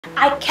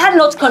I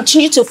cannot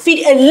continue to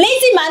feed a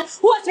lazy man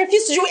who has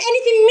refused to do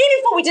anything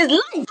meaningful with his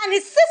life, and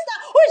his sister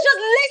who is just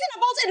lazing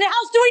about in the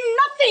house doing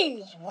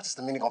nothing. What is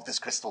the meaning of this,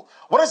 Crystal?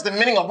 What is the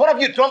meaning of what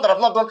have you done that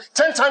I've not done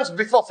 10 times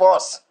before for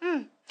us?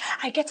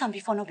 I get them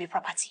before no be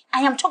property.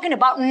 I am talking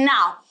about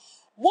now.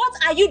 What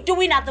are you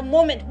doing at the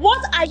moment?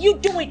 What are you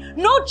doing?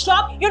 No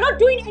job, you're not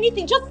doing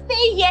anything. Just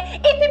stay here,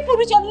 eating food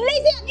with your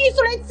lazy and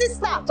insolent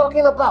sister. What are you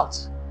talking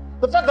about?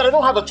 The fact that I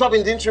don't have a job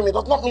in the interim, it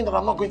does not mean that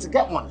I'm not going to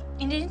get money.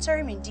 In the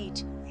interim,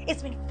 indeed.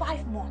 It's been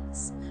 5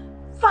 months.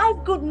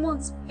 5 good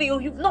months,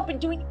 Phil. You've not been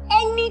doing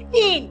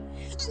anything.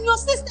 And your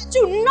sister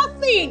too,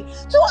 nothing.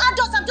 2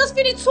 adults have just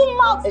feeding 2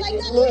 mouths like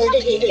that.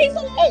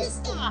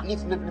 Leave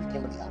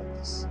Kimberly out of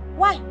this.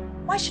 Why?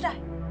 Why should I?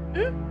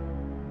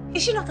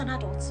 Is she not an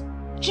adult?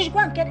 She should go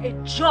and get a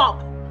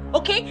job.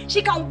 Okay?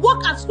 She can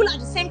work and school at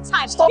the same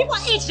time. Stop. People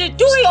her age, they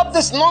do it. Stop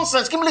this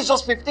nonsense. Kimberly's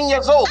just 15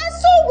 years old. And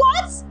so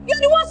what?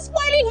 You're the one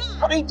spoiling her.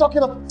 What are you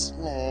talking about?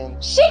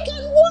 Man. She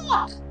can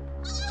work.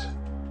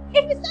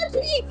 If it's time to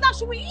eat, now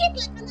she will eat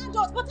like an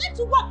adult. But time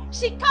to work,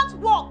 she can't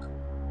work.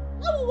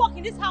 I won't work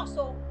in this house,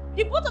 so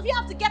the both of you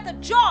have to get a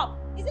job.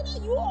 Is it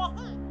not you or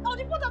her? Or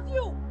the both of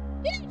you?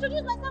 Did I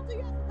introduce myself to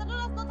you as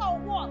Adora's daughter or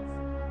what?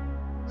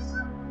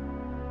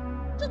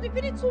 Just be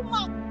feeding 2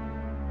 mouths.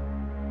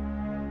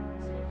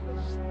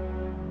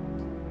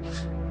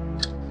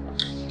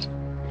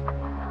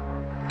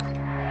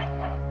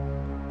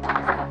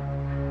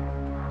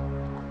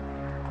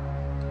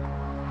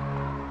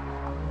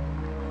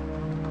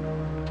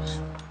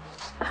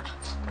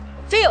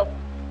 Phil!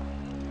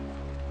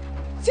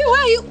 Phil,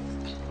 where are you?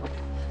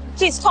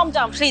 Please, calm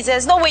down, please.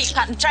 There's no way you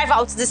can drive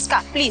out this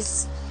car,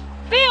 please.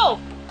 Phil!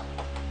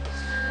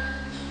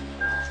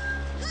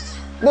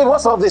 Babe,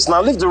 what's all this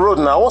now? Leave the road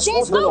now.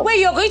 There's no way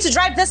you're going to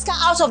drive this car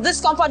out of this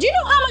compound. Do you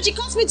know how much it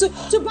cost me to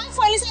buy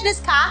fuel inside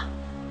this car?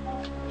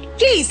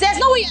 Please, there's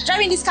no way you're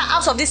driving this car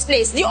out of this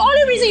place. The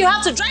only reason you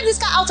have to drive this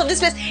car out of this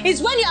place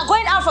is when you are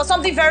going out for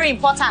something very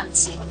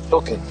important.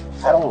 Okay,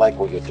 I don't like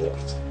what you're doing.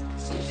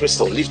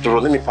 Crystal, leave the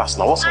road. Let me pass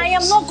now. What's all I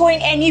am not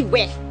going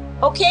anywhere,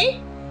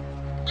 okay?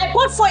 I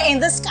bought fuel in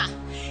this car.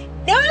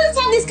 The only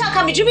time this car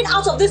can be driven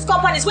out of this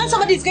compound is when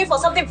somebody is going for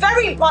something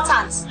very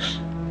important.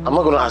 I'm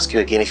not going to ask you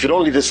again. If you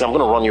don't leave this, I'm going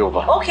to run you over.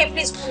 Okay,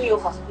 please run me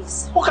over,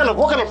 please. What kind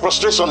of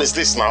frustration is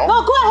this now?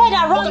 No, go ahead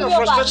and run me over.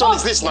 What kind of frustration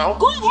is this now?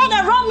 Go ahead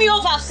and run me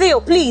over,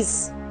 Phil,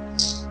 please.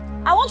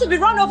 I want to be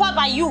run over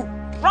by you.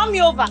 Run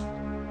me over.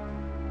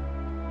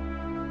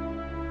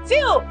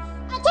 Phil,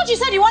 I thought you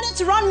said you wanted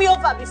to run me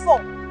over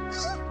before.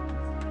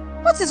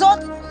 What is all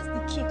the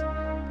kid?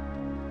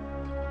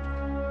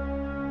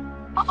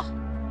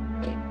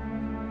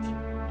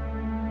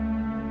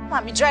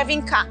 Mommy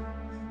driving car.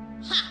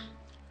 Ha.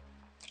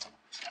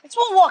 It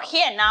won't work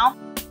here now.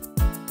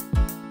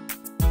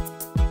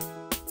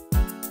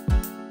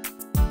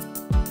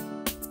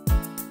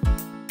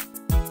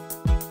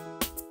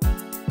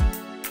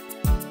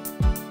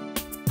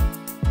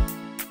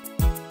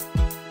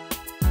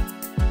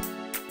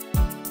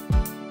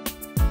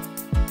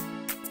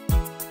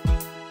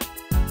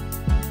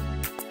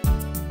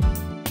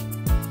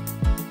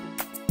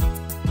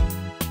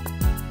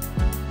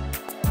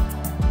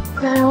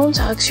 I want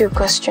to ask you a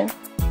question.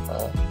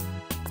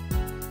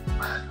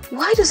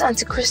 Why does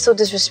Auntie Crystal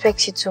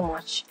disrespect you too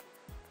much?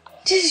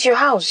 This is your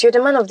house. You're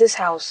the man of this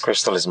house.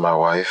 Crystal is my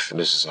wife.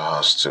 This is her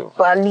house too.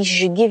 But at least she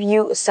should give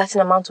you a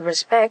certain amount of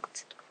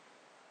respect.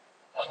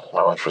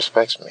 My wife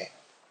respects me.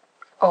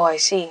 Oh, I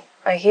see.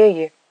 I hear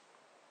you.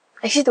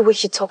 I see the way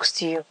she talks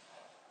to you.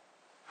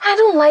 I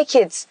don't like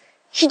it.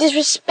 She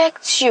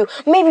disrespects you.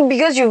 Maybe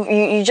because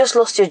you just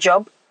lost your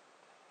job.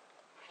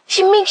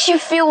 She makes you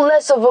feel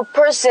less of a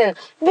person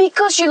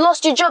because you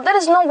lost your job. That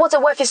is not what a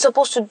wife is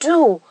supposed to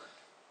do.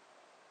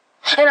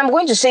 And I'm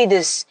going to say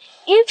this.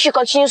 If she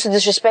continues to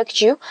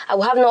disrespect you, I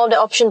will have no other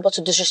option but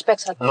to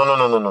disrespect her. No.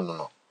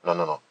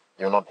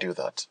 You'll not do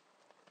that.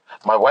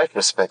 My wife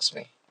respects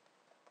me.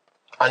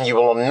 And you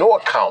will on no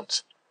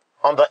account,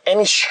 under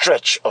any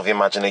stretch of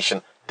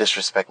imagination,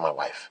 disrespect my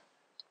wife.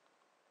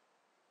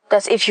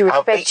 That's if she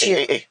respects you.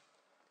 Hey.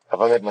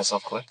 Have I made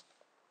myself clear?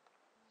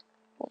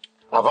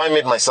 Have I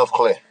made myself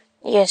clear?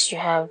 Yes, you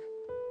have.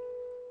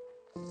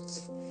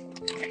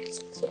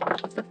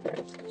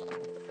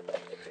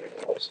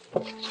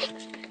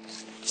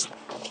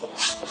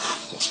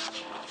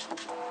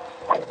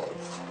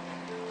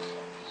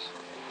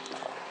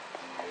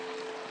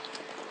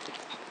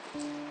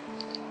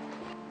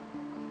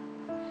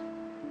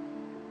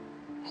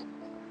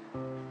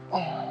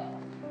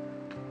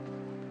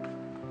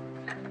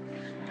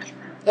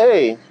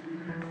 Hey.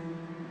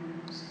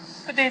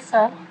 Good day,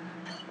 sir.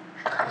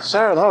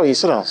 Sharon, how are you?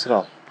 Sit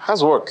down.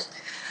 How's work?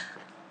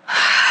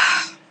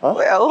 Huh?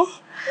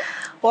 Well,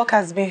 work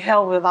has been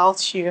hell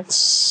without you.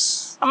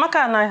 Amaka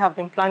and I have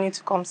been planning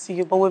to come see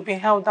you, but we've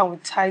been held down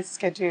with tight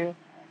schedule.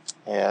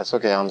 Yeah, it's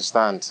okay. I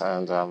understand,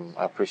 and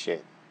I appreciate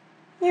it.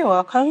 You're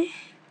welcome.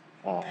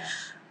 Oh.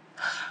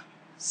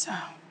 So,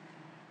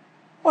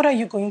 what are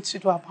you going to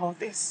do about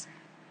this?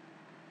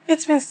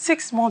 It's been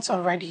 6 months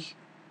already.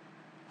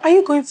 Are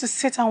you going to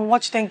sit and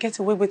watch them get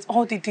away with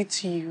all they did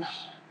to you?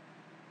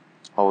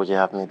 What would you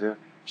have me do,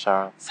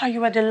 Sharon? Sir,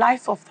 you are the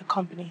life of the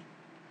company.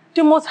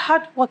 The most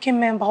hard-working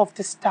member of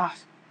the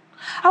staff.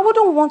 I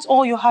wouldn't want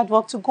all your hard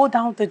work to go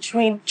down the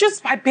drain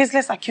just by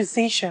baseless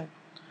accusation.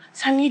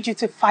 So I need you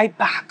to fight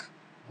back.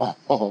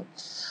 No,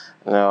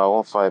 I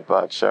won't fight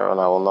back, Sharon.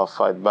 I will not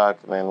fight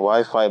back, man.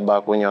 Why fight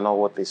back when you're not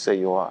what they say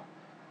you are?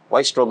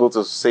 Why struggle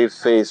to save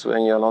face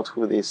when you're not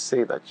who they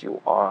say that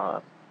you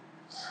are?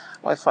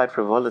 Why fight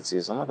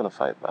frivolities? I'm not going to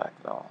fight back,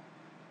 no.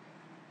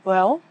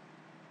 Well,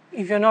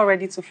 if you're not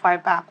ready to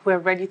fight back, we're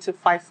ready to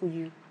fight for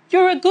you.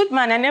 You're a good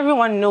man and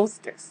everyone knows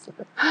this.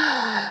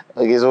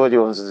 Okay, so what do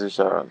you want to do,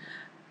 Sharon?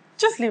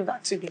 Just leave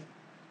that to me.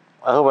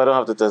 I hope I don't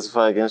have to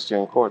testify against you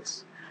in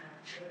court.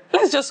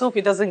 Let's just hope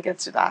it doesn't get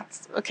to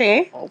that,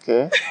 okay?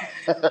 Okay.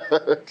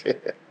 Okay.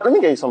 Let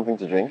me get you something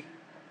to drink.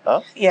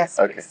 Huh? Yes,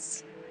 okay.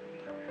 Please.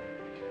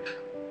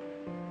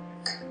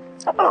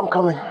 I'm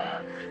coming.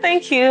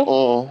 Thank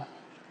you.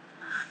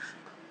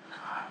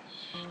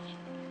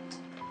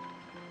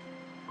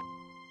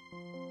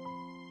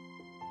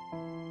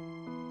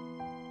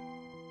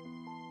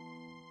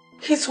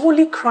 His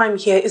only crime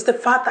here is the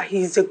fact that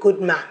he is a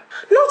good man.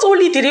 Not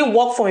only did he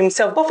work for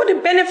himself, but for the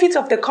benefit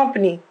of the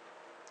company.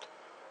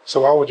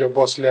 So why would your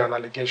boss lay an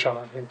allegation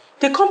on him?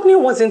 The company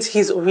wasn't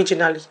his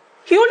originally.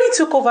 He only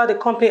took over the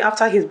company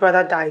after his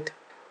brother died.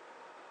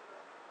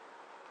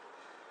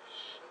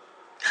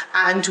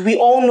 And we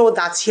all know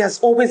that he has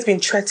always been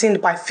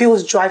threatened by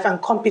Phil's drive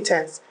and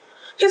competence.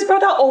 His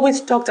brother always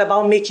talked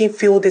about making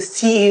Phil the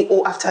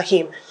CEO after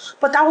him,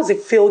 but that was a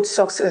failed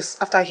success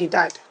after he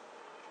died.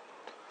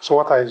 So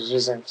what are his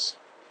reasons?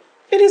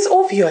 It is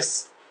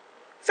obvious.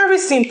 Very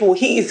simple.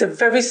 He is a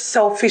very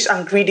selfish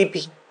and greedy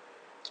being.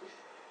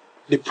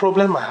 The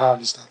problem I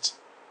have is that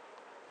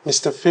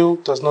Mr. Phil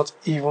does not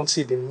even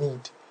see the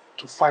need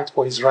to fight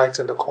for his rights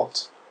in the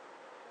court.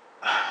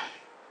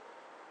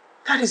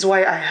 That is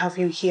why I have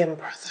you here,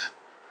 brother.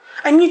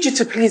 I need you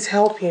to please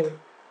help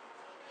him.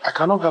 I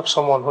cannot help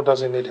someone who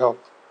doesn't need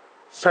help.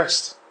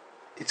 First,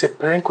 it's a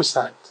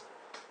prerequisite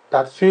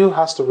that Phil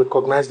has to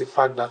recognize the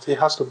fact that he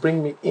has to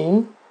bring me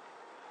in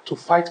to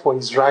fight for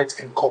his rights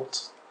in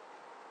court.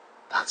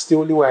 That's the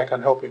only way I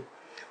can help him.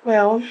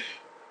 Well,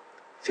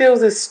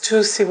 Phil is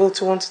too civil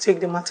to want to take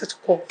the matter to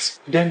court.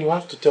 Then you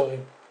have to tell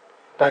him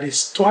that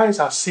it's twice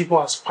as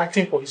civil as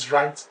fighting for his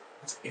rights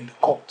in the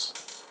court.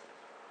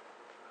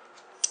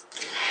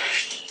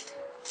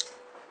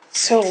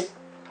 So,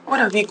 what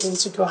are we going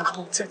to do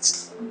about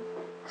it?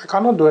 I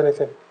cannot do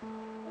anything.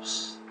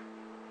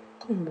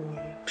 Come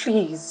on,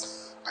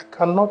 please. I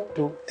cannot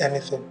do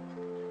anything.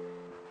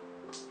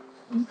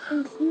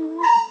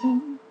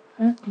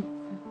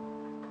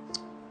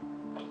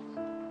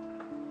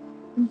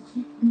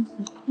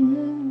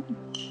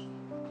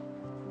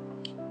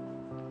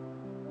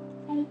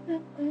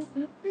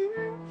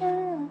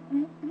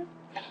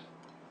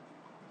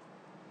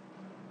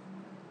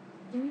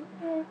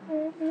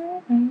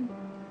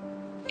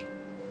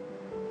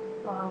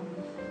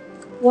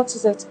 What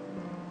is it?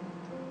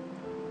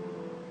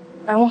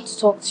 I want to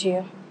talk to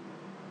you.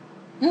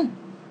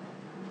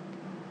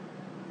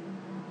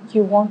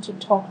 You want to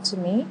talk to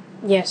me?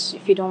 Yes,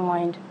 if you don't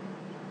mind.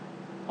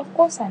 Of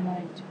course I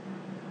mind.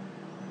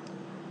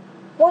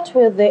 What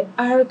will the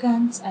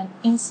arrogant and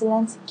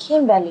insolent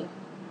Kimberly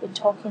be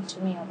talking to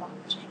me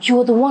about?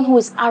 You're the one who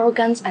is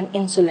arrogant and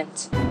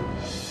insolent.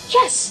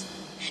 Yes!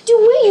 The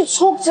way you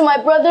talk to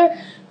my brother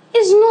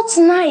is not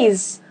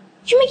nice.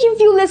 You make him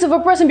feel less of a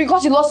person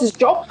because he lost his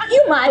job. Are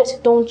you mad?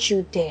 Don't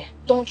you dare.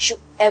 Don't you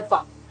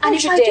ever. And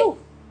if I do,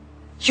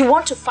 you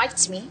want to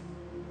fight me?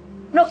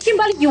 No,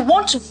 Kimberly, you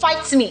want to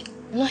fight me.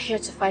 I'm not here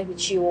to fight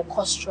with you or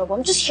cause trouble.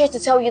 I'm just here to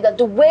tell you that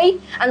the way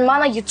and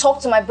manner you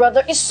talk to my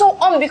brother is so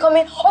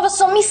unbecoming of a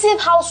submissive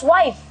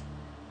housewife.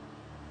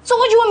 So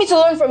what do you want me to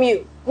learn from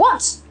you?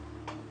 What?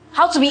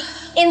 How to be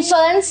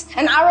insolent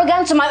and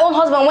arrogant to my own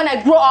husband when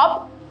I grow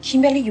up?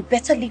 Kimberly, you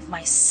better leave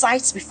my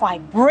sight before I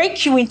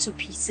break you into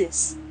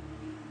pieces.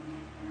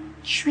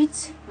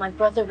 Treat my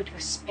brother with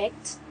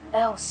respect,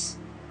 else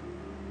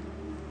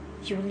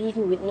you will leave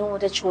me with no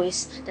other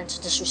choice than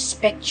to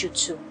disrespect you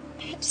too.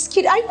 This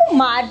kid, are you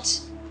mad?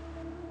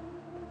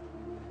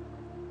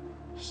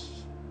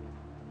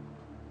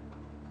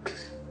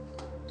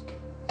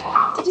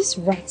 Did this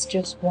rat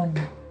just want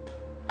me?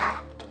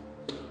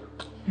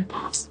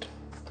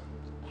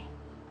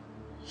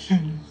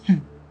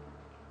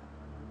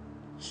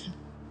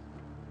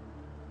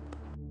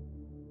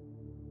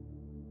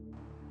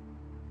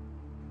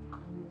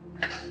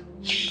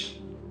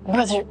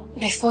 Brother,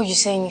 before you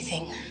say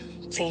anything,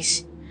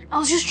 please. I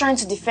was just trying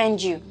to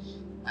defend you.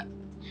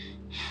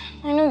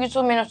 I know you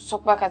told me not to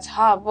talk back at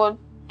her, but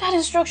that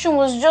instruction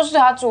was just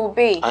hard to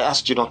obey. I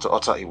asked you not to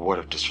utter a word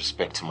of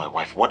disrespect to my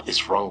wife. What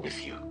is wrong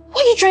with you?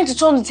 Why are you trying to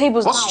turn the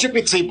tables now? What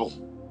stupid table?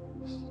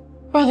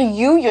 Brother,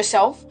 you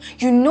yourself,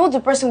 you know the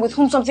person with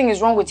whom something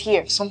is wrong with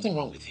here. Is something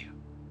wrong with you?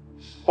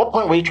 What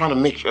point were you trying to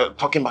make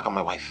talking back on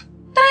my wife?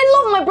 That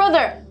I love my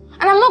brother,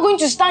 and I'm not going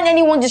to stand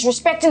anyone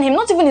disrespecting him,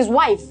 not even his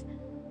wife.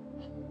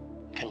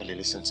 Kimberly,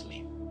 listen to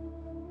me.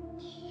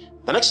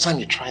 The next time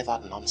you try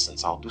that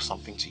nonsense, I'll do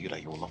something to you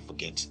that you will not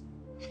forget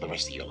for the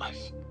rest of your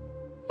life.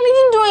 I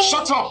didn't do it.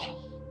 Shut up!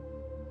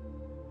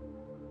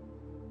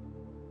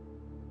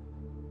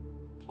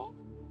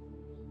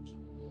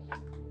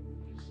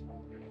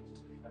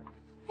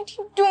 I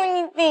didn't do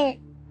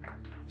anything.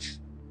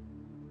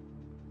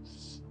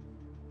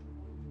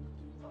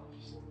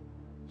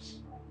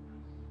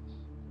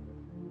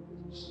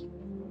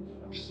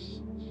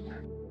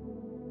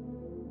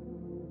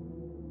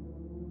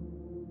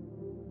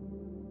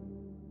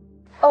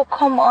 Oh,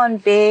 come on,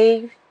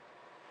 babe.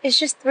 It's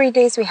just 3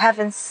 days we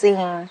haven't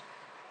seen.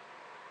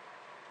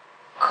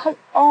 Come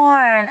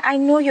on. I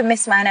know you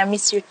miss me and I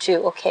miss you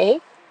too, okay?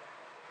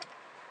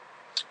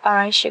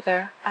 Alright,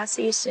 sugar. I'll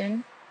see you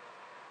soon.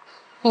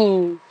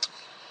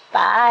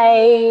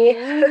 Bye.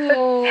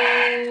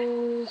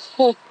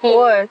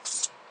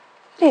 What?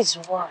 Please,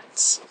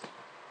 what?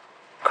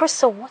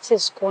 Crystal, what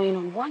is going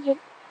on? Why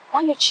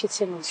are you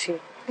cheating on Phil?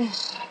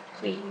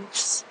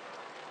 Please.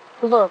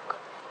 Look,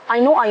 I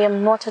know I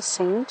am not a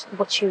saint,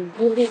 but you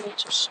really need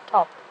to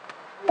stop.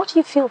 What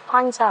if Phil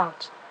finds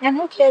out? And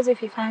who cares if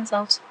he finds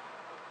out?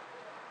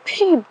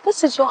 Babe,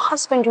 this is your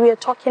husband we are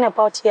talking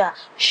about here.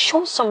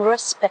 Show some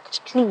respect,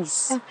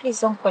 please. And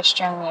please don't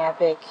question me, I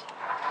beg.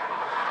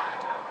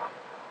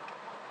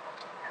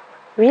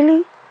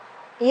 Really?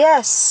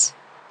 Yes.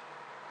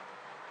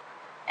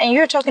 And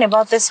you're talking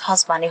about this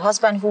husband, a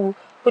husband who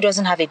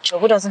doesn't have a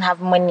job, who doesn't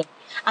have money.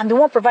 I'm the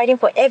one providing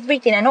for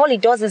everything and all he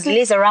does is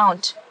laze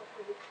around.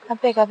 I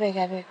beg,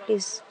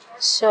 please.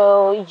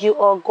 So you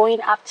are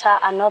going after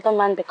another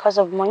man because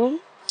of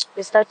money?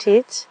 Is that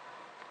it?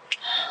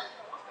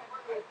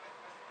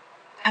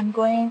 I'm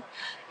going...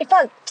 In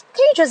fact,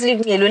 can you just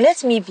leave me alone?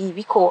 Let me be,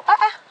 Biko. I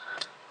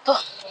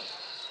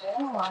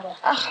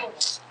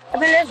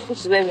mean, let's go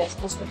to where we're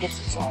supposed to get it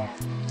from.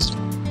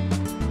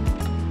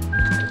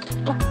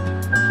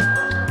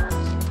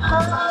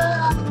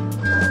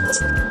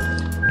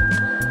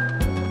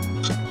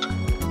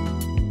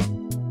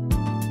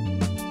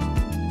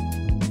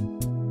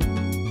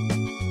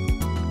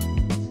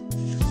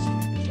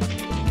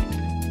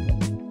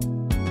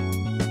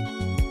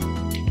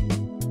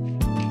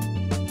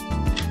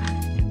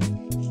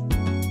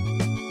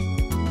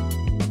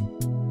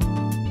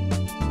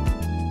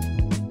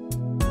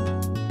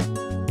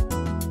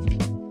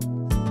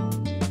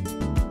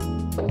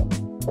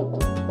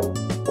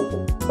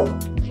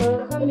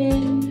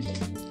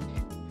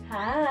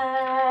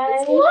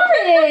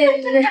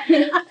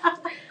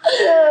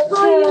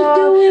 How are you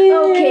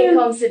doing? Okay,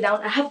 come sit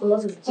down. I have a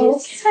lot of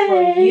gifts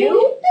for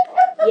you.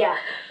 Yeah.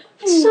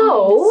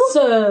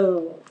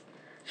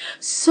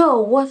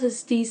 So what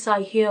is this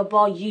I hear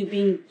about you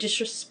being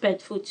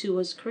disrespectful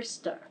towards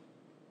Krista?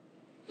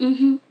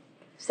 Is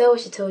that what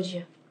she told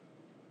you?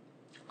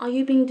 Are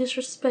you being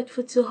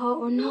disrespectful to her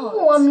or not?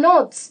 No, I'm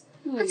not.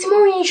 Auntie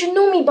Maureen, you should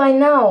know me by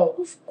now.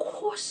 Of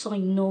course I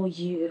know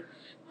you.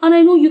 And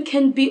I know you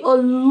can be a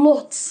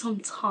lot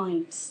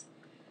sometimes.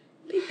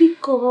 Baby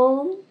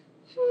girl.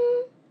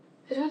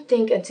 I don't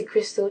think Auntie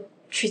Crystal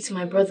treats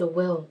my brother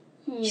well.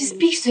 She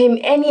speaks to him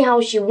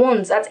anyhow she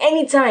wants, at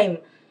any time.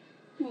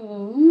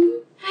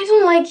 I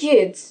don't like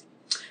it.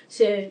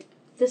 So,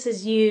 this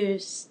is you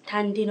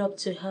standing up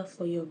to her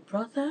for your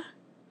brother?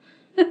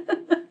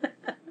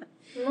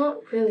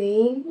 Not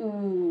really.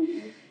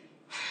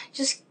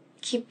 Just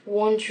keep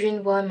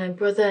wondering why my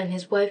brother and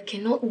his wife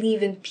cannot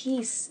live in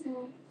peace.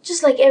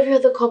 Just like every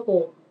other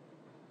couple.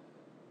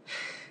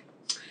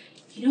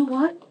 You know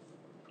what?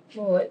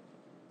 What?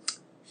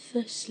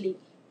 Firstly,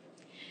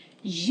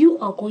 you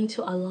are going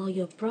to allow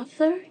your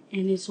brother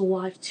and his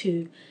wife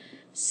to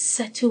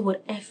settle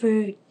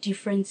whatever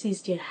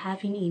differences they're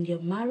having in their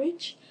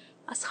marriage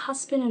as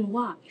husband and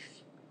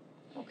wife.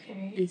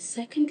 Okay. And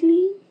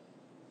secondly,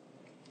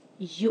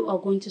 you are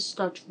going to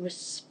start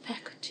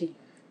respecting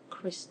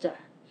Krista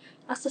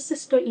as a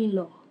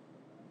sister-in-law.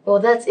 Well,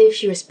 that's if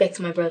she respects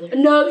my brother.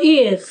 No,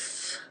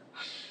 if.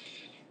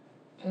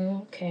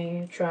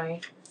 Okay, try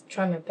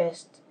my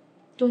best.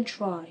 Don't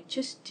try,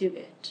 just do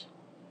it.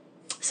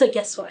 So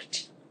guess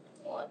what?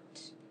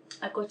 What?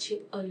 I got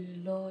you a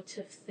lot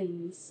of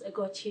things. I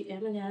got you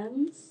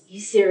M&M's. You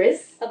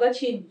serious? I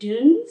got you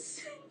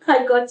Dunes.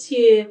 I got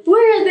you...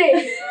 Where are they?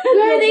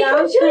 Where are they?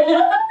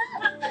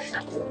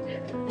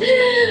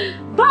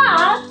 But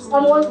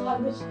I'm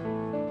one.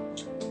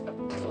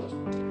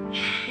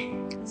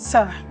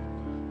 Sir,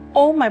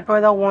 all my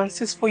brother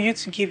wants is for you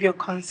to give your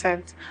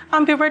consent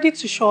and be ready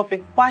to show up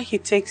while he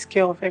takes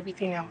care of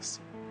everything else.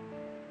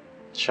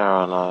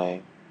 Sharon,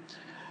 I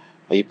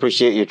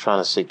appreciate you trying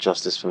to seek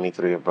justice for me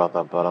through your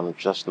brother, but I'm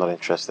just not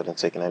interested in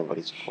taking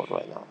anybody to court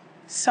right now.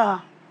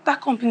 Sir,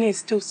 that company is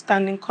still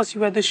standing because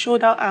you were the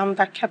shoulder arm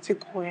that kept it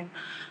going.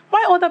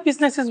 Why other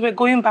businesses were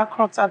going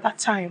bankrupt at that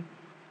time?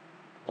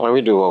 Well,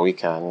 we do what we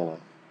can, you know.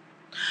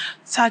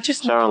 Sir,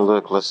 just... Sharon,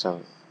 look,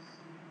 listen.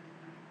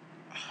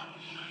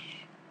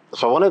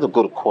 If I wanted to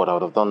go to court, I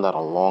would have done that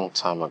a long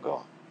time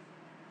ago.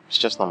 It's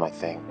just not my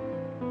thing.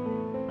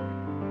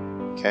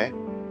 Okay?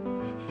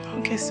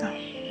 Okay, sir.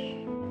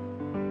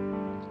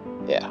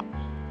 Yeah.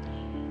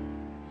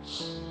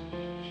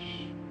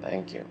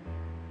 Thank you.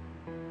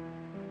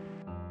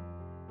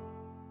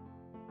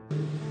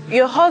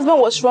 Your husband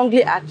was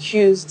wrongly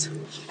accused.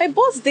 My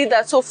boss did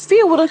that so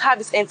Phil wouldn't have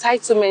his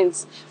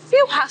entitlements.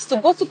 Phil has to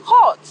go to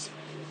court.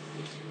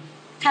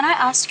 Can I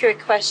ask you a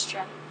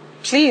question?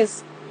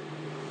 Please.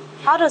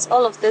 How does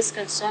all of this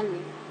concern me?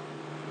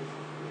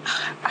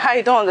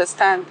 I don't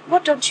understand.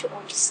 What don't you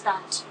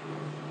understand?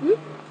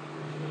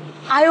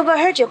 I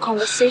overheard your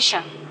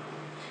conversation.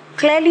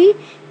 Clearly,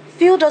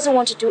 Phil doesn't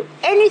want to do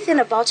anything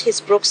about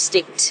his broke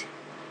state.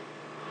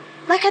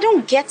 Like, I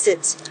don't get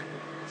it.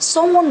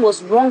 Someone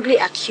was wrongly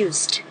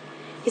accused.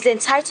 His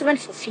entitlement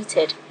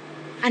forfeited.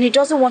 And he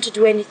doesn't want to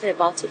do anything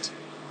about it.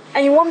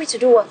 And you want me to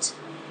do what?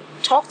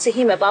 Talk to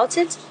him about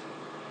it?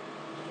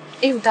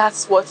 If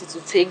that's what it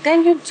will take,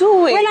 then you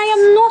do it. Well, I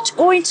am not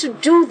going to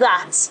do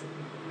that.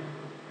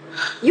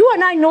 You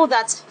and I know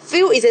that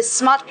Phil is a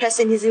smart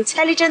person. His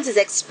intelligence is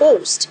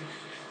exposed.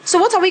 So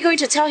what are we going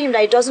to tell him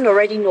that he doesn't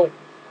already know?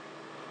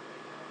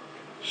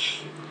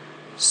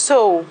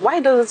 So, why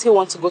doesn't he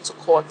want to go to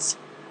court?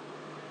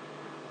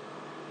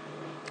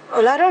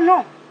 Well, I don't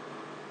know.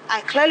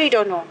 I clearly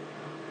don't know.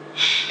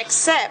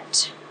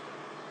 Except,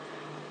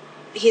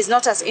 he's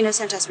not as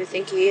innocent as we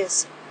think he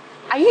is.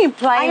 Are you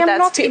implying that? I am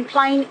not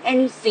implying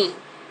anything.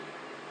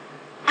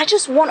 I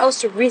just want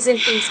us to reason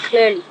things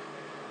clearly.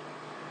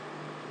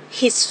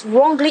 He's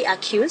wrongly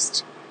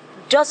accused,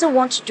 doesn't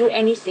want to do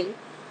anything.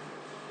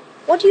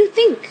 What do you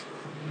think?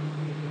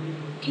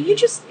 Can you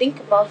just think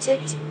about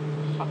it?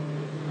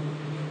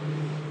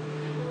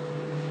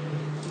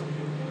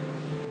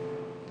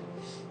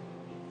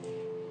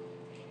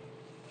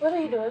 What are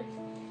you doing?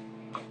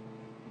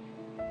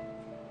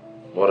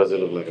 What does it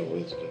look like I'm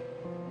going to do?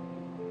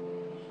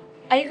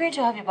 Are you going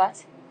to have your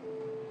bath?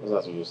 What's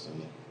that supposed to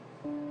mean?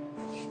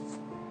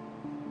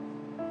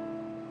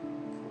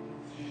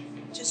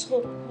 Just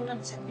hold on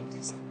a second,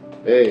 please.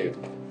 Hey.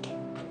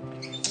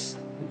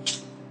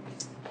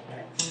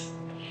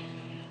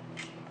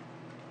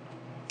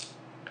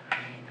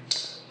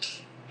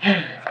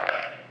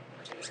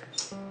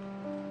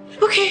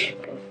 Okay.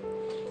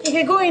 You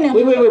can go in and...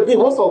 Wait,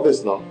 what's all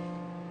this now?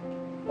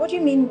 What do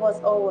you mean, what's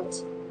all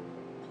what?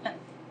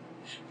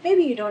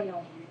 Maybe you don't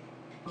know.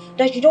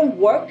 That you don't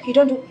work, you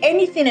don't do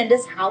anything in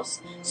this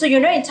house, so you're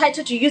not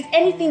entitled to use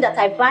anything that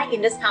I buy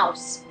in this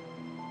house.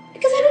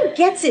 Because I don't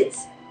get it.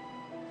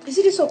 You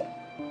see this soap?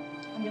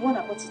 I'm the one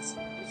that bought it.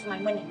 It's my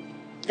money.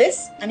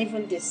 This and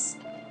even this.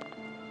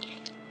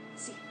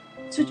 See,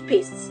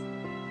 toothpaste.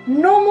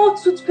 No more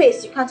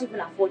toothpaste, you can't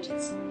even afford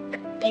it.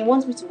 And you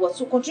want me to what?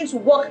 So continue to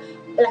work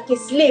like a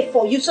slave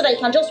for you so that you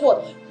can just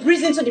what?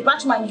 Breeze into the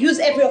bathroom and use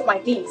every of my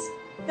things.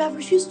 You have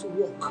refused to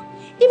work.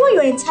 Even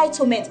your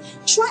entitlement,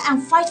 try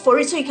and fight for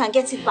it so you can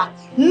get it back.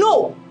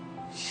 No!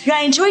 You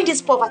are enjoying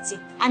this poverty.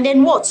 And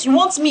then what? You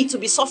want me to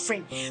be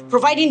suffering,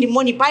 providing the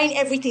money, buying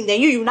everything, then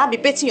you will not be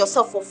betting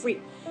yourself for free.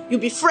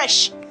 You'll be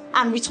fresh.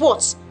 And with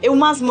what? A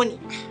woman's money.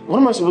 What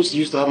am I supposed to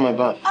use to have my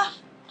bath?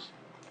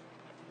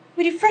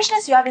 With the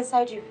freshness you have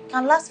inside you, it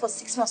can last for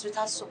 6 months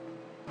without soap.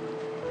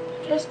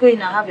 Just go in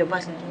and have your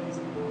bath.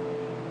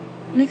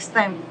 Next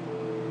time,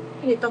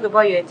 when they talk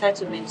about your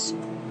entitlements,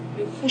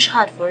 you push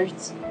hard for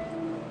it.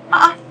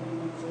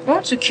 You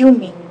want to kill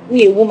me?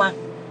 Me, a woman,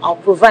 I'll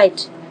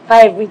provide,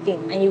 buy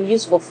everything, and you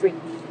use for free.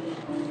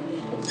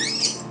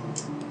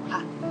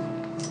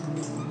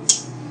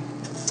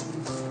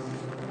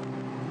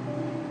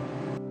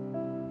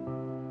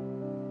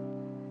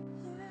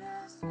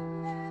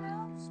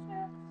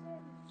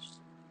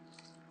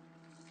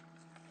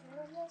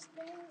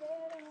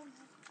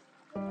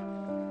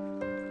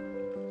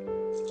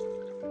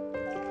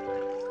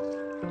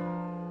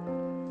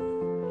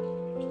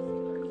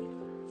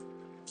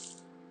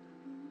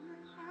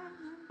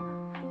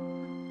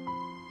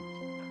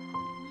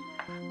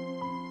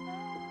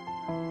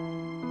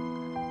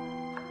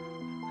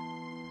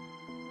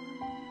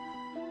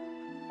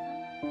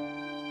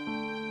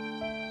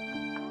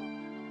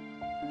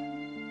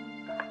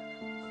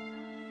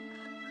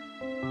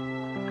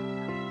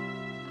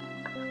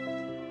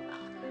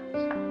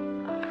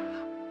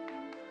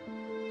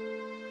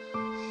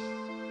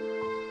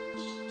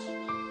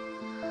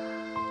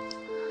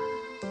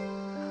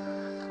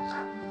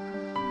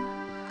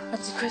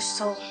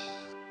 Crystal,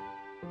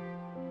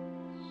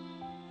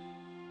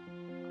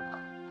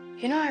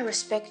 you know I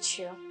respect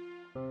you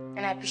and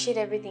I appreciate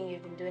everything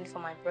you've been doing for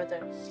my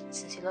brother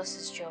since he lost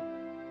his job.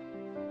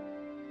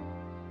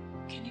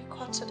 Can you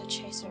cut to the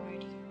chase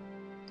already?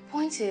 The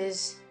point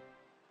is,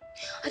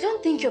 I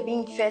don't think you're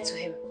being fair to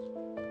him.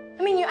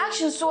 I mean, your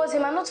actions towards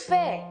him are not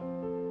fair.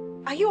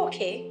 Are you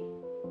okay?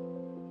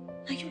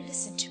 Now you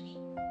listen to me.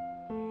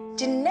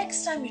 The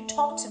next time you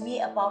talk to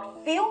me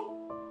about Phil,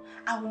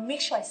 I will make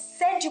sure I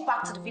send you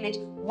back to the village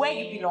where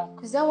you belong.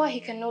 Is that why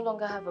he can no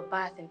longer have a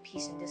bath and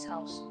peace in this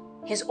house?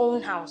 His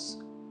own house?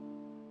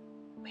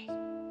 Wait.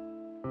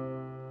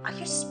 Are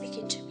you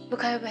speaking to me?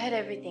 Look, I overheard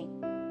everything.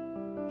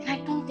 And I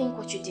don't think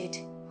what you did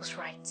was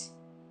right.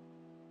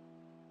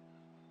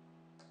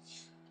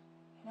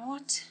 You know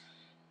what?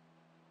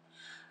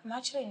 I'm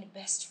actually in the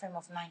best frame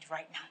of mind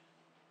right now.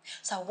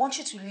 So I want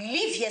you to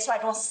leave here so I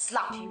don't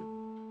slap you.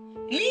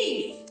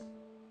 Leave!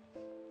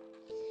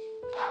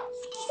 I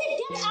said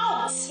get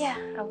out! Yeah,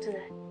 I'll do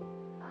that.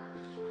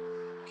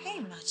 Can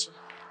you imagine?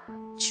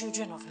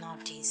 Children of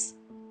nowadays.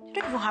 They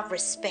don't even have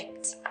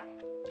respect.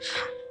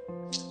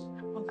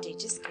 One day,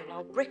 this girl,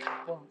 I'll break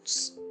her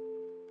bones.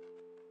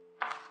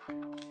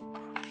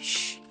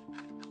 Shh.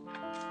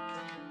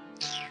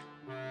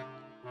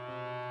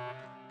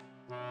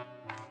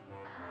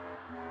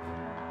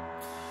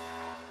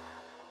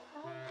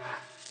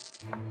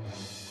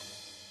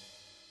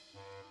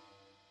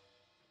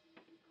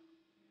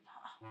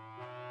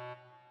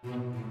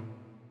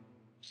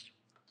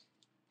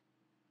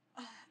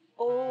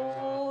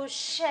 Oh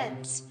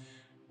shit!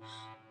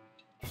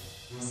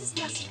 This is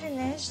not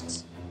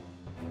finished.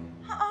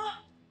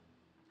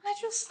 I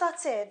just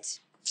started.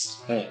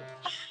 Hey,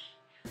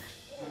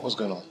 what's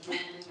going on?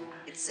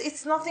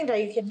 It's nothing that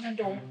you can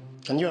handle.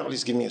 Can you at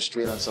least give me a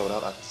straight answer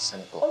without acting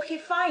cynical? Okay,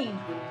 fine.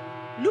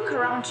 Look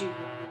around you.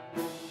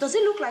 Does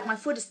it look like my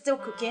food is still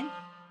cooking?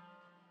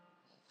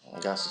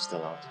 Gas is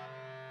still out.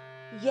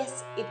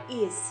 Yes, it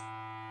is.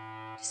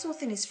 This whole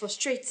thing is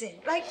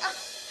frustrating. Like,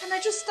 and I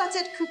just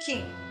started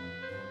cooking.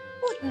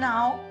 What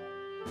now?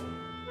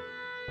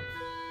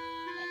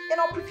 Then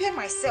I'll prepare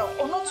myself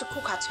or not to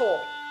cook at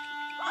all.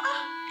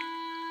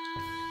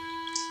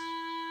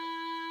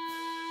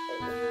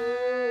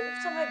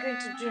 What am I going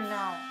to do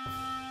now?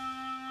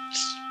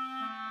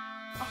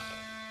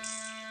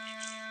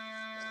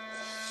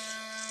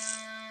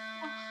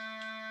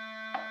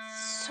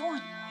 So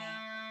annoying.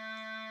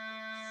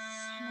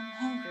 And I'm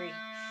hungry.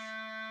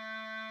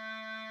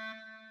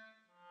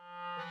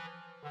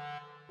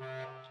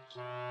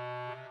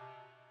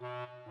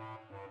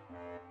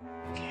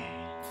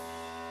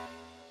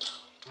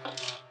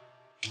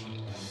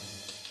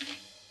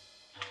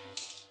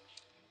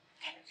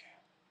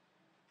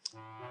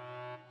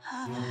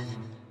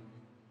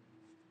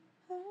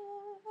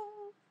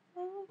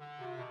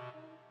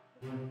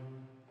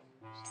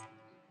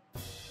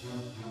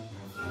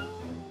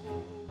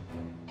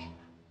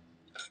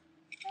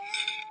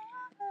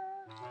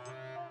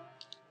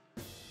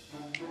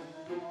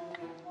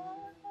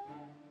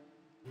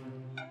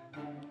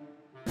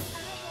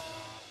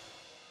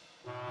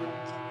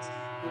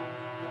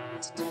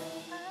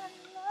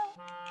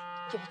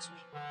 Give it to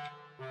me.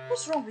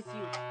 What's wrong with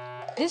you?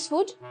 This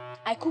food,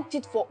 I cooked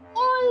it for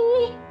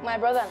only my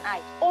brother and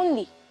I.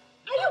 Only.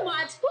 Are you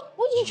mad?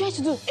 What did you try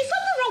to do? Is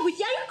something wrong with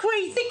you? Are you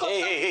crazy?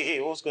 Hey,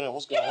 what's going on?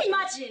 What's going on? Can you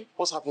imagine?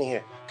 What's happening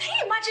here? Can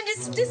you imagine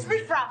this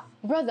riffraff?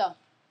 Brother,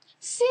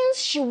 since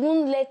she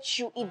won't let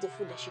you eat the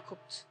food that she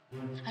cooked,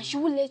 and she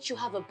won't let you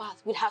have a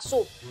bath with her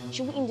soap,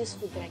 she will eat this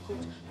food that I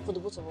cooked for the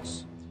both of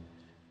us.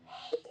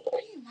 Can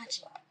you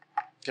imagine?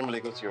 Kimberly,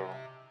 go to your room.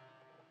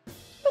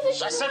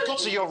 But I said go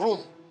to your room.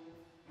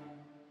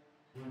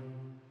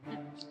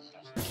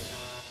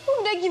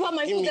 Who did I give her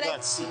my Give food me that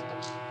that seat.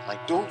 I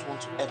don't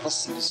want to ever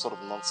see this sort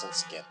of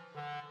nonsense again.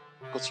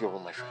 Go to your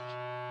room, my friend.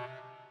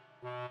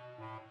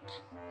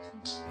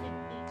 Can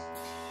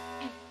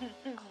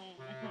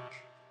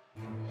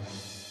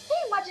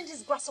you imagine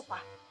this grasshopper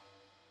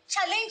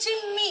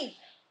challenging me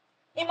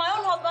in my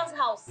own husband's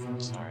house? I'm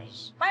sorry.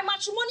 My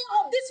matrimonial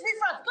home, this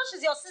riffraff, because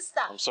she's your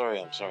sister. I'm sorry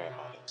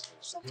about it.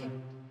 It's okay.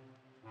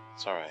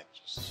 It's alright,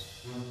 just...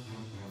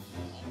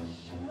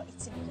 I'm not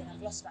eating again,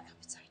 I've lost my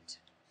appetite.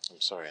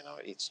 I'm sorry now,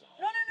 eat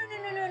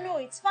now. No,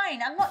 it's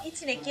fine. I'm not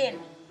eating again.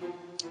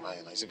 Why?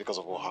 Is it because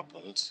of what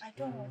happened? I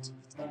don't want to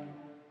eat anymore.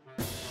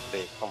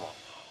 Babe, come on.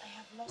 I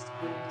have lost my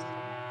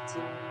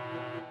appetite.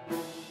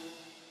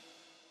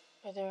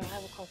 Brother, I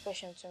have a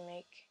confession to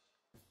make.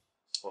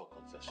 What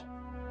confession?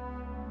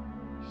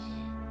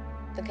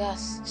 The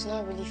gas is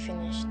not really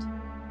finished.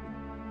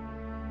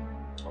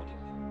 What do you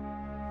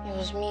mean? It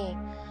was me.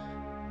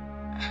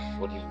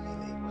 What do you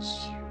mean it was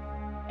you?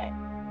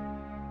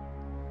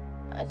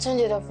 I turned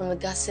it off from the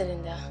gas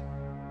cylinder.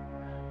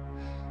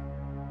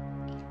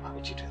 Why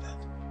would you do that?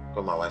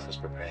 When my wife was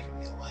preparing a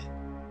meal, why?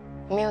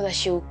 A meal that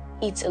she'll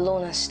eat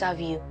alone and starve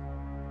you.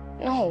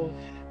 No.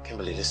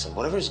 Kimberly, listen,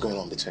 whatever is going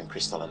on between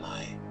Crystal and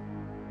I,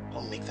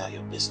 don't make that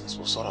your business.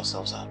 We'll sort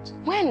ourselves out.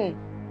 When?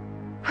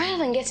 Rather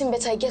than getting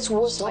better, it gets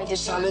worse by the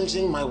Stop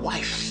challenging my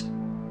wife.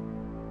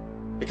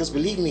 Because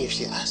believe me, if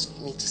she asked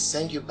me to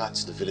send you back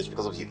to the village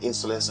because of your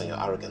insolence and your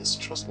arrogance,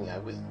 trust me, I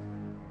will.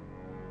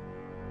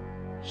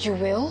 You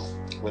will?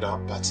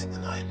 Without batting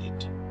an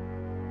eyelid,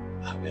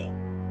 I will.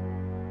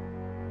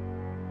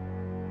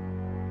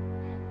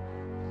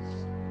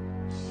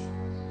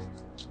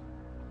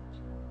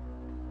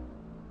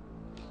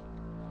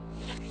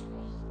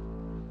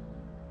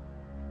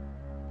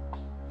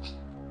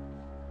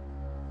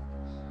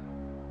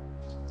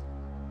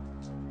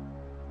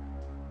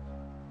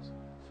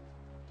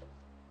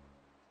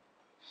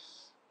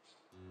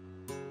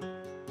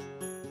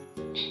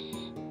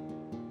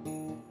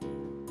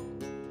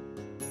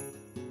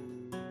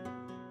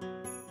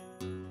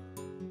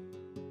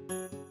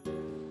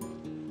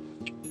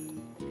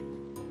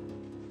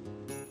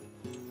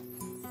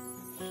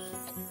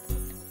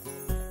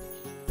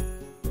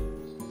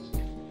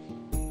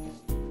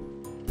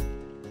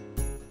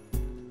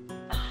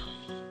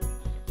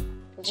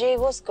 Jay,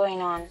 what's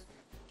going on?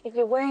 You've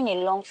been wearing a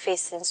long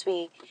face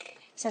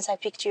since I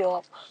picked you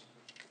up.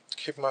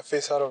 Keep my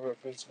face out of your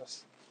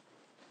business.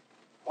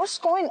 What's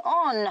going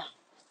on?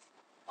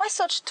 Why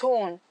such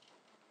tone?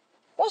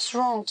 What's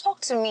wrong? Talk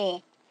to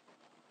me.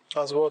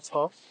 As what,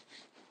 huh?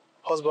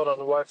 Husband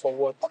and wife or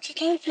what? Okay,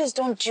 can you please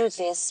don't do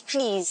this?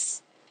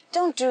 Please.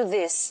 Don't do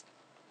this.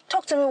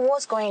 Talk to me,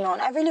 what's going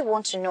on? I really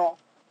want to know.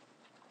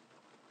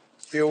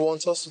 You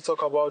want us to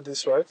talk about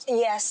this, right?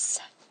 Yes.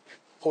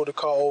 Pull the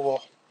car over.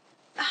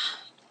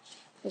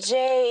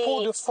 Jay.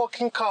 Pull the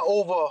fucking car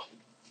over.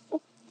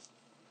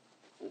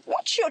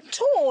 What's your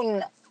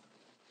tone?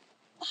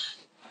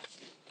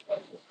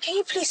 Can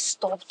you please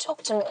stop?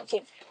 Talk to me.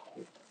 Okay.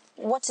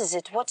 What is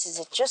it? What is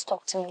it? Just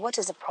talk to me. What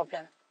is the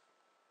problem?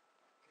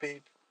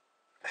 Babe,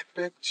 I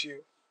begged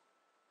you.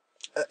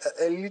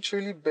 I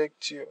literally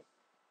begged you.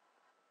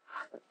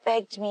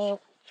 Begged me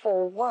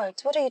for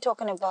what? What are you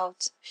talking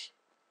about?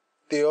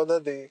 The other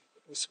day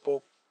we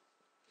spoke.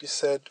 You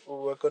said we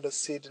were going to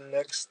see the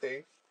next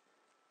day.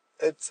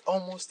 It's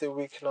almost a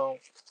week now.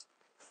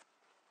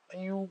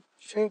 And you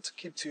failed to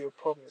keep to your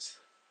promise.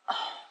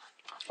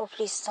 Oh,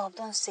 please stop.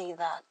 Don't say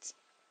that.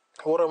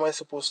 What am I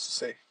supposed to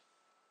say?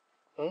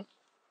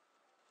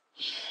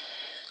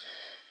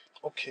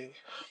 Okay.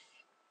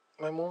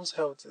 My mom's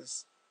health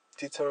is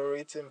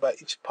deteriorating by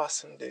each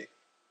passing day.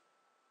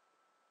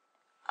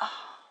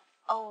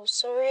 Oh,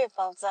 sorry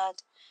about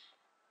that.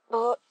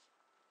 But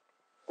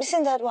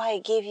isn't that why I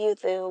gave you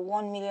the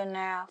 1 million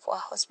naira for a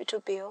hospital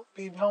bill?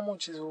 Babe, how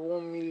much is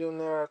 1 million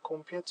naira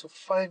compared to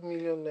 5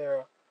 million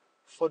naira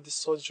for the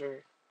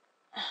surgery?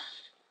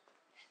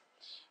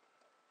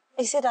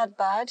 Is it that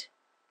bad?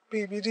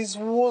 Babe, it is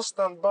worse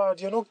than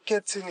bad. You're not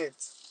getting it.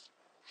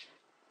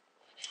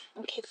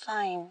 Okay,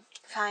 fine.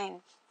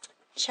 Fine.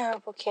 Cheer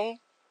up, okay?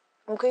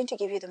 I'm going to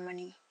give you the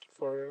money.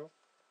 For real?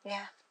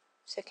 Yeah.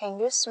 So can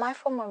you smile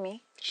for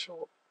mommy?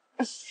 Sure.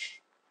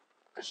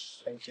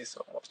 Thank you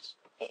so much.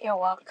 You're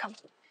welcome.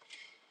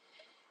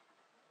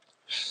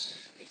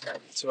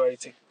 It's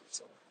writing.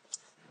 So.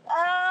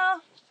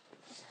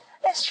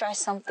 Let's try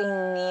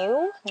something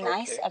new,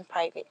 nice and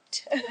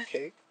private.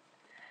 Okay.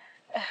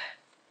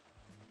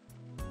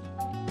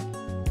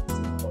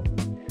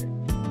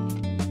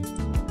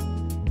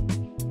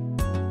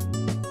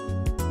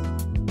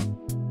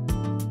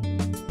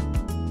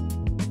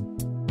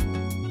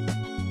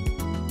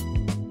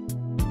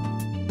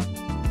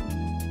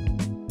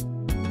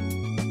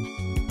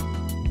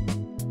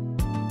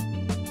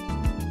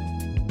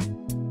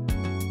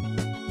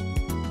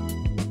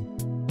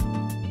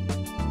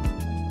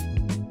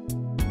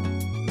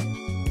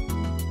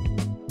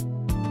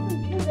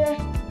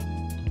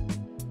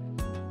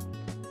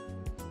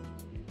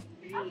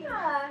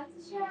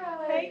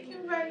 Thank you,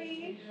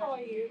 Remy. How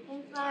are you?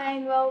 I'm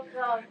fine,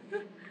 welcome.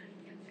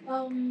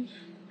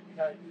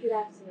 Good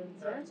afternoon,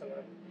 sir.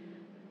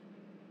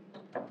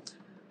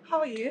 How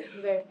are you?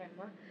 Very fine,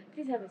 ma.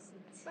 Please have a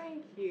seat.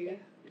 Thank you.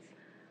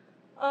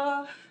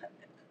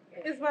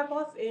 Is my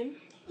boss in?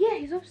 Yeah,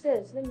 he's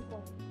upstairs. Let me call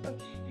him.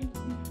 Okay, thank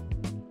you.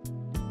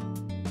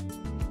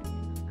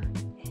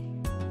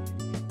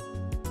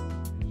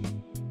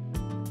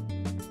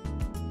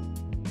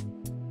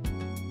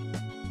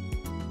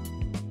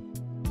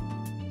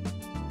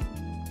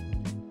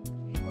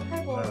 Hi,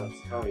 boss.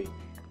 How are you?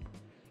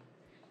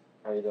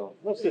 How you doing?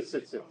 No, sit.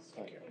 Thank you.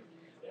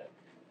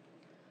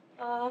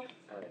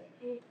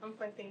 I'm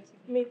fine, thank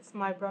you. Meet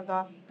my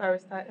brother,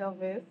 Barrister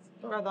Elvis.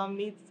 Brother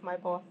meets my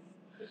boss.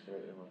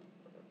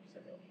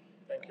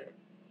 Thank you.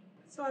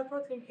 So I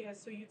brought him here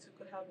so you two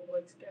could have a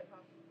word together.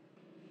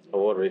 A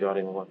word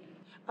regarding what?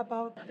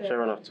 About the...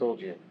 Sharon, I've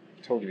told you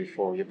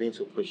before, you're being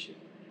so pushy.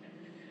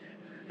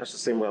 That's the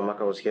same way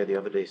Amaka was here the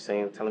other day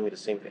telling me the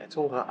same thing. I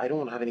told her I don't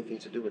want to have anything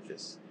to do with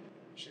this.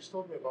 She's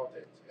told me about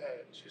it,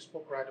 and she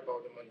spoke right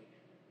about the money.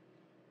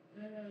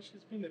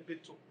 She's been a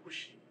bit too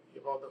pushy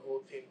about the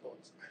whole thing, but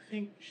I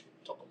think we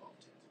should talk about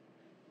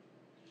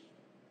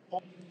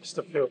it.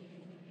 Mr. Phil,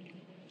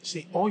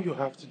 see, all you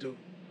have to do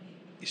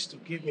is to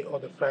give me all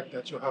the facts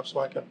that you have so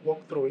I can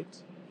walk through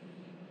it.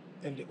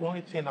 And the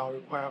only thing I'll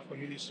require for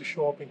you is to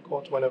show up in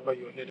court whenever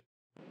you're needed.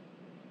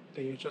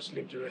 Then you just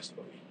leave the rest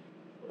for me.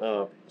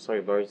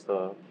 Sorry,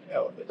 Barrister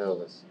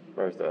Elvis.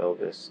 Barrister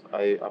Elvis.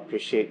 I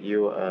appreciate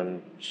you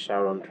and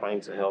Sharon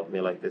trying to help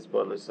me like this,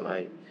 but listen,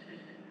 I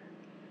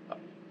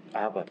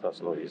have my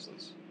personal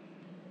reasons.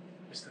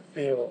 Mr.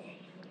 Phil,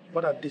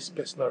 what are these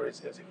personal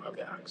reasons, if I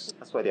may ask?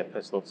 That's why they're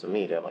personal to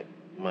me. They're like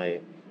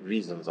my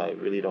reasons. I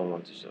really don't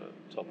want to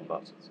talk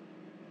about it.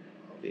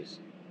 Please.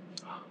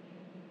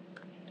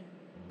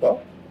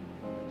 Well,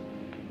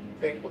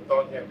 I think we're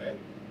done here, man.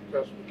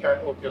 Because we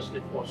can't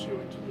obviously force you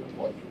into doing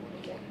what you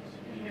would want.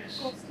 Yes.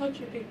 Of course, don't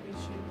you think we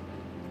should?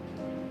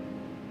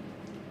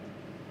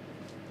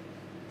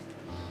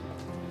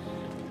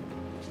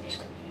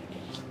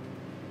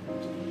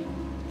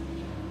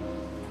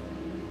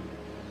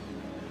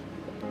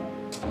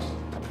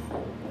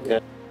 Yeah.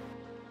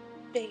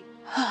 Babe.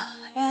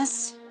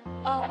 Yes.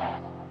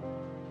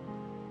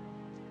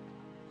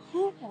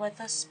 Who were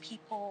these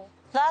people?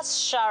 That's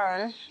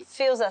Sharon,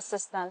 Phil's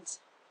assistant.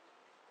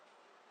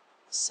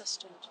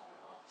 Assistant.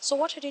 So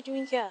what are they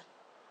doing here?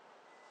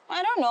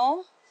 I don't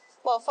know.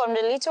 Well, from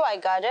the little I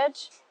gathered,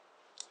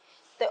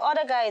 the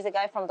other guy is a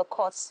guy from the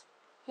courts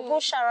who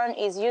Sharon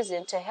is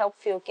using to help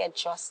Phil get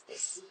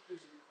justice.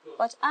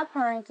 But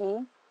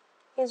apparently,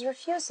 he's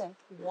refusing.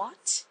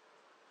 What?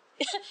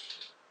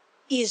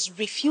 Is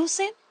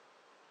refusing?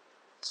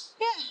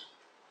 Yeah.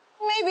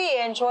 Maybe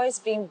he enjoys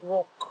being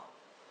broke.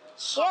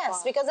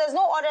 Yes, because there's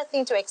no other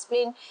thing to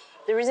explain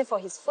the reason for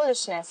his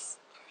foolishness.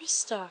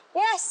 Krista.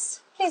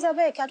 Yes. Please, I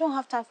beg, I don't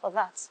have time for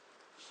that.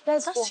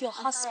 Let's go. That's your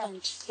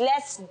husband.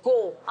 Let's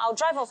go. I'll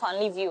drive off and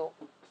leave you.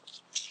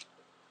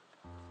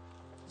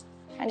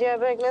 And yeah, I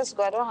beg, let's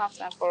go. I don't have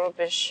time for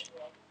rubbish.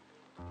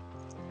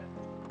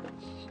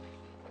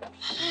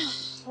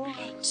 All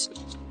right.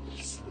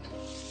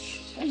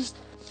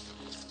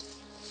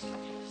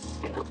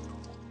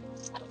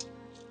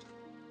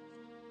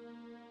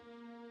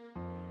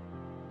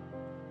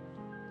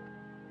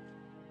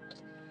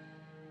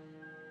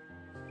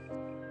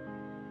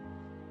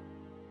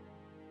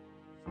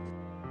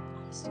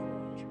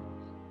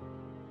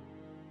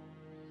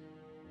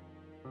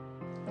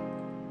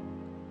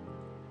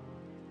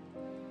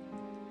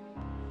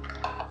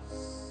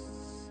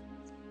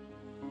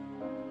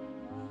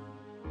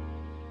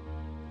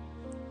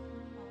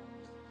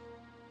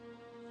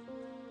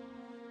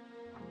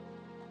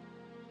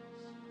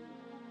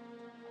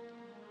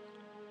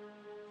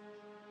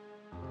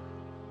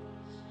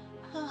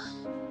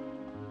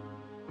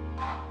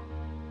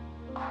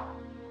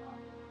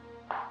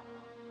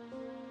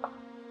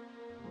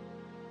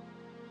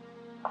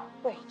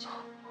 Wait.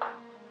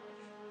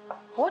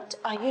 What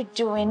are you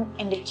doing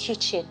in the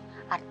kitchen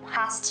at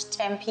past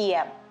 10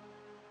 p.m.?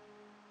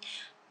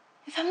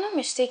 If I'm not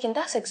mistaken,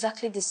 that's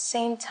exactly the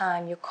same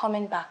time you're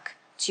coming back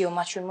to your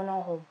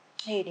matrimonial home.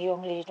 Hey, the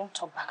young lady, don't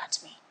talk back at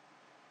me.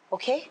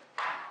 Okay?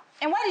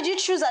 And why did you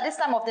choose at this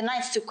time of the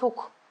night to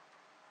cook?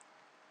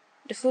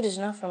 The food is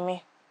not for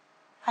me.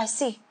 I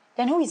see.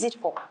 Then who is it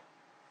for?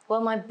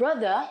 Well, my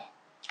brother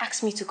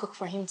asked me to cook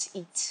for him to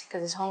eat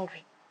because he's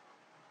hungry.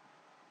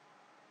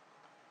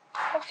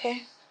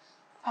 Okay.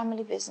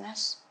 Family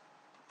business.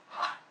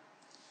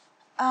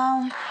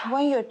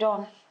 When you're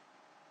done,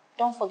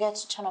 don't forget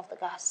to turn off the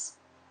gas.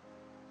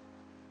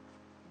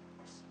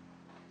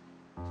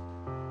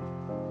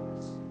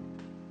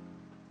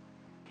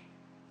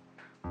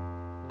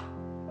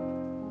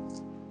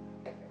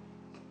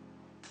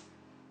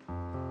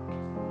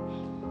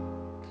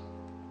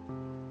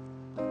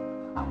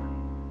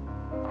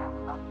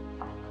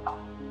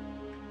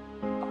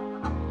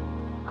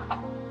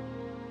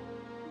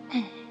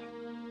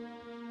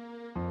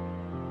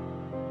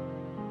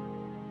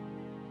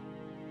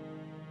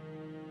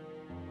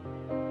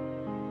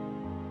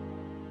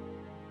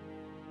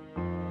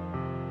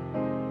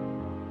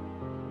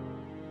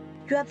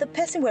 You are the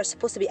person we're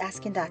supposed to be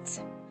asking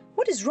that.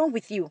 What is wrong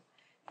with you?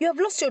 You have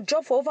lost your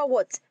job for over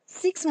what?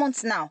 6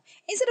 months now.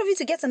 Instead of you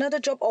to get another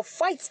job or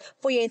fight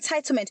for your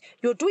entitlement,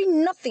 you're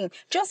doing nothing.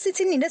 Just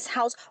sitting in this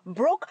house,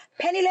 broke,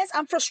 penniless,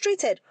 and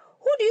frustrated.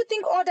 Who do you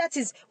think all that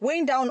is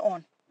weighing down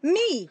on?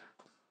 Me!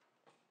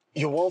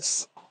 You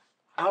waltz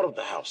out of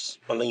the house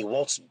and then you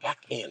waltz back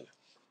in.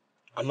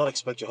 I'm not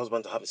expecting your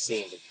husband to have a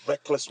say in the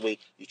reckless way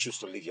you choose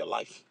to live your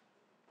life.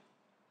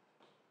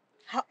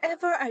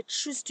 However I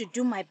choose to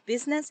do my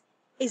business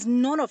is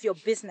none of your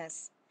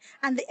business.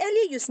 And the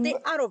earlier you stay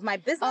out of my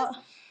business,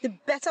 the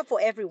better for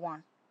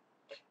everyone.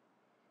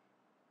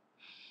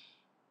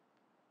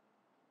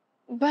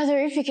 Brother,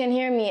 if you can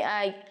hear me,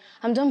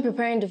 I'm done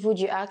preparing the food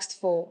you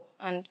asked for,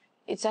 and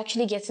it's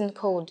actually getting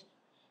cold.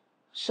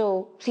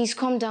 So please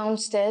come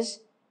downstairs.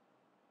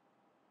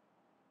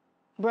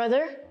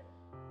 Brother?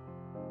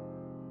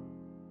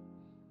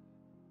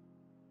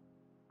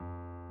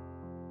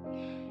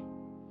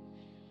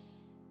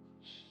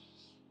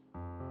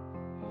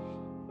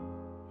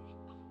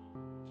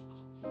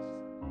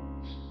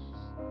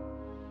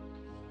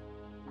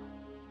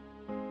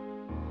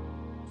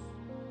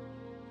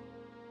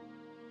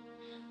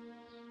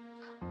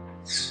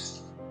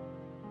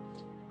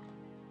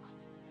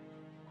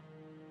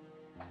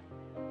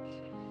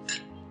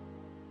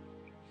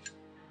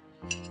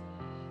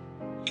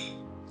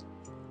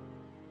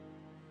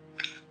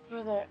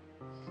 Brother,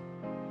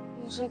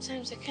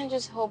 sometimes I can't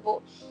just help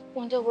but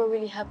wonder what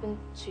really happened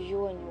to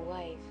you and your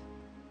wife.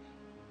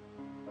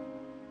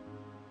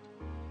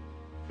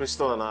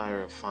 Crystal and I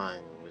are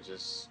fine. We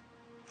just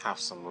have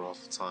some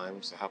rough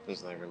times. It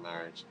happens in every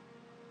marriage.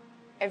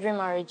 Every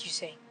marriage, you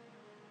say?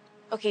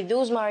 Okay,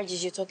 those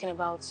marriages you're talking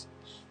about,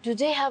 do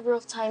they have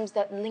rough times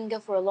that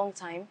linger for a long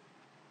time?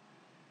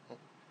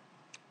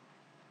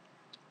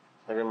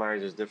 Every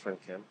marriage is different,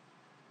 Kim.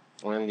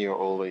 When you're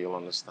older, you'll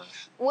understand.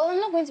 Well, I'm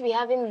not going to be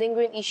having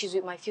lingering issues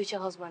with my future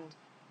husband.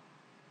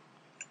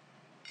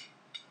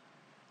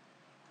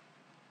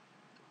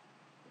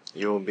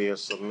 You'll be a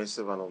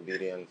submissive and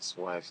obedient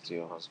wife to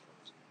your husband.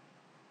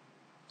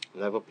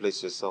 Never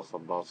place yourself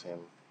above him.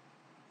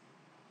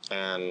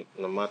 And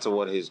no matter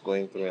what he's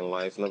going through in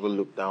life, never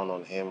look down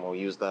on him or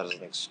use that as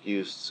an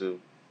excuse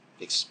to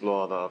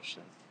explore other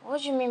options.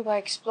 What do you mean by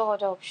explore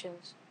other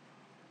options?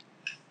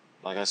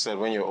 Like I said,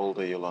 when you're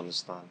older, you'll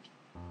understand.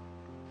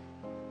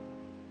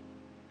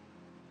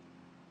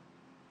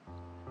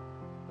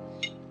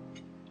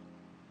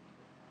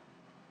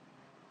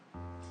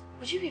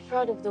 Would you be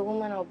proud of the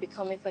woman I'll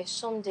become if I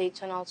someday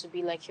turn out to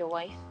be like your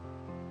wife?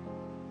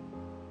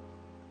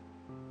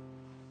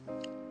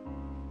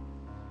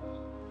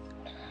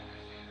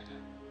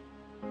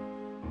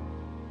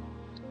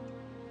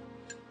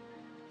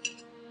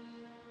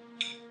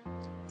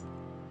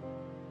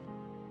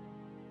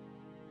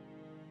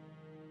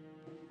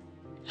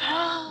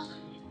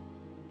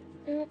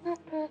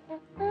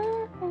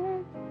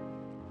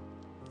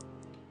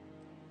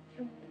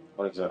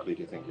 What exactly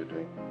do you think you're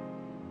doing?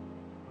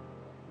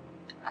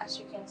 As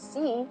you can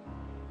see,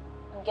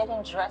 I'm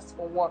getting dressed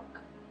for work.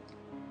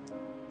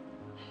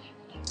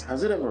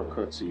 Has it ever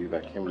occurred to you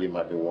that Kimberly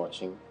might be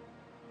watching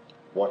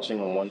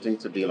and wanting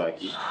to be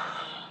like you?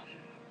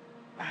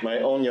 My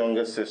own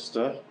younger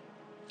sister,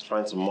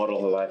 trying to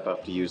model her life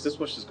after you. Is this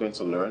what she's going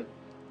to learn?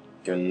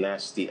 Your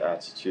nasty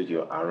attitude,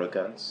 your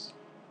arrogance?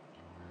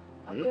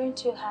 I'm going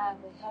to have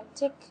a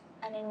hectic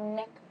and a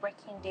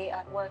neck-breaking day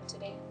at work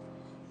today,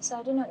 so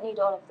I do not need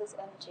all of this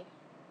energy.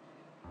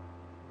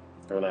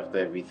 Even after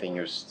everything,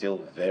 you're still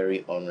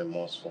very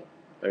unremorseful,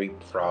 very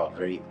proud,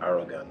 very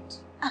arrogant.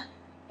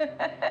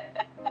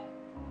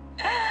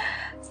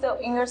 So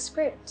in your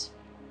script,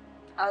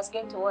 I was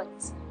going to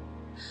what?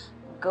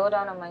 Go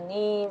down on my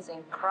knees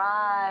and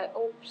cry,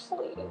 oh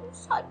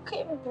please, I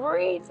can't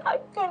breathe, I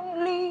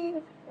can't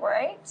leave,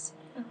 right?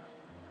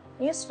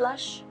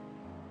 Newsflash,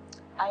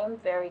 I am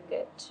very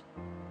good.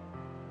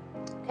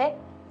 Okay?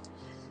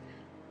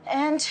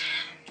 And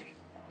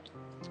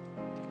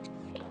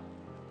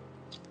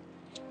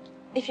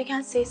if you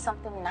can't say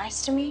something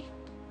nice to me,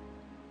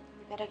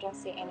 you better don't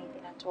say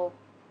anything at all.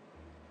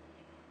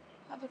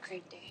 Have a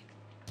great day,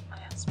 my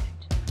husband.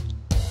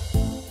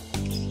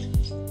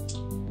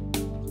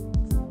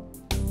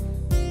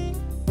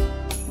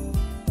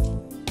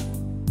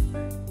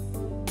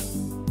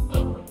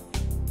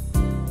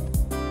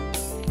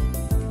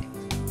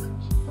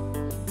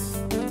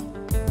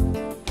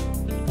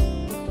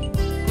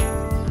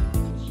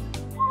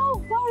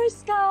 Oh,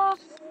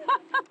 Barrister!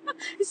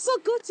 It's so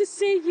good to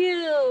see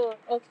you.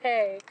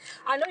 Okay,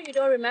 I know you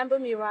don't remember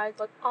me, right?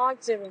 But I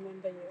do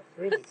remember you.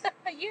 Really?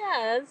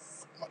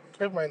 Yes.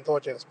 Crave my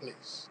indulgence,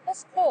 please.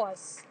 Of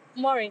course.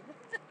 Maureen.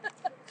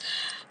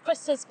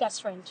 Krista's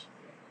best friend.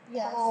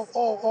 Yes.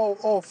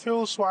 Oh,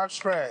 Phil Swag's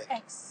friend.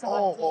 Exactly.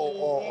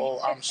 Oh,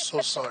 I'm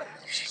so sorry. I'm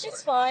so sorry.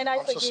 It's fine, I I'm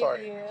so forgive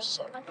sorry. you. I'm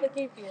sorry. I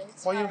forgive you.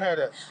 It's Where fine. you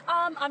headed?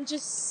 I'm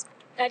just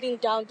heading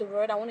down the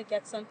road. I want to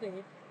get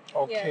something.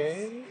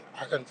 Okay,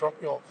 Yes. I can drop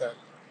you off then.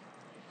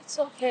 It's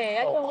okay,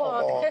 I can Come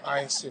walk. on, I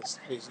insist,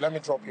 please. Let me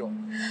drop you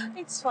off.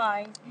 It's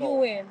fine. You No.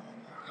 win.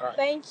 All right.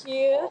 Thank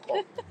you.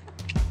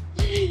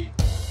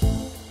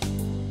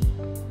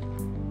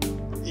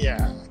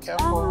 Yeah,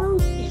 careful.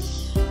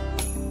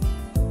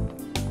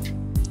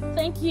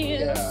 Thank you.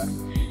 Yeah.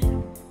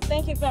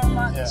 Thank you very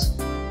much.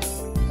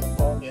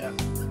 Yeah.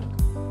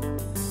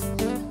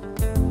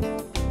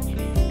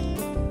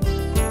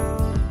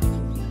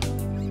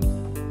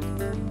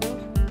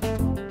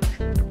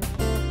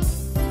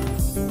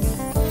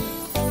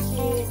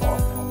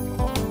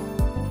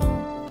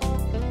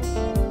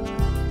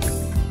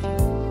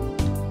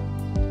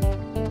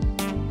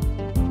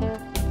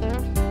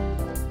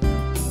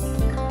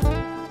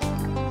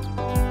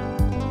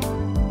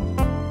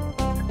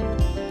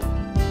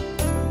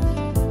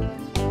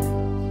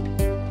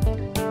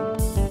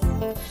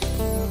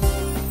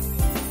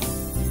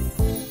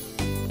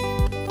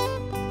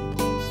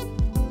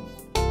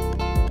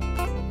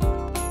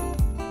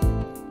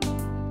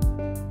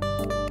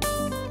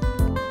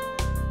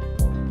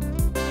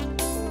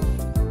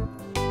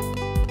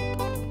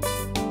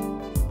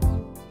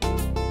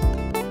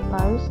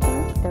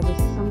 Barrister, there is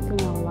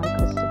something I would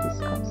like us to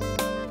discuss.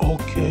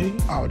 Okay,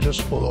 I'll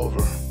just pull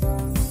over.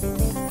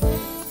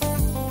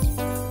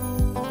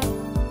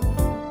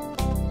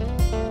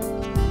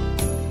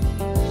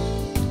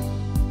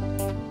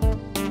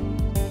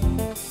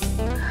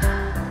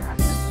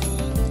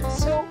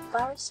 So,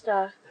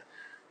 Barrister,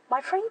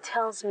 my friend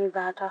tells me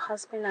that her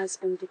husband has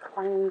been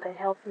declining the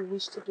help you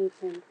wish to give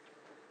him.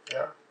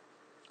 Yeah.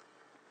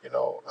 You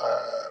know,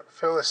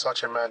 Phil is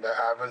such a man that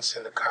I haven't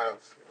seen the kind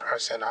of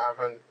person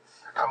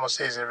I must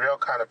say he's a real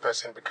kind of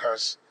person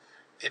because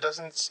he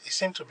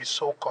seems to be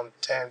so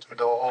content with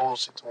the whole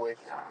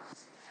situation.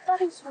 That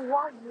is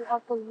why you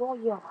are the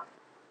lawyer.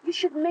 You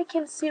should make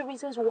him see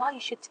reasons why you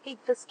should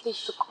take this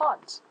case to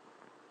court.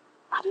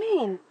 I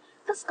mean,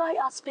 this guy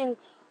has been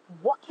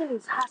working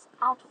his ass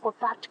out for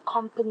that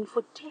company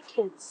for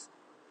decades.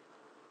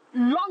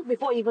 Long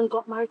before he even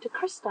got married to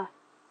Krista.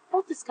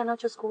 All this cannot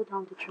just go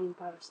down the drain,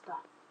 Barrister.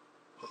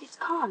 It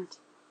can't.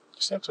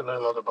 You seem to know a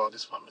lot about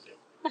this family.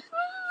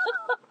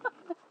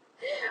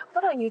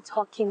 What are you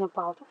talking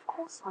about? Of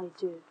course I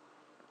do.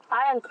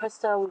 I and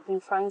Krista, we've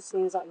been friends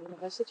since our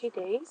university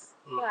days.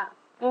 Yeah.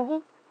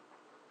 Well,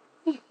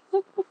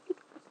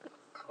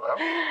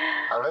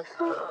 Alex,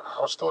 I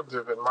was told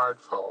they've been married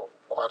for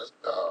quite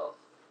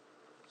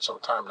some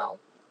time now.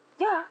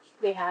 Yeah,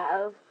 they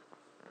have.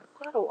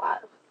 Quite a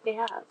while. They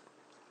have.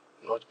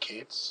 Not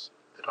kids.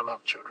 They don't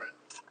have children.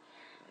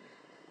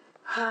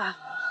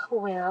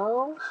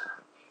 Well,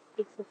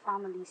 it's a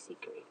family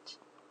secret.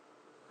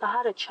 I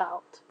had a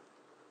child.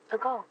 A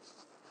girl.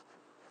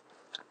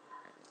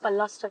 But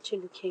lost her to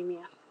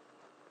leukemia.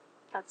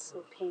 That's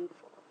so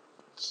painful.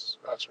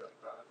 That's really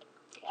bad.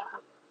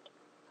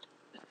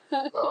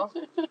 Yeah. Well,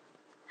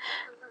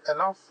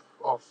 enough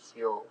of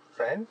your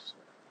friends.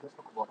 Let's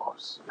talk about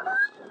us.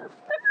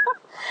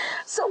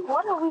 So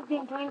what have we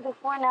been doing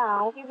before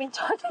now? We've been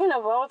talking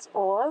about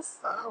us.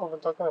 We've been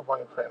talking about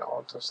your friend. I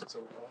want us to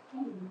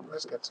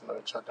let's get to know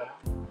each other.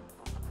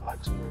 I'd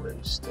like to know where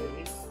you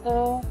stay.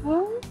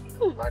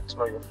 I'd like to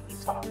know your free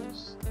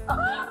times.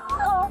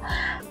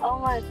 Oh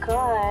my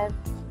god.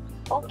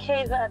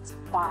 Okay, that's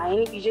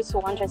fine. You just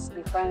want us to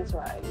be friends,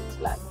 right?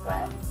 Like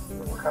friends.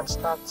 We can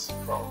start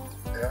from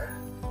there.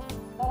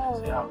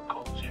 See how it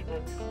goes. You may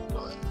be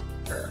going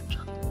very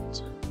attracted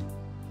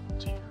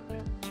to you.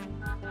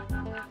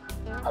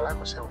 I like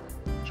what you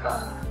try.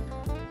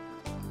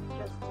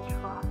 Just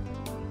try.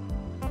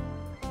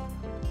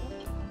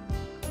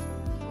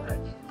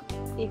 Right.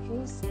 If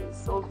you say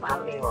so,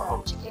 Tell me your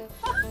home today.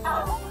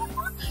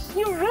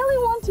 You really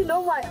want to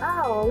know my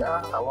house?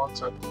 Yeah, I want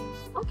to.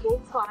 Okay,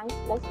 fine.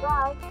 Let's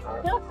try.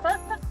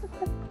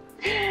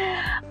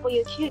 Well,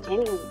 you're cute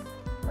anyway.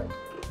 Thank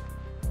you.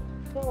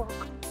 You're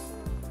welcome.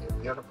 You're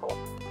beautiful.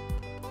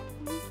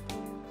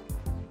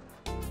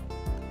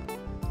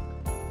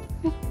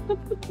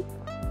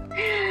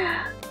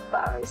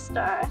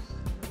 Barrister.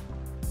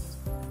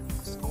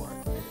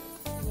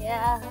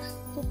 Yeah.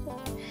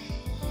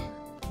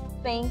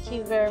 Thank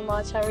you very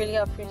much. I really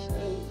appreciate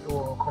it.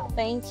 You're welcome.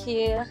 Thank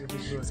you.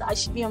 So I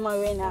should be on my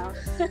way now.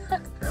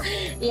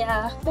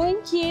 Yeah,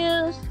 thank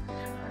you.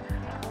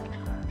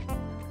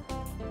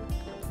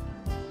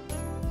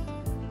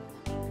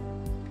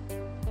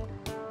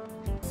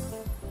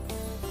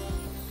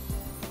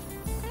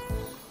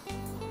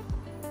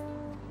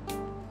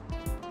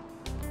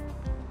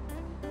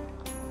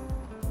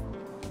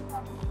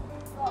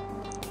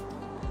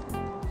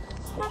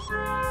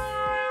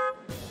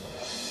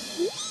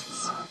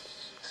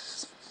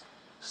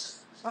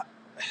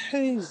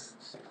 Hey,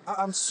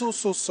 I'm so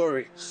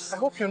sorry. I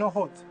hope you're not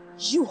hurt.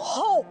 You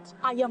hope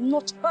I am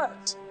not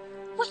hurt.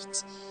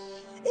 Wait,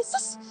 is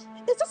this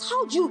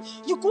how you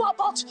go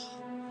about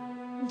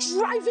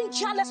driving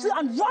carelessly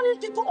and running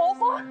people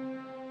over?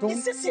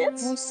 Is this it?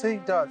 Don't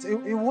say that.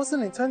 It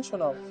wasn't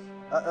intentional.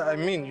 I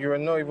mean, you are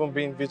not even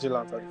being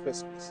vigilant at the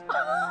first place.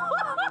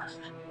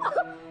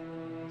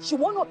 You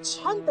want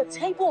to turn the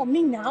table on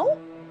me now?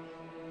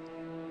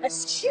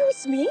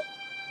 Excuse me?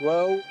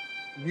 Well,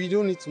 we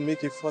don't need to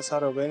make a fuss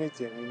out of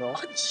anything, you know?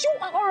 You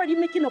are already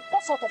making a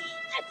fuss out of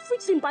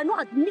everything by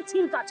not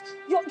admitting that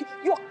you're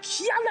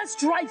careless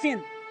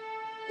driving.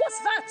 What's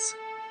that?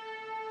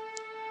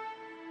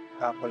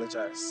 I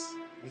apologize.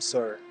 I'm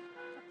sorry.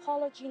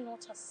 Apology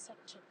not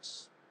accepted.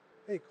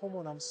 Hey, come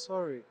on, I'm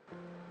sorry.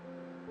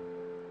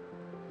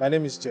 My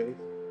name is Jay.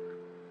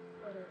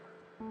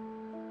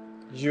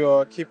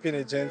 You're keeping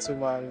a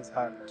gentleman's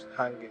hand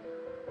hanging.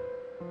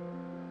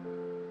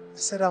 I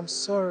said I'm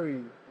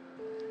sorry.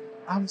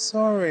 I'm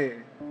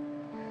sorry.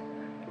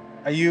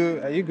 Are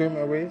you going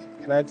my way?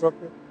 Can I drop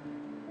you?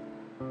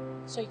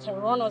 So you can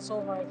run us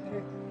over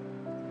again.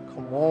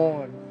 Come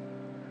on.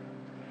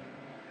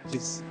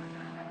 Please.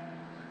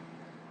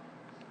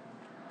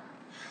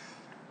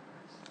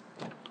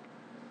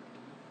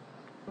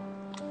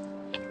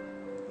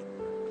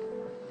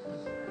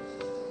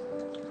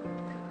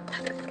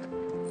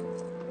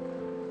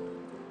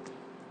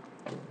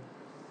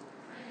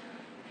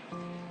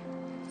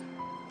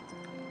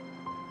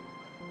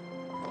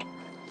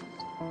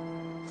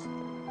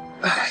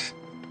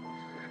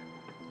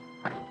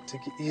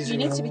 Take it easy. You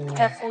need to be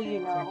careful, you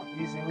know. Take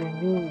it easy with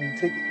me.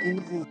 Take it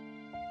easy.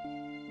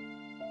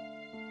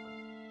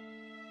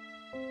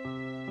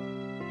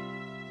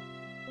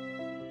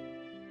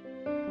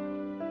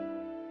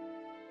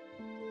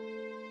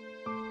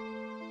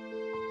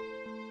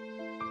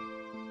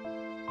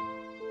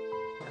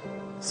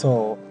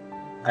 So,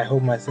 I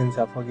hope my sins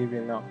are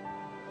forgiven now.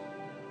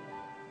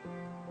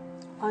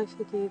 I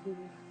forgive you.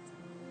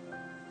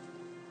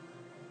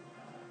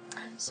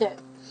 So,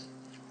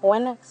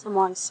 when next am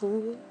I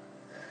seeing you?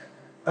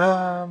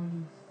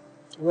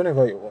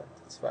 Whenever you want,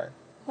 it's fine.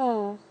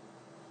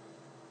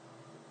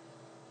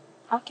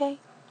 Okay,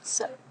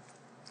 so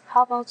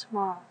how about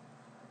tomorrow?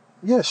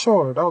 Yeah,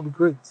 sure, that would be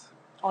great.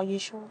 Are you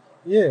sure?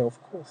 Yeah,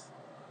 of course.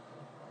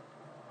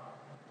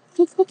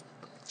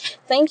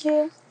 Thank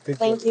you.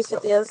 Thank you for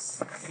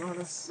this. No,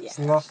 it's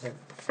nothing.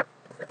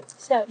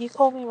 So, you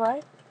call me,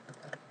 right?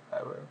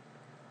 I will.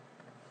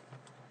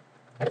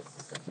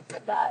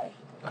 Bye.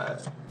 Bye.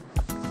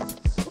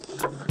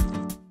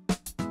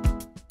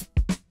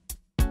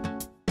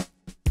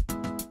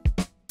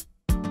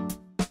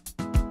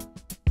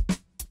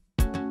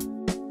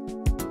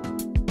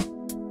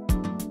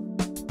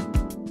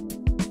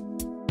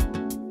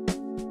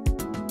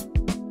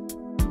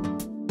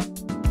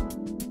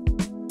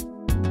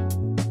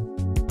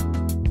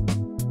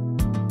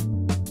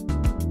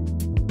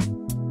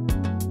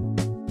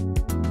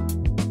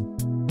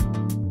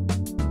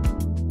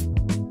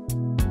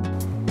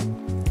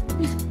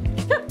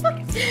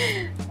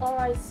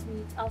 Bye,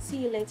 sweet. I'll see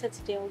you later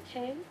today,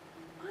 okay?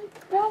 I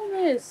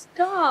promise.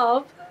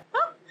 Stop.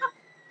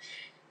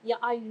 Yeah,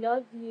 I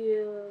love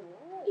you.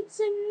 It's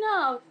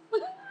enough.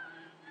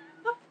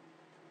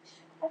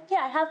 Okay,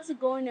 I have to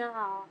go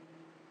now.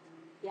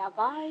 Yeah,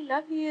 bye.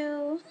 Love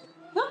you.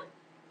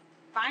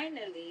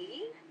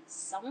 Finally,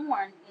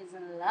 someone is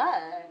in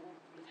love.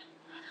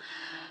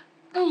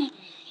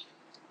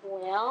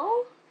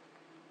 Well,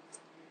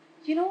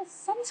 you know,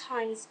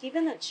 sometimes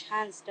given a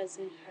chance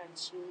doesn't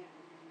hurt you.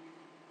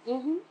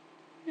 You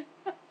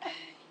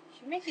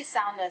make it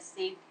sound as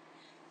if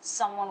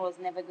someone was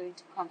never going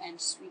to come and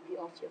sweep you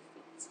off your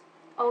feet.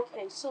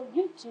 Okay, so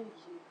you do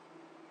you.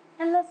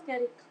 And let's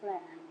get it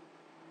clear.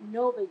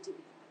 Nobody,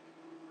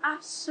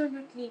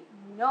 absolutely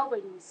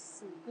nobody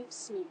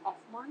sweeps me off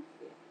my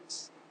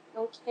feet.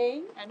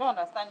 Okay? I don't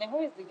understand. Then who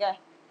is the guy?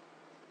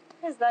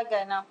 Who is that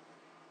guy now?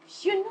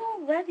 You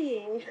know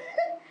already.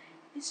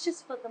 It's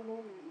just for the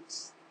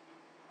moment.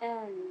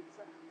 And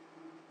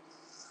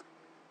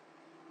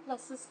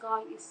plus this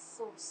guy is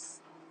so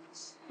soft.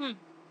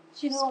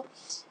 You know,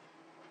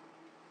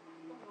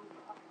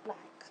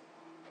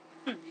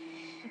 like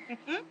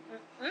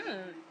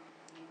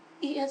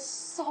he is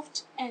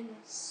soft and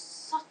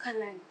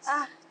succulent.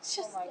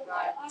 Just my the way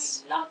God. I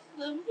love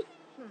them.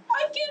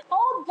 I can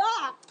hold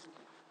back.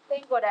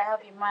 Thank God I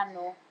have a man,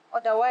 no.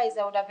 Otherwise,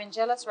 I would have been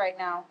jealous right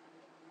now.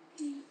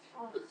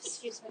 Oh,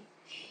 excuse me.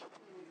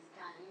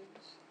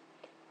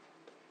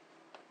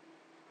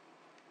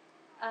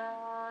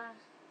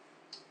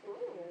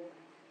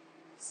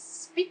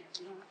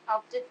 Speaking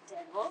of the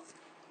devil,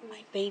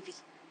 my baby.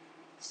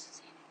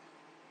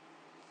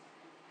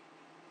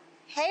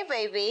 Hey,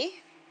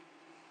 baby.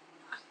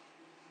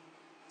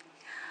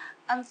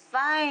 I'm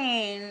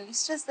fine.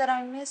 It's just that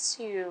I miss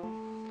you.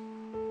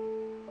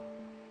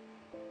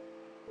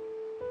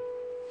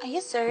 Are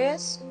you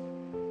serious?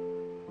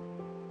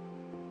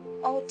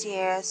 Oh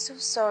dear, so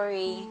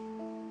sorry.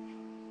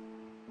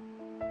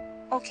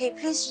 Okay,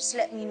 please just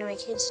let me know in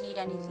case you need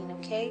anything,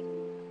 okay?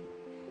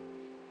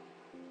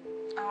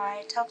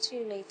 Alright, talk to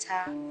you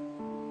later.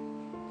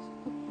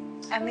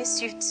 I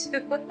miss you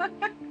too.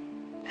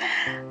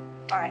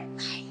 Alright, bye.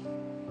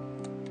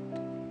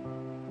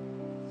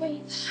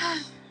 Wait,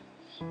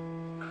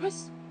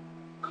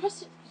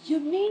 Chris, you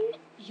mean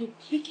you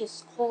pick a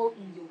skull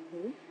in your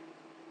home?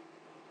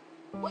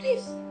 What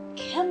if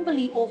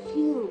Kimberly or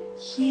Phil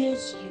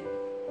hears you?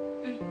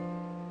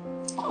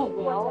 Oh,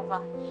 well,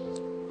 whatever.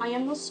 I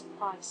am not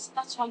surprised.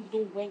 That's why you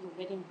don't wear your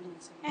wedding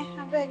rings.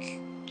 I beg.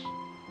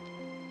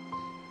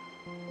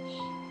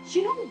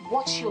 You know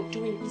what you're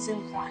doing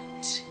isn't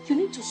right. You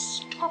need to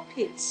stop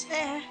it.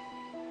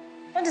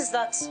 What is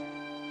that?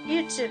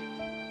 You too.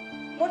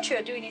 What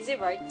you're doing, is it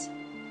right?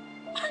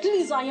 At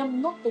least I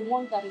am not the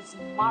one that is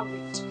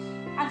married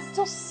and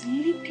still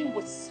sleeping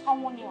with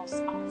someone else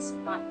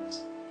outside.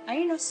 Are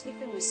you not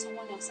sleeping with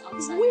someone else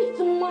outside? With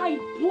my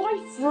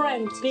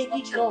boyfriend,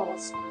 baby girl.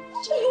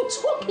 What are you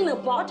talking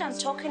about? What I'm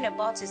talking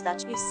about is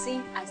that you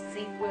sing, I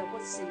sing. Well,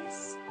 what's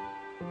this?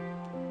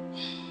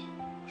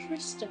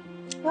 Kristen.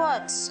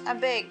 What? I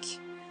beg.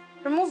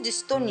 Remove the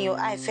stone in your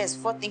eye first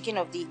before thinking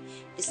of the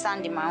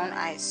sand in my own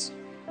eyes.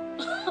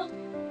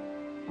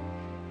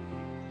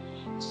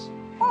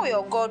 Oh,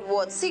 your God,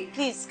 what? See,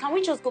 please, can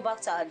we just go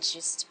back to our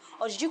gist?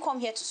 Or did you come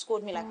here to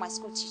scold me like my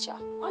school teacher?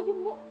 Are you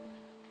more...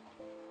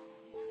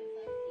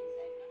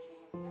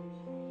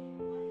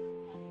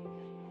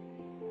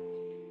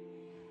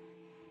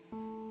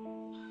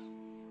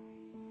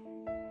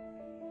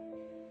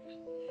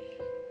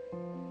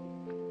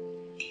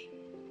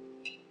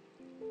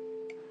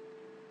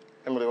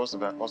 Emily, what's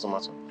the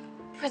matter?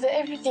 Brother,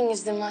 everything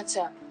is the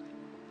matter.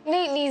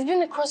 Lately, it's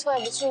been a crossfire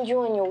between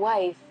you and your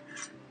wife.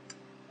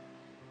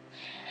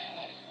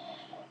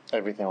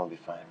 Everything will be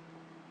fine.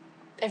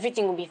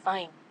 Everything will be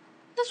fine.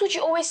 That's what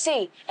you always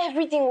say.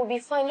 Everything will be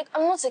fine. Look,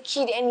 I'm not a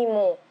kid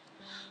anymore.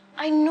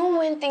 I know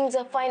when things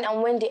are fine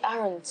and when they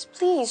aren't.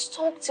 Please,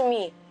 talk to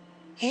me.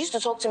 You used to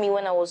talk to me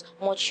when I was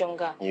much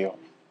younger. You're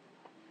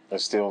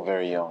still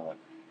very young.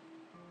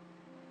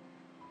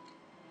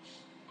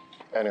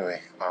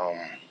 Anyway,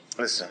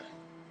 listen.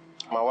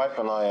 My wife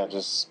and I are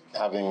just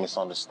having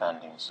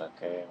misunderstandings,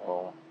 okay?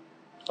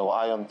 We'll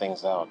iron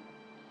things out.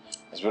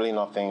 There's really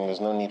nothing, there's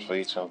no need for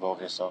you to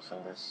involve yourself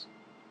in this.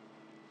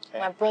 Okay?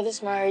 My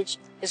brother's marriage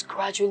is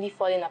gradually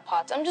falling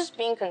apart. I'm just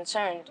being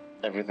concerned.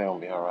 Everything will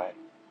be alright.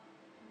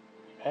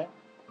 Okay?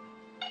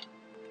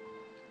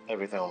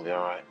 Everything will be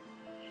alright.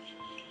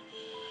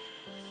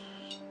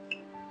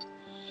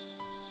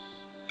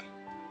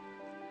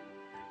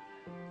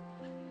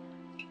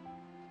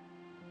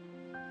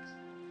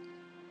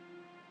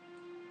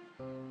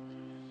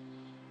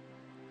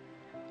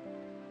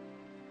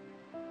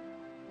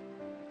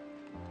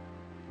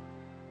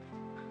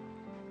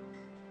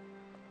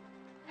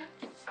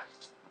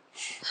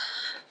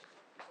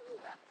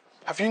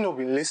 Have you not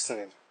been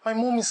listening? My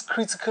mom is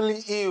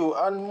critically ill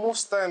and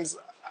most times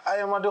I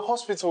am at the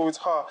hospital with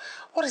her.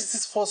 What is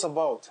this fuss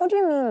about? What do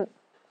you mean,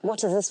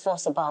 what is this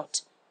fuss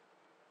about?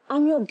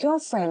 I'm your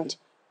girlfriend.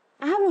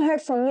 I haven't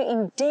heard from you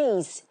in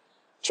days.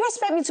 Do you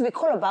expect me to be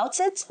cool about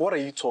it? What are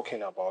you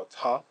talking about,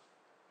 huh?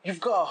 You've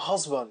got a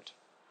husband.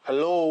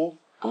 Hello?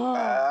 Oh.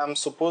 I'm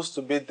supposed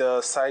to be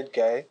the side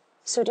guy.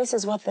 So this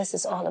is what this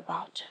is all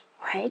about,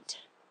 right?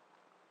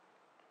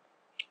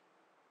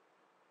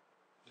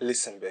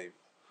 Listen, babe.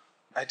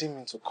 I didn't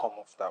mean to come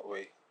off that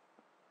way.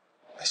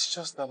 It's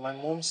just that my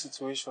mom's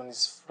situation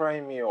is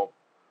frying me up.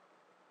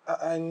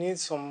 I need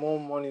some more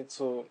money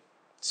to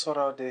sort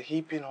out the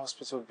heaping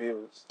hospital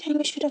bills. Then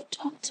you should have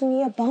talked to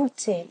me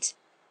about it.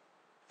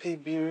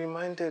 Babe, be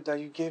reminded that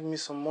you gave me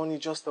some money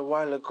just a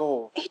while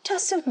ago. It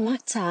doesn't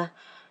matter.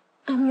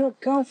 I'm your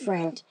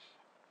girlfriend.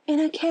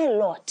 And I care a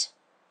lot.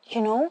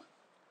 You know?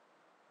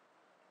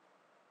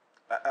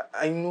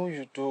 I know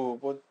you do,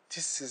 but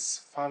this is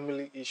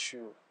family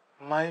issue.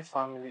 My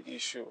family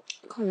issue.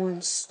 Come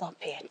on, stop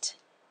it.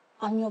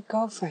 I'm your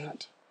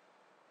girlfriend.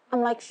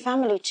 I'm like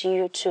family to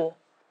you too.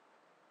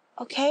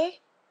 Okay?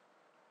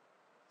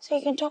 So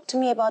you can talk to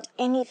me about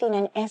anything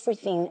and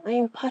everything. I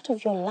am part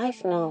of your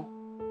life now.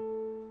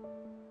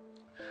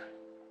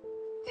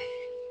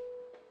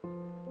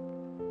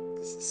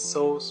 This is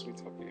so sweet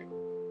of you.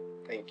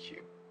 Thank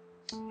you.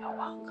 You're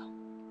welcome.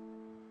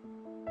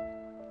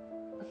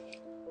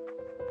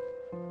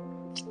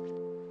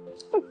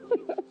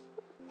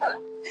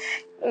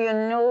 You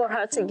know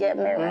how to get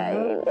me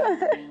right.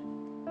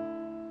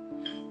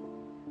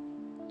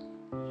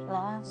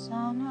 Last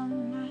on a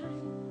night,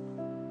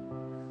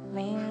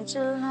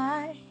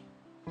 mid-July.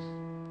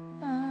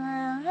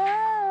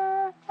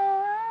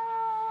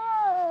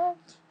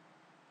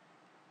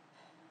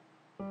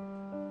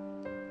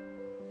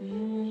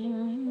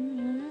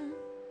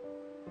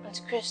 It's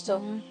Crystal.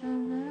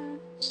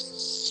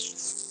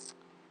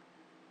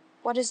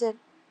 What is it?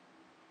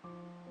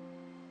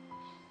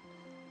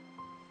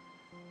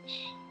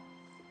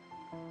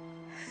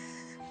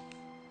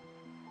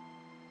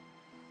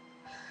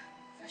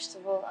 First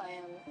of all,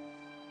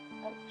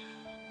 I'm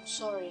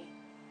sorry.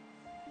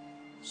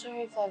 I'm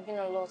sorry if I've been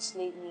a lot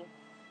lately.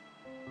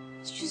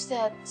 It's just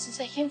that since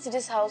I came to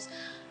this house,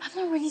 I've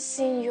not really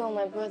seen you and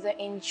my brother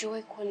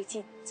enjoy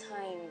quality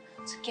time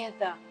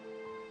together.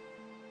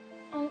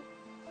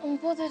 I'm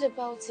bothered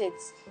about it.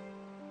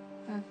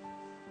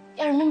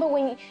 I remember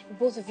when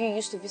both of you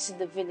used to visit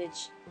the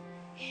village.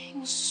 It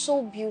was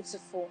so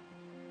beautiful.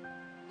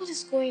 What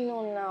is going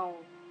on now?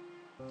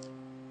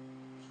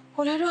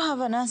 Well, I don't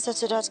have an answer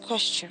to that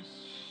question.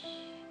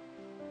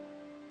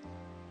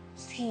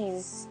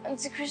 Please,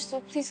 Auntie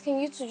Crystal, please,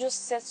 can you two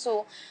just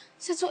settle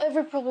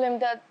every problem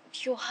that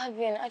you're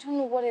having? I don't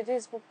know what it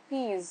is, but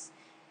please.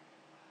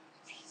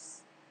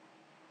 Please.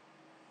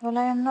 Well,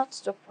 I am not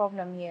the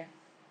problem here.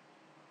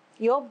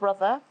 Your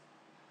brother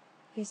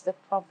is the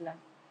problem.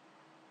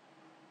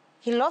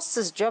 He lost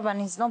his job and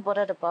he's not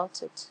bothered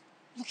about it.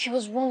 Look, he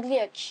was wrongly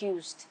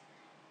accused.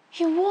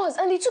 He was,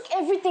 and they took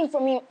everything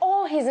from him,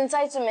 all his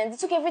entitlement. They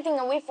took everything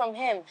away from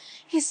him.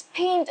 He's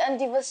pained and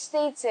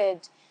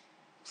devastated.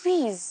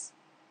 Please.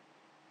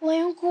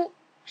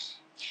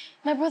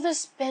 My brother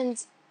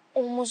spent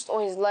almost all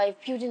his life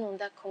building on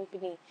that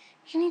company.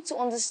 You need to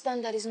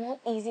understand that it's not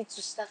easy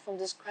to start from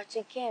the scratch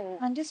again.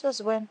 And this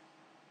was when?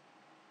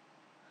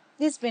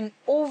 It's been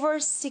over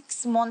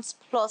 6 months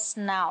plus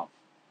now.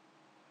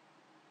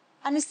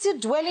 And he's still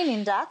dwelling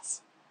in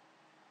that?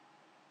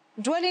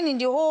 Dwelling in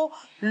the whole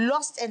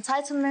lost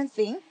entitlement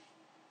thing?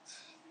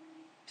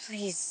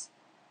 Please.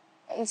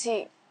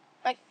 Auntie,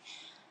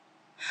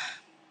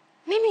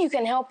 maybe you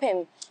can help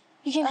him.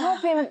 You can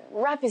help him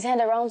wrap his head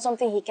around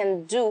something he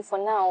can do for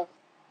now.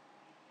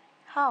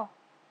 How?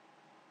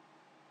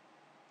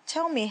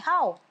 Tell me,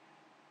 how?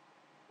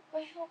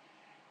 Well,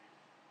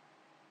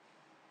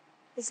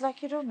 it's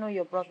like you don't know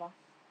your brother.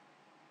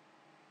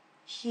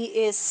 He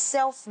is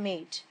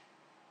self-made.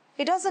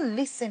 He doesn't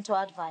listen to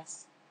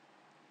advice.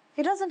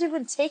 He doesn't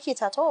even take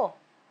it at all.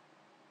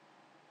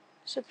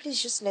 So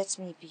please just let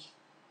me be.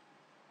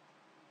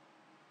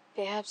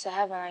 Perhaps I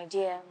have an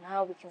idea on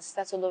how we can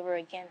start all over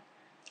again.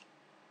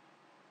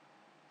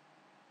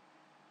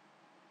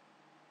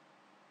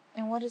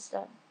 And what is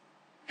that?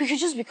 We could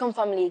just become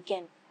family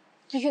again.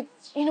 We could,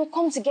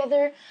 come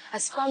together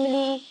as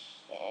family,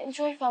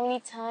 enjoy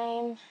family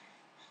time.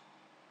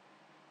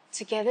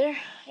 Together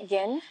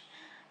again.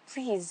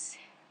 Please.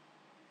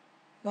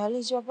 Well,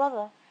 he's your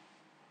brother.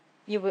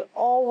 You will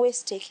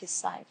always take his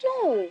side.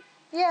 No.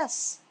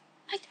 Yes.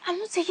 I'm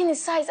not taking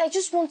his side. I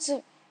just want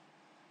to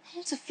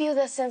feel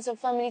that sense of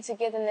family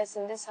togetherness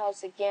in this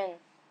house again.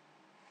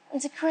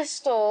 Auntie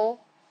Crystal.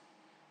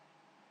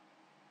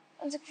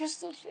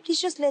 Please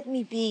just let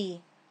me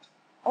be.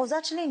 I was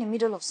actually in the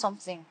middle of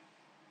something.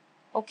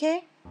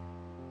 Okay?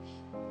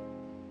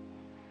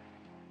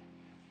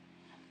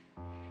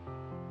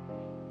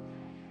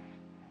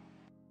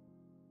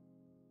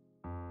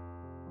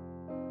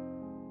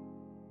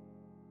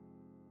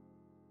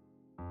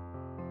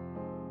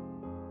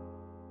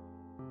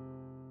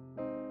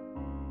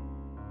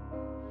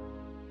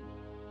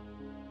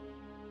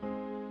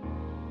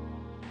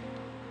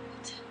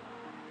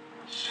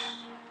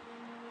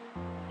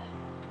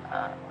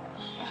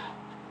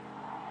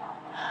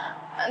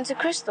 Auntie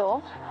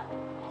Crystal?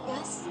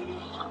 Yes?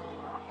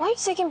 Why are you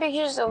taking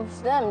pictures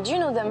of them? Do you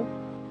know them?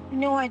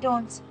 No, I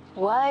don't.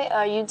 Why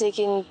are you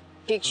taking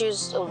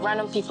pictures of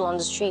random people on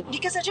the street?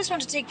 Because I just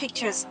want to take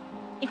pictures.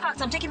 In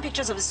fact, I'm taking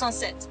pictures of the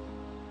sunset.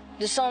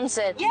 The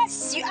sunset?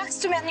 Yes, you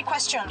asked too many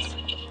questions.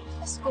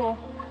 Let's go.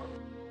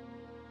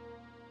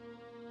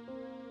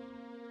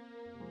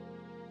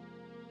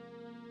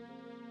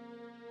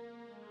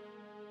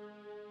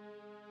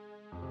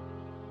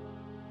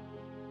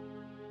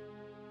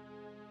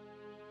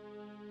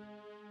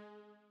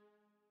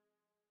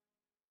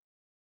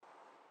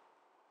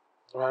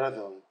 Rather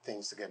than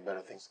things to get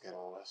better, things to get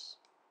worse.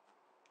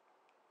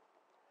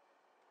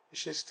 Is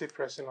she still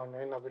pressing on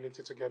your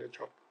inability to get a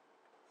job?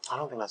 I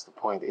don't think that's the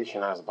point. The issue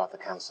now is about the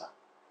cancer.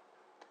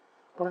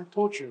 But I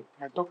told you,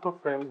 my doctor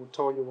friend will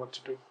tell you what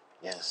to do.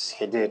 Yes,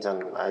 he did,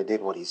 and I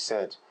did what he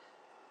said.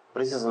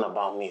 But this isn't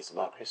about me, it's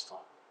about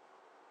Crystal.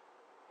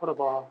 What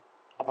about her?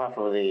 Apart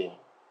from the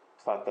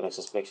fact that I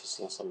suspect she's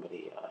seen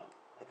somebody,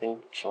 I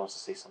think she wants to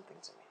say something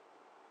to me.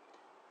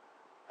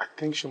 I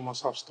think she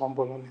must have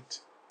stumbled on it.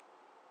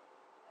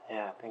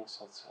 Yeah, I think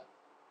so too.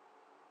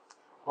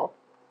 Well,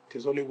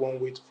 there's only one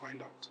way to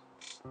find out.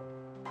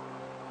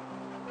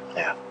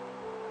 Yeah,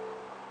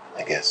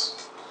 I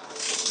guess.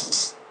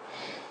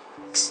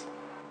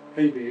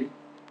 Hey babe,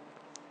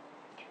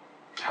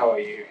 how are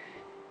you?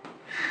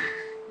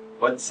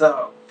 What's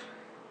up?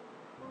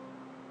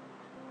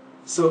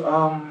 So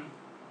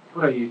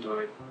what are you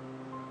doing?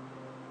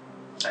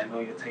 I know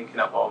you're thinking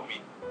about me.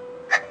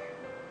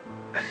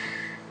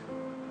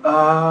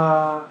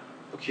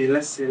 Okay,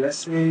 let's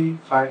say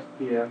 5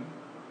 p.m.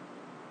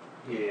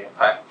 Yeah,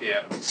 5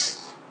 p.m.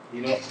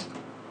 You know,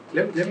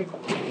 let me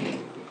come.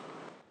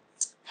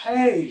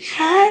 Hey!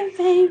 Hi,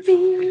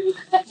 baby.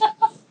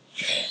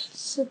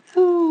 So,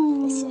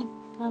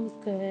 I'm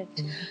good.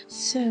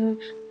 So,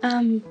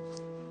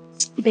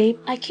 babe,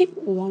 I keep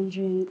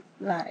wondering,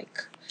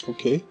 like,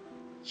 Okay.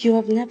 you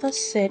have never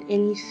said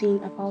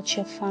anything about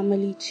your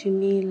family to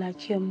me,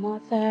 like your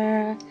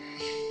mother,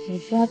 your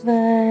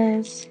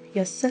brothers,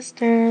 your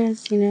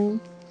sisters, you know?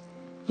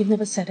 You've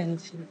never said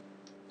anything.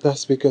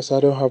 That's because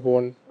I don't have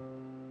one.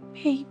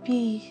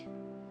 Baby,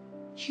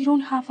 you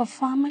don't have a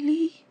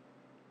family?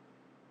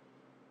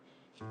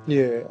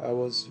 Yeah, I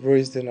was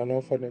raised in an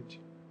orphanage.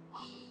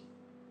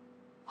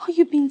 Are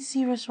you being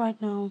serious right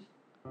now?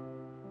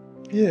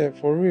 Yeah,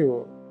 for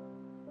real.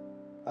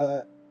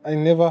 I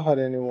never had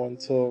anyone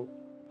to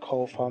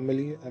call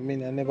family. I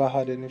mean, I never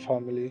had any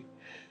family.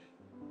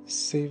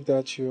 Save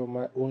that you're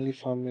my only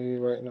family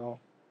right now.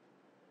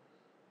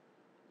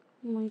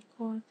 Oh my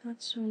God,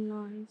 that's so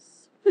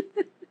nice.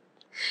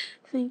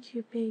 Thank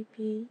you,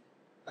 baby.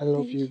 I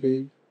love you,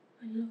 babe.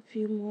 I love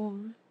you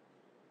more.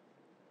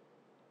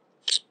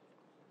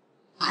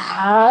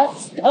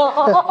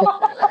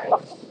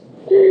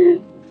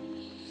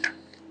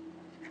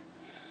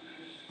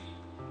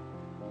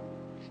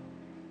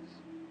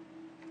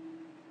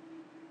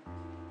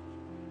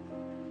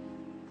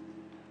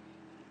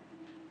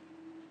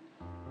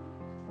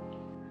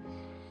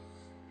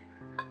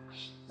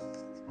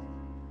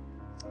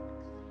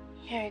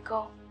 Here you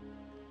go.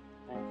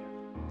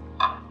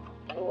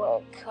 You're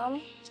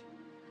welcome.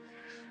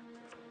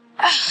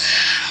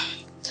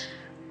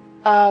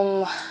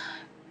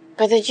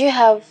 But did you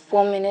have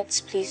 1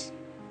 minute, please?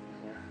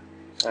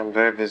 I'm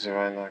very busy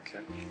right now,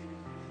 Kim.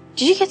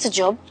 Did you get a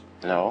job?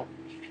 No.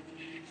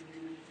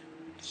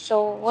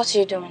 So, what are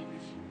you doing?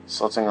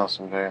 Sorting out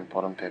some very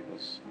important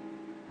papers.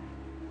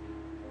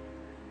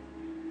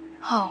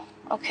 Oh,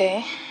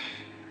 okay.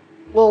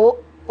 Well,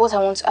 what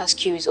I want to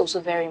ask you is also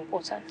very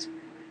important.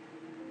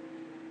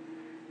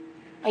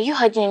 Are you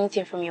hiding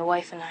anything from your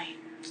wife and I?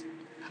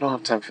 I don't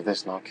have time for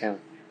this now, Kim.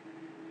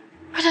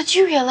 Brother, do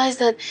you realize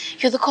that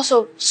you're the cause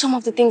of some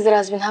of the things that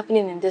has been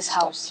happening in this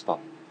house? Stop.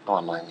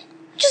 Don't annoy me.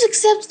 Just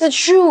accept the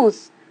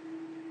truth.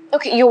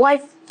 Okay, your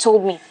wife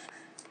told me.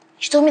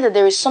 She told me that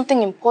there is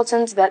something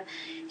important that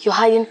you're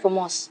hiding from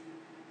us.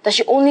 That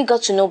she only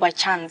got to know by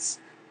chance.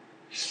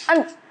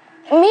 And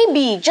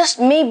maybe, just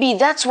maybe,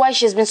 that's why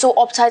she's been so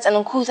uptight and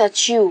uncouth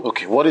at you.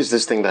 Okay, what is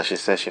this thing that she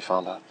says she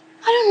found out?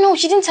 I don't know.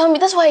 She didn't tell me.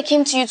 That's why I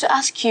came to you to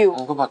ask you.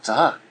 I'll go back to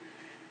her.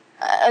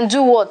 And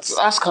do what?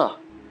 Ask her.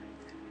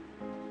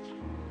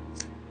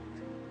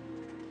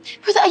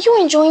 Brother, are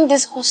you enjoying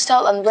this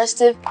hostile and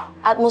restive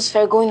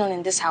atmosphere going on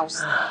in this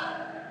house?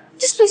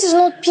 This place is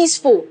not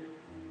peaceful.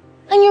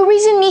 And you're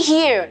raising me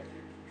here.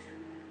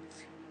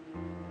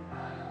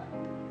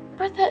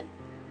 Brother,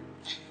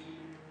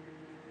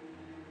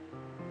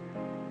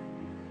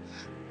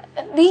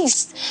 at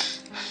least.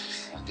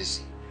 I'm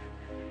busy.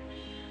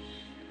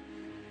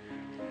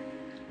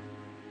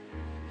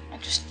 I'll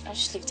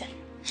just leave them.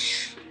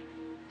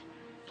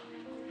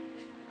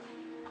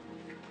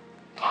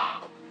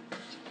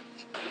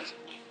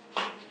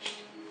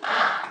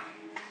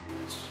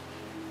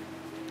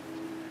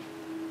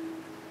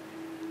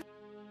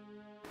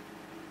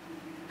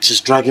 She's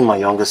dragging my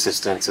younger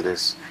sister into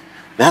this.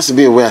 There has to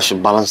be a way I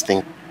should balance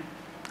things.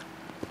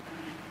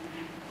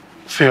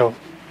 Phil,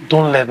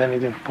 don't let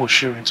anything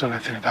push you into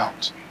letting it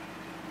out.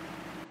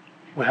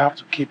 We have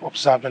to keep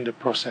observing the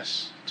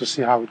process to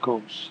see how it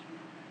goes.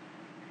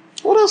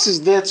 What else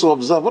is there to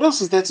observe? What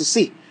else is there to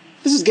see?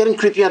 This is getting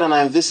creepier than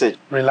I envisaged.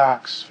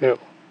 Relax, Phil.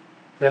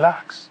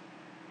 Relax.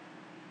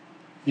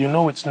 You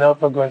know it's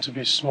never going to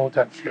be smooth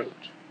and fluid.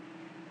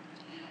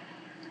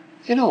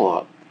 You know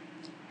what?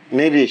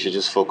 Maybe you should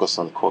just focus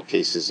on court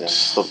cases and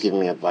stop giving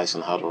me advice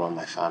on how to run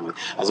my family.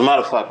 As a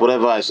matter of fact,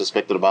 whatever I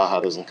suspected about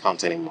her doesn't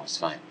count anymore. It's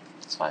fine.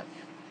 It's fine.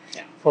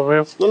 Yeah. For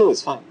real? No,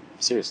 it's fine.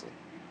 Seriously.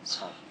 It's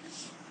fine.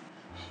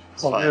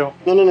 It's For fine. real?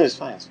 No, it's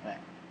fine. It's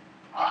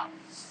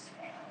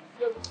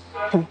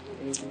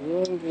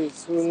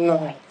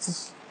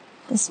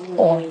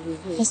fine.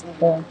 This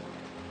boy.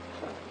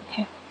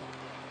 Okay.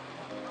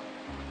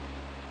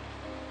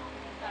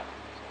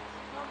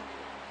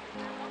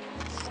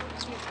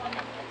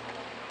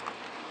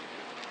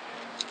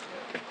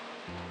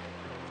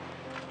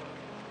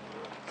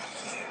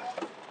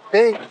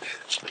 Hey,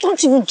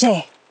 Don't even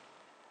dare.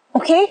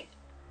 Okay?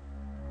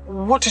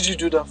 what did you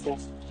do that for?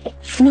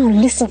 Now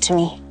listen to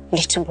me,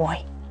 little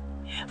boy.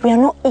 We are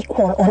not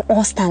equal on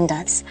all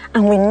standards,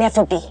 and will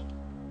never be.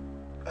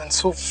 And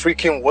so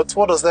freaking what?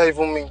 What does that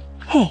even mean?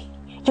 Hey,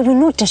 you will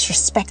not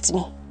disrespect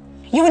me.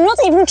 You will not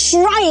even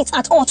try it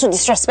at all to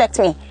disrespect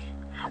me.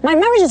 My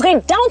marriage is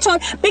going downtown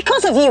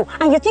because of you,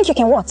 and you think you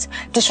can what?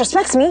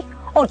 Disrespect me?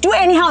 Or do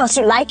anyhow as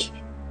you like?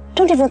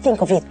 Don't even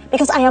think of it,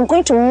 because I am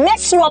going to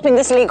mess you up in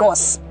this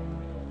Lagos.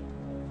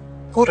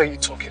 What are you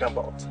talking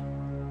about?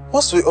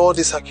 What's with all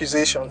these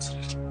accusations?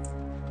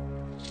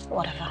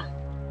 Whatever.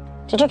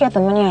 Did you get the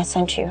money I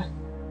sent you?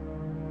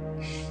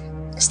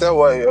 Is that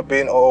why you're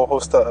being all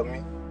hostile at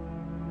me?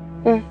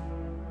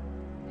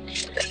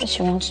 Because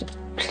you want to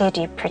play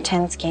the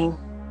pretend game.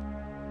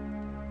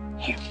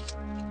 Here.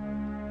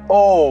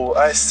 Oh,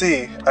 I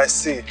see.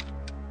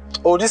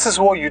 Oh, this is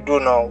what you do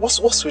now.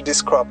 What's with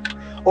this crap?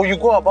 Oh, you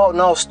go about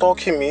now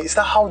stalking me? Is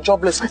that how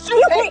jobless? Are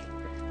you hey.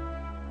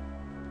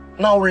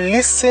 Now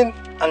listen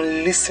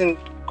and listen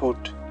good.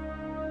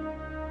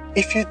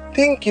 If you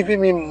think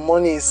giving me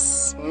money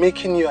is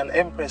making you an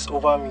empress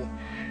over me,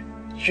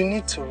 you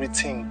need to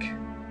rethink.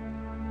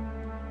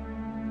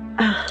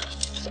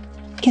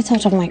 Get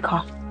out of my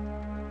car.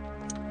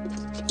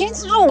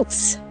 Get out!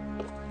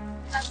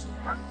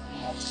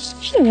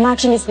 Can you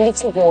imagine this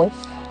little boy?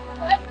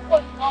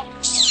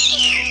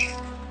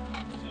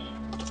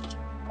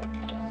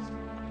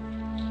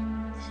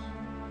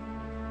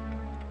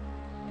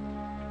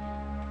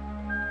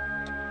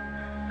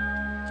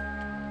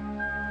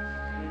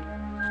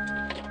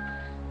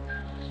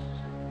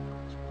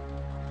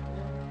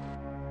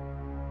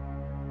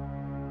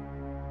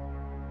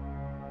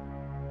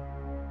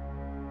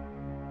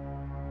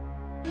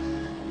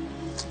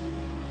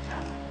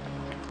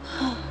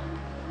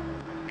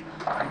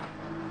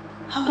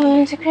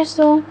 Auntie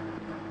Crystal.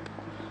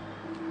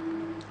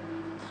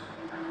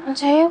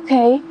 Auntie, are you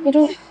okay? You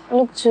don't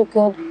look too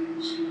good.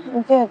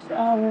 I'm good.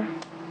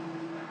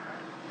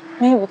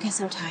 Maybe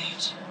because I'm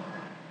tired.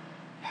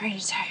 Very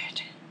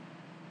tired.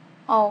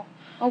 Oh,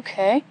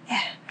 okay.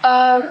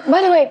 Yeah.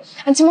 By the way,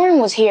 Auntie Maureen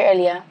was here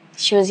earlier.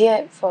 She was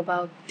here for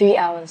about 3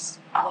 hours.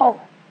 Oh.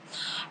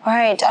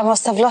 Right, I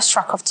must have lost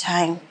track of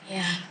time.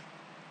 Yeah.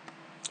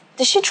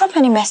 Did she drop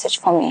any message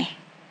for me?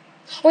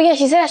 Oh yeah,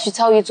 she said I should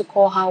tell you to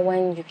call her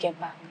when you get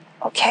back.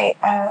 Okay,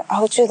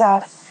 I'll do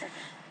that.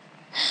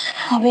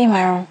 I'll be in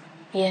my room.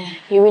 Yeah,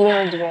 you really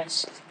need the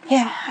rest.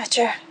 Yeah, I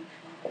do.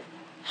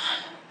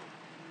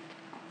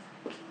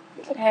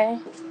 Okay.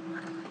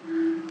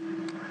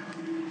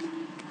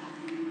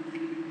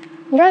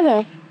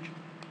 Brother.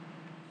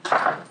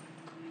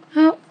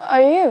 How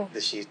are you?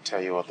 Did she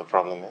tell you what the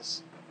problem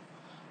is?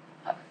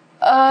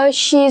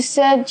 She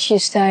said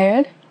she's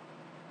tired.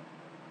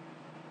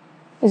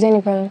 Is there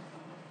any problem?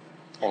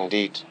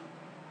 Indeed.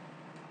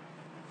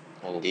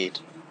 Indeed.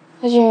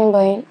 What do you mean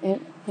by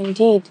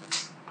indeed?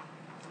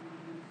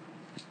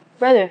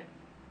 Brother.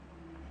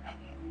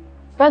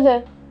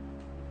 Brother.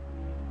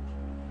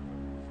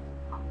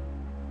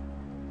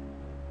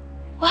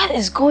 What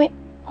is going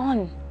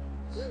on?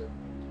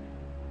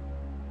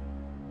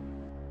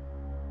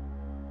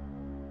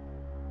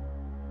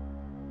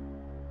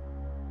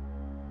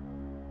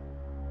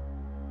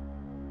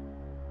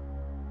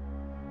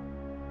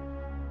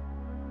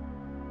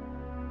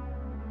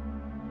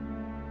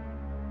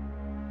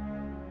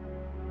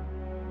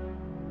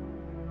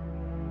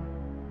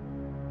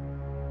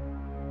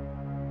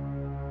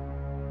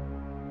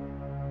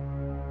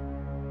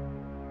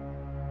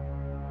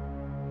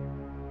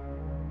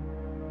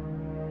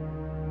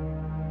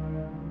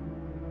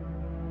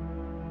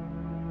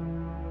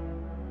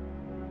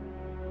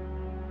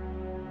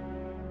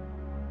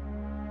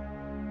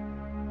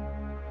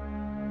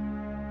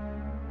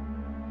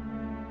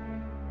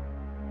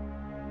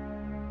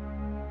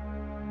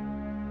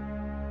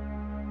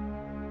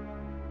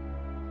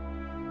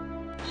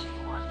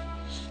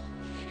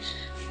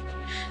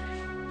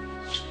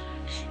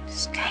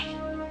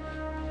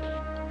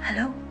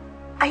 Hello?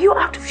 Are you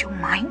out of your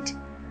mind?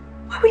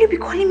 Why will you be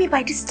calling me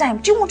by this time?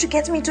 Do you want to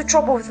get me into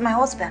trouble with my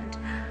husband?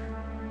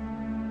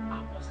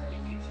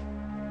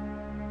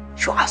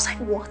 You're outside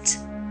what?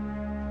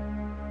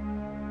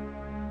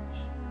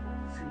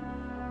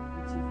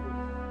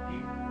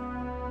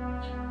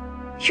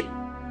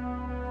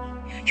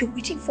 You're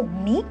waiting for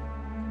me?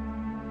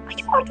 Are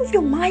you out of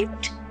your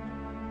mind?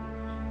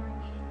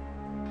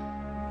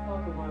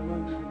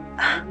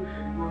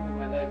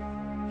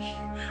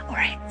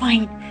 Alright,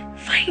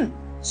 fine.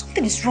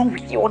 Something is wrong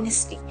with you,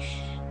 honestly.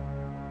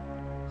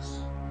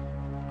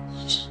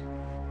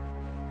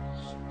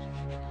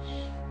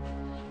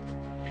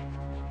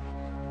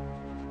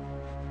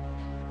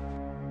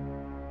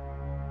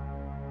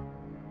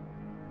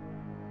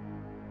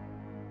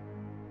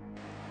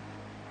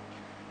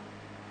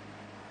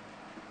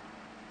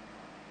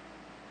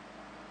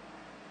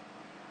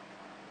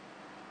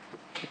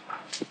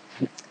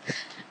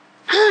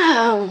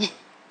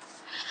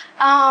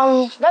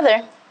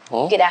 Brother.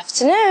 Huh? Good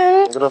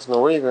afternoon. Good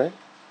afternoon. Where are you going?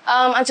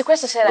 Auntie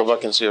Krista said Go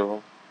back and see your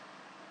room.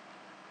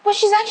 Well,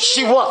 she's actually...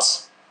 See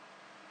what?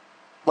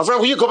 My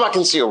friend, will you go back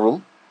and see your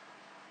room?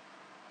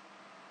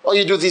 All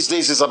you do these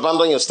days is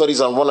abandon your studies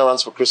and run around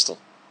for Crystal.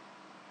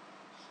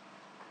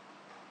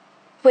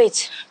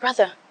 Wait,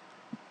 brother.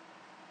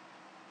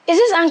 Is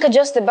this anchor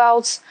just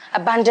about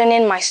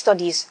abandoning my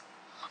studies?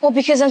 Or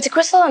because Auntie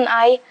Crystal and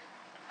I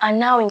are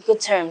now in good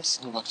terms?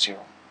 Go back to your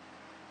room.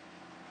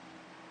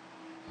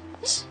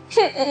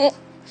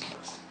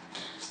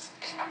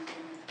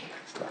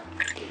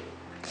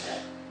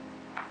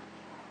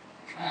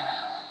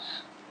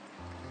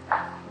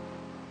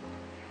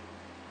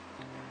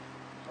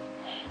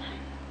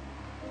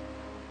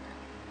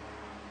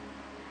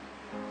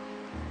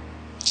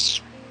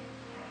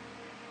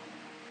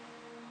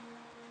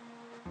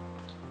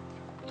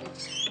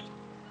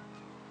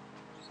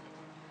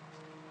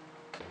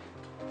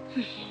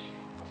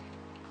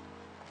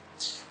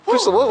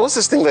 Crystal, what's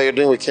this thing that you're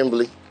doing with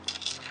Kimberly?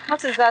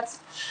 What is that?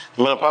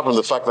 I mean, apart from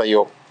the fact that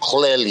you're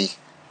clearly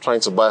trying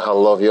to buy her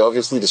love, you're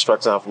obviously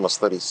distracting her from her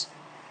studies.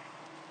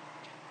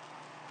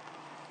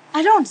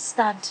 I don't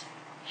understand.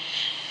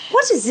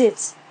 What is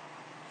it?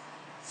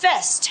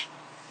 First,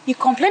 you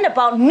complain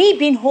about me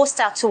being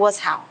hostile towards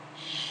her.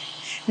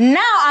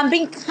 Now I'm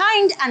being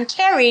kind and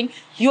caring,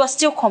 you are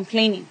still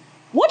complaining.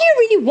 What do you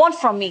really want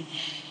from me?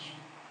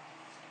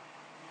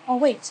 Oh,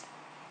 wait.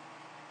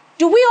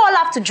 Do we all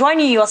have to join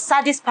in your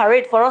sadist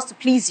parade for us to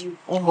please you?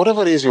 Well,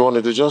 whatever it is you want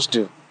to do, just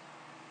do.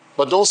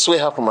 But don't sway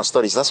her from her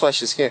studies. That's why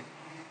she's here.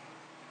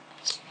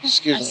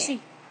 Excuse me. I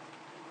see.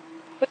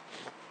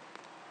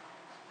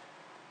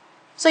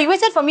 So you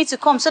waited for me to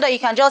come so that you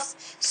can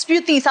just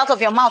spew things out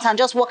of your mouth and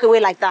just walk away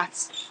like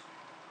that?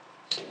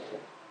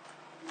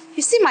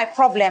 You see my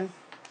problem?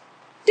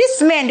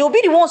 These men, they'll be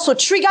the ones to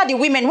trigger the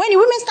women. When the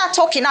women start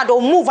talking now, they'll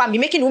move and be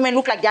making the women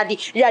look like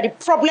they are the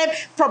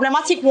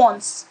problematic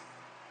ones.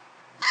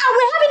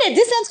 We're having a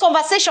decent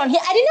conversation here.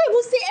 I did not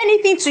even say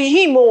anything to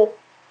him. Oh,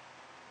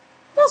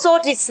 what's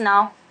all this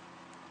now?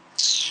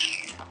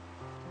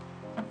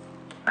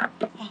 What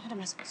am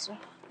I supposed to do?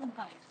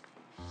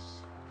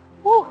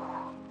 Oh.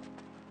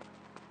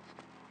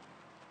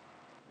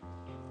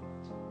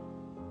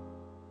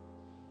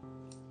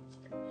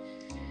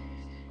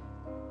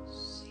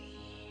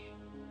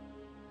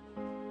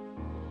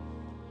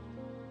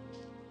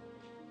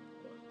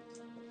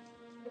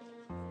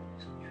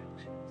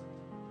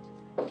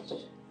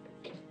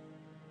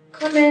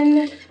 Come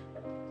in.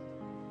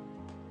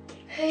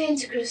 Hey,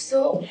 Auntie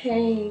Crystal.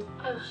 Hey.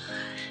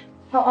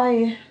 How are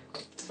you?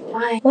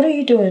 Fine. What are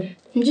you doing?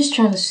 I'm just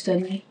trying to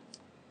study.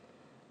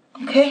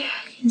 Okay,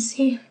 I can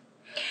see.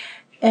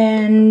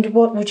 And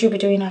what would you be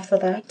doing after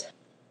that?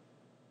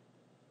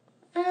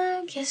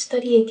 I guess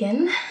study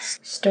again.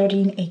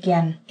 Studying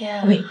again?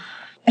 Yeah.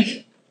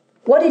 Wait.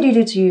 What did he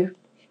do to you?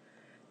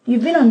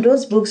 You've been on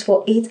those books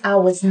for 8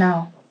 hours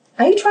now.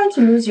 Are you trying to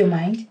lose your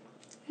mind?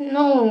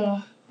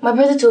 No. My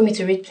brother told me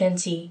to read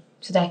plenty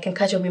so that I can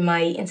catch up with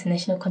my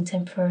international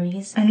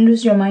contemporaries. And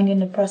lose your mind in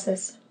the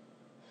process.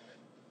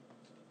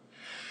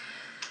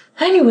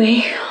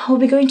 Anyway, I'll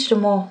be going to the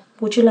mall.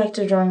 Would you like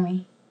to join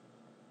me?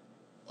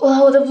 Well,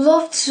 I would have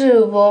loved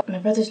to, but my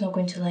brother's not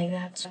going to like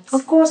that.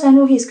 Of course, I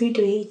know he's going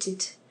to hate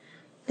it.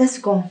 Let's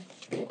go.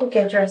 Go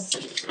get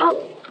dressed.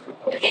 Oh,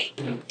 okay.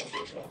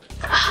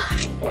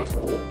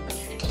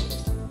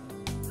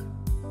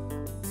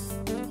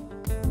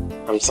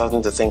 I'm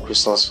starting to think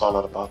Crystal's found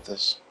out about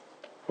this.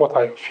 What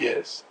are your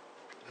fears?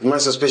 If my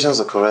suspicions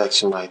are correct,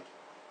 she might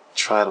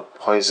try to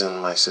poison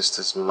my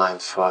sister's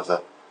mind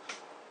further.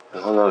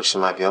 And who knows, she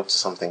might be up to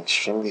something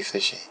extremely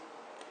fishy.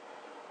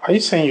 Are you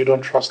saying you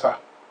don't trust her?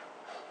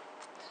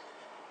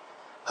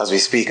 As we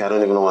speak, I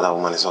don't even know what that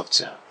woman is up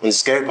to. And the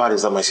scary part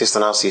is that my sister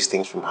now sees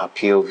things from her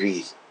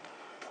POV.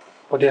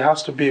 But there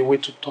has to be a way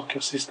to talk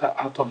your sister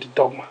out of the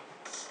dogma.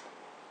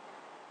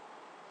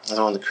 I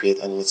don't want to create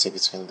enmity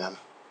between them.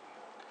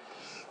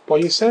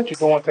 But you said you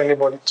don't want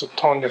anybody to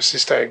turn your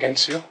sister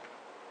against you.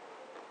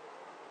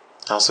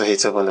 I also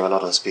hated when they were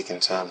not on speaking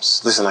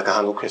terms. Listen, I can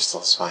handle Crystal,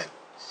 it's fine.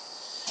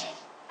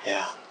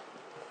 Yeah.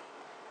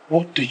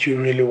 What do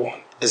you really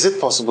want? Is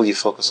it possible you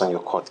focus on your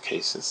court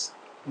cases?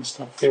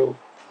 Mr. Phil,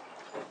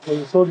 When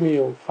you told me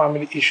your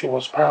family issue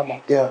was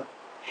paramount. Yeah.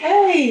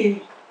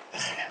 Hey!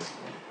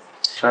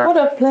 Sure. What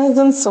a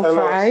pleasant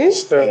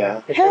surprise. Hello,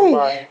 Yeah. Hey,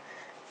 bye.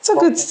 so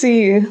good to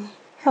see you.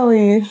 How are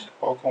you?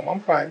 Welcome, I'm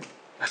fine.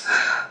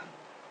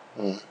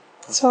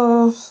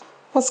 So,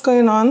 what's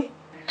going on?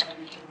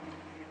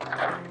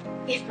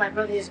 If my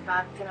brother is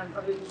back, then I'm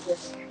probably good.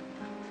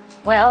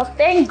 Well,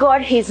 thank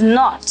God he's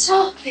not.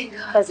 Oh, thank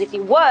God. Because if he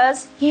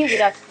was, he would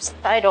have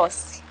crucified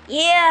us.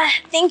 Yeah,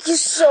 thank you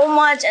so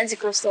much, Auntie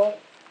Crystal.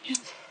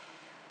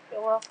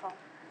 You're welcome.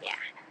 Yeah.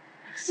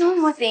 So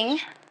one more thing.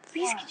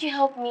 Please, could you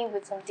help me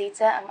with some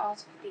data? I'm out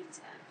of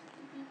data.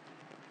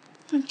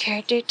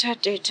 Okay,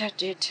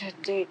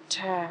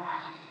 data.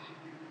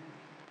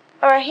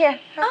 All right, here.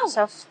 Help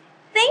yourself.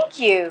 Thank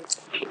you.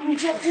 I'll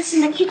get this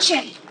in the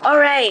kitchen. All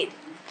right.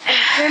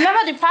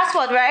 Remember the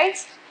password, right?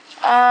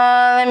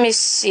 Let me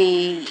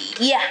see.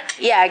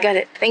 Yeah, I got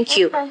it. Thank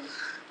you. Okay.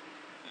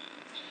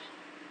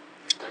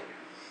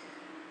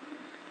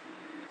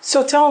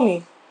 So tell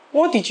me,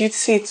 what did you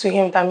say to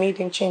him that made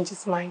him change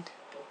his mind?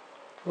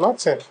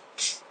 Nothing.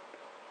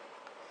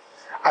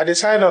 I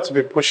decided not to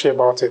be pushy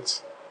about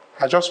it.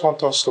 I just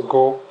want us to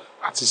go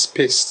at his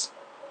pace.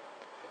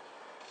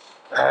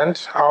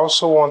 And I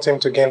also want him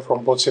to gain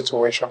from both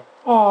situations.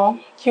 Oh,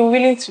 you're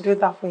willing to do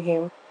that for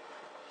him?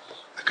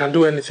 I can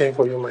do anything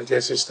for you, my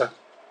dear sister.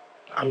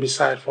 And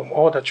besides, from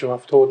all that you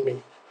have told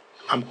me,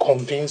 I'm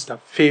convinced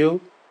that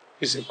Phil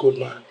is a good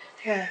man.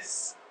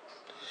 Yes.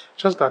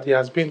 Just that he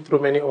has been through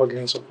many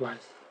ordeals of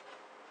life.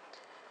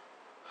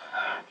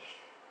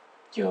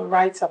 You're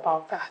right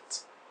about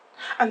that.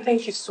 And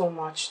thank you so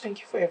much.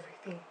 Thank you for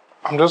everything.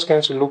 I'm just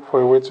going to look for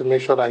a way to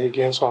make sure that he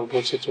gains on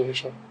both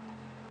situations.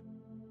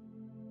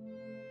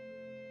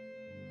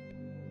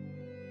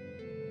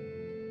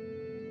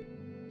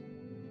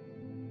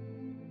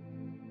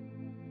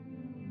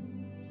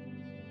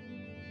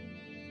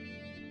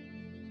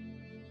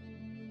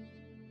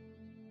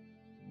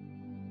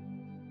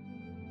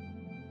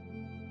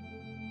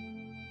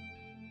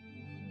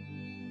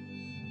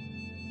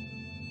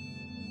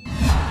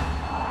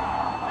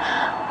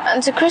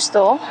 Auntie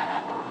Crystal,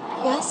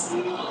 Yes?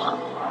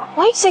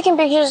 why are you taking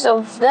pictures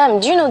of them?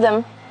 Do you know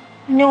them?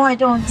 No, I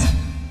don't.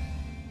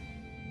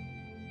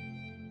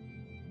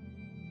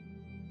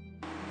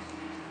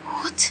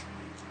 What?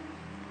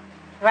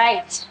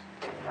 Right.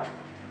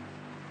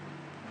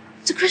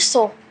 Auntie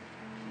Crystal.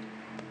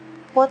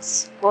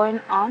 What's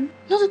going on?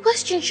 No, the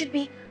question should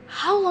be,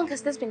 how long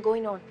has this been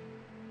going on?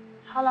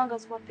 How long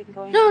has what been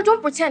going on? No,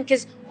 don't pretend,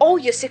 because all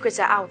your secrets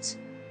are out.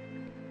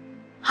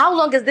 How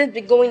long has this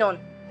been going on?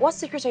 What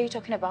secret are you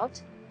talking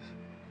about?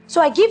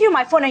 So I give you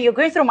my phone and you're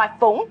going through my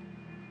phone?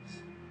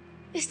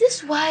 Is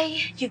this why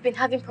you've been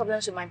having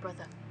problems with my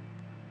brother?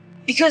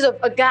 Because of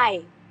a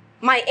guy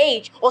my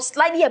age or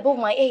slightly above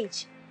my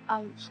age? Oh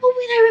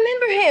wait, I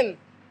remember him.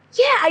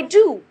 Yeah, I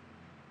do.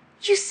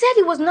 You said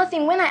it was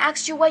nothing when I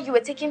asked you why you were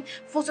taking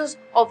photos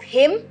of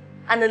him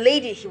and the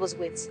lady he was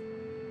with.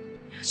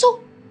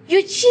 So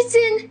you're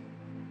cheating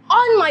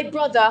on my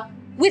brother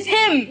with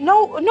him?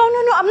 No,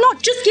 I'm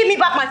not. Just give me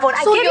back my phone.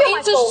 So you're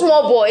into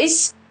small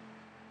boys?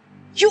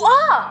 You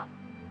are.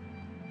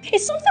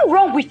 Is something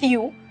wrong with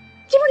you?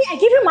 Kimberly, I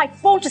give you my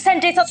phone to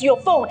send data to your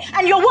phone,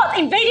 and you're what?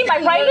 Invading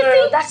my privacy?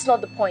 No, that's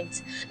not the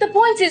point. The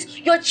point is,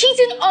 you're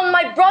cheating on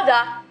my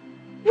brother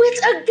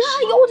with a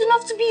guy old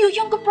enough to be your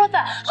younger brother.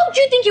 How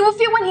do you think he will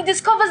feel when he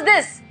discovers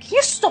this? Can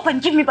you stop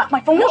and give me back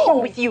my phone? What's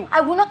wrong with you?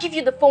 I will not give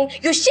you the phone.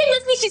 You're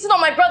shamelessly cheating on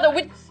my brother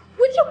with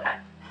your...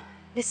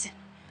 Listen,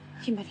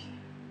 Kimberly,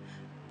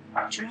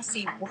 do not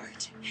say a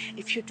word.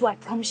 If you do, I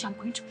promise you I'm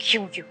going to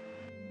kill you.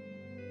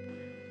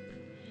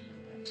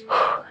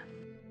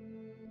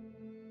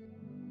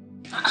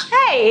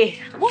 Hey!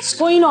 What's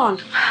going on?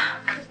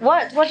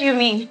 What? What do you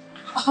mean?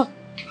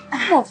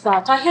 None of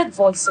that. I heard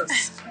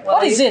voices.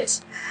 What is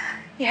it?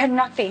 You heard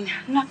nothing.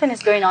 Nothing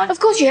is going on. Of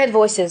course you heard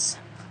voices.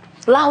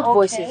 Loud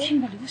voices.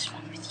 Kimberly, what's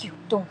wrong with you?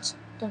 Don't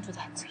do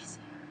that, please.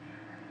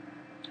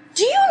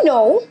 Do you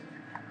know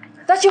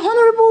that your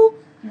honorable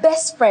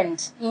best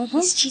friend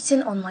is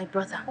cheating on my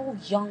brother? Oh,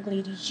 young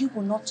lady, you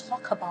will not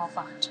talk about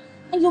that.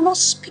 And you will not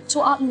speak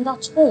to her in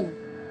that tone.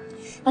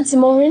 Auntie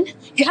Maureen,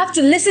 you have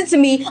to listen to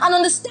me and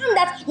understand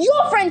that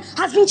your friend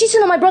has been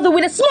cheating on my brother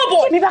with a small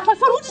boy. Give me back my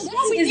phone. What is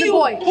wrong with you? The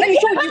boy. Let me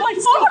show you. My phone. What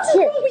is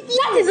wrong with you?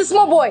 That is a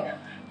small boy.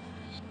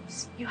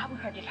 You haven't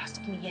heard the last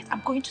of me yet.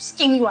 I'm going to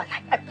skin you alive.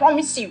 I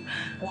promise you.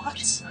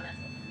 What?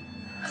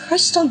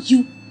 Crystal,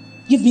 you've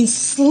been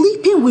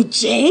sleeping with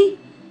Jay?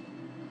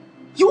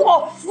 You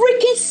are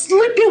freaking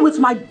sleeping with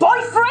my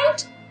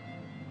boyfriend?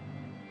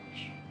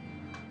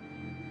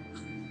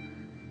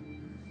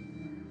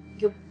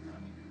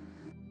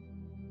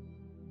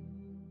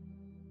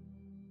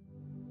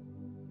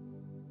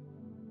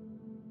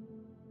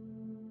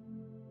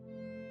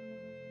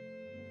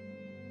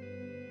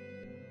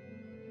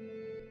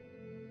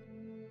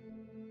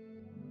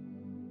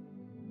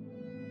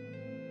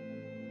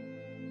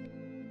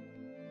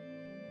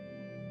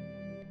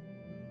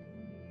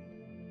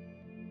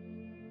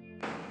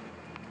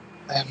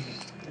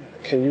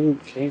 Can you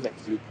like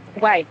you?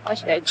 Why? What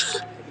should I do?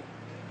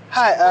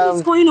 Hi, What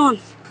is going on?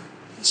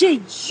 Jay,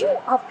 you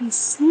have been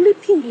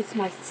sleeping with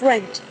my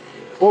friend.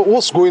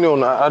 What's going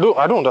on? I don't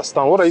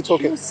understand. What are you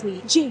talking? Excuse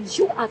me, Jay,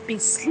 you have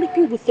been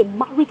sleeping with a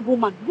married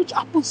woman, which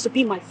happens to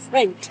be my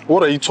friend.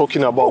 What are you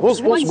talking about?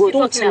 What's going on?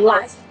 Don't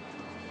lie.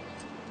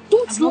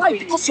 Don't lie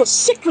because your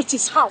secret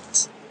is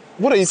out.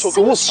 What are you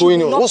talking? What's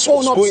going on? What's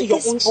going on? Your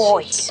own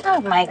boy.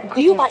 Oh my goodness.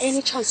 Do you by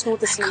any chance know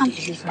this I can't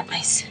believe my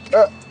eyes.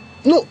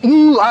 No,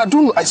 I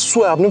don't. I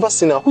swear, I've never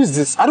seen her. Who is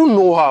this? I don't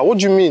know her. What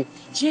do you mean?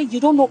 Jay, you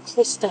don't know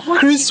Krista.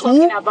 Chris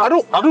who? I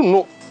don't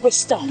know.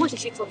 Krista. What is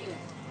she talking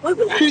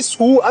about? Chris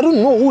who? I don't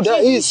know who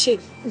that is.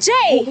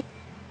 Jay!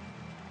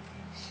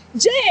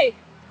 Jay!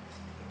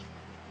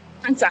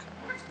 Answer.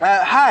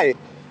 Hi.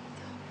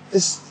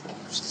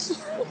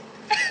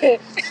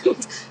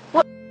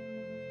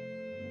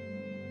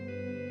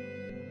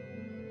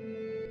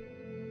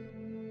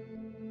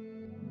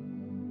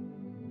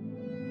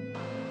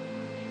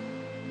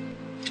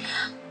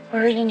 We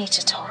really need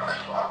to talk.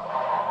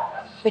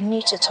 We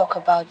need to talk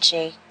about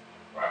Jay.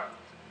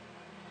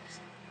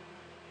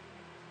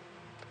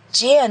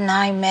 Jay and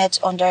I met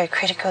under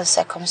critical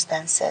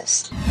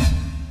circumstances.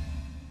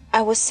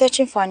 I was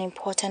searching for an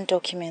important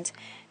document,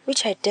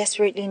 which I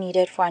desperately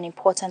needed for an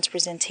important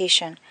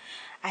presentation.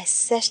 I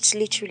searched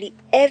literally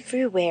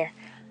everywhere,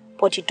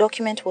 but the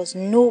document was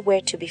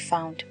nowhere to be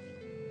found.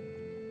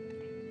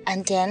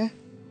 And then,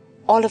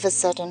 all of a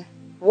sudden,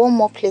 one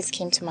more place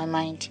came to my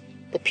mind.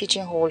 The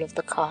pigeonhole of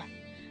the car.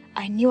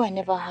 I knew I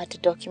never had the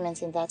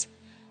documents in that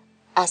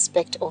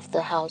aspect of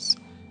the house.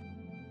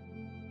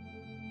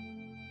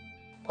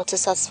 But to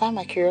satisfy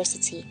my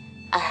curiosity,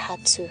 I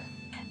had to.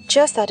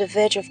 Just at the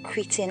verge of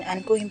quitting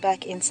and going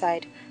back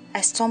inside, I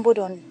stumbled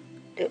on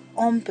the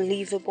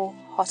unbelievable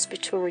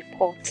hospital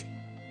report.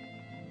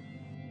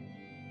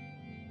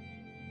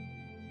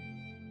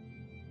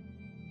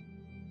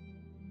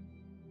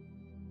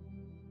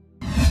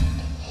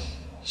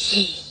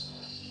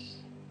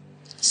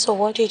 So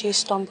what did you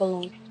stumble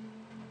on?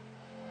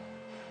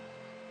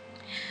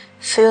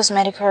 Phil's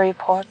medical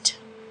report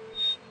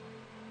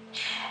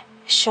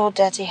showed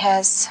that he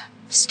has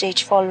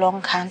stage 4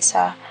 lung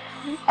cancer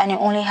and he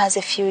only has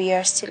a few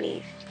years to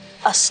live.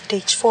 A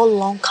stage 4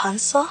 lung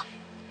cancer?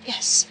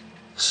 Yes.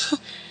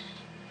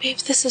 Babe,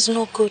 this is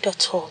not good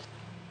at all.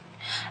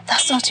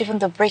 That's not even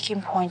the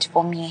breaking point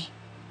for me.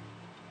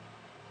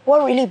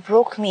 What really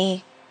broke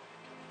me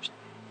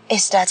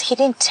is that he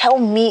didn't tell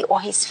me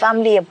or his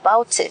family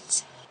about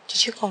it.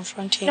 Did you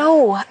confront him?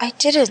 No, I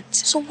didn't.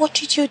 So what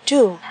did you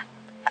do?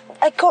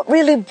 I got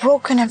really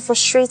broken and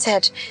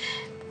frustrated.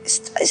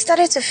 I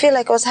started to feel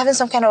like I was having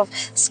some kind of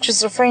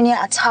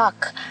schizophrenia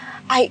attack.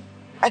 I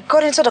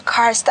got into the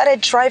car, I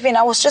started driving.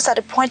 I was just at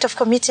the point of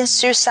committing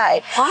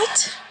suicide.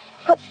 What?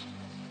 But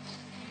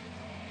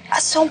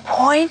at some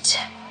point,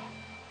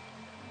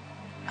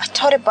 I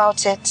thought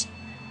about it.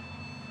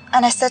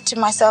 And I said to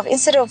myself,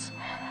 instead of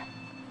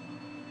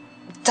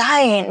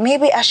dying,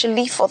 maybe I should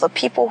live for the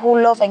people who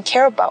love and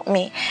care about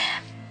me.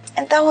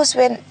 And that was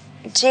when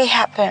Jay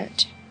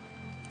happened.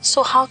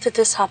 So how did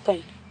this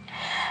happen?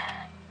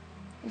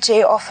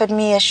 Jay offered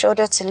me a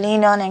shoulder to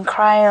lean on and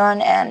cry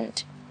on,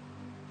 and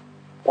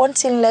one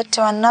thing led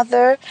to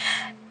another.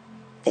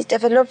 It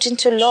developed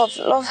into love.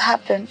 Love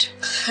happened.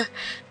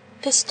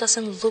 This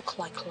doesn't look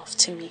like love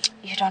to me.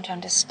 You don't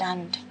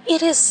understand.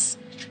 It is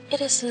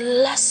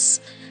less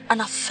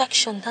an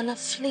affection than a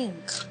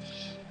fling.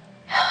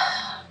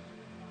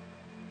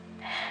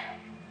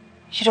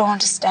 You don't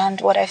understand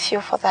what I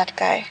feel for that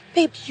guy.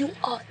 Babe, you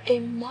are a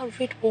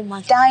married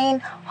woman. Dying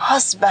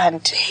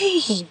husband.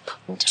 Babe,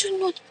 do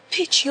not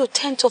pitch your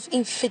tent of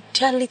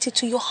infidelity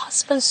to your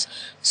husband's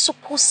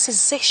supposed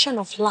cessation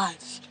of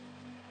life.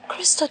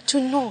 Krista,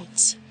 do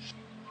not.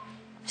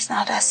 It's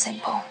not that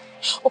simple.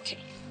 Okay,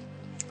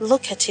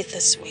 look at it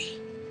this way.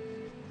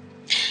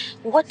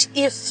 What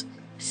if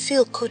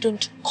Phil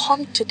couldn't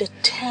come to the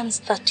terms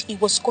that he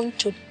was going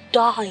to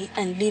die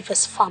and leave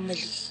his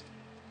family?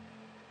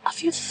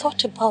 Have you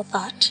thought about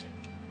that?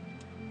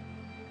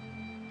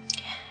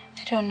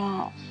 I don't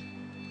know.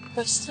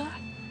 Krista,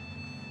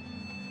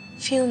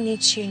 Phil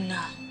needs you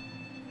now.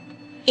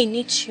 He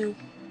needs you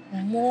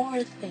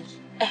more than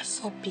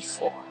ever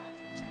before.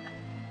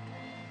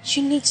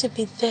 You need to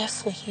be there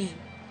for him.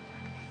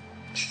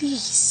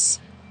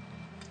 Please.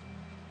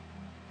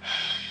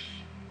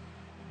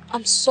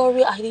 I'm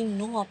sorry I didn't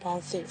know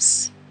about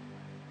this.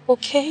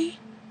 Okay?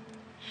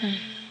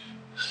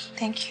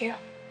 Thank you.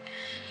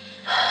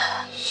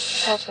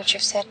 That's what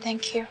you've said.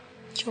 Thank you.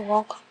 You're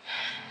welcome.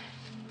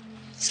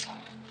 Let's go.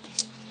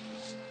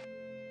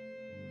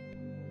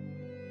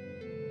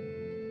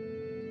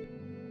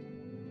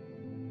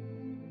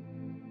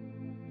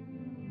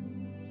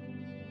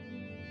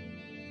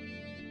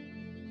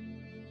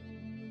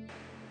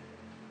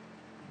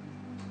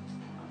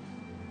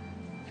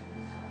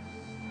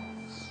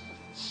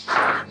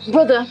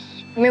 Brother,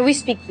 may we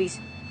speak, please?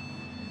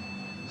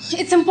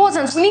 It's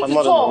important. We need to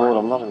talk.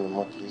 I'm not in the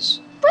mood, please.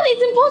 But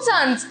it's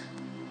important.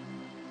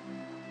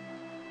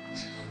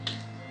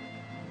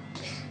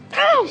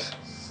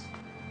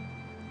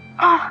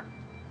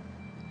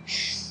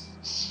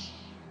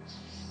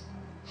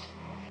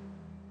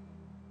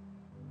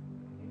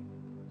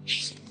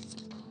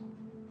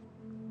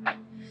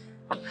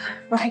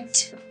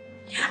 Right.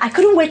 I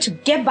couldn't wait to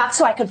get back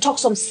so I could talk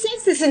some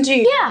sense into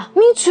you. Yeah,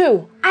 me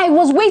too. I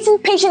was waiting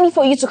patiently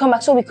for you to come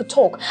back so we could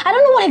talk. I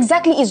don't know what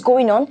exactly is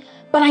going on,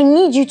 but I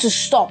need you to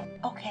stop.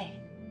 Okay.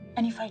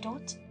 And if I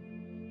don't?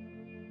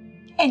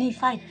 And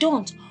if I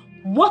don't,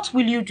 what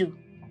will you do?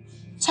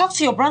 Talk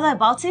to your brother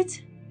about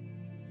it?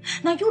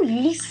 Now you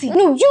listen.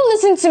 No, you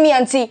listen to me,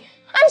 Auntie.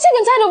 I'm sick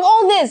and tired of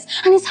all this.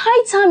 And it's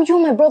high time you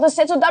and my brother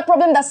settle that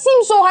problem that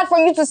seems so hard for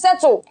you to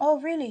settle. Oh,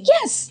 really?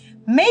 Yes.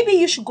 Maybe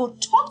you should go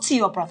talk to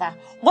your brother.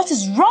 What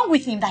is wrong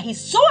with him that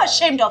he's so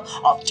ashamed of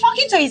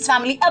talking to his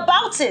family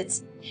about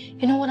it?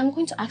 You know what? I'm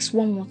going to ask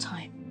one more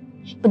time.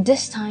 But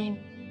this time,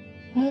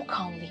 more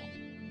calmly.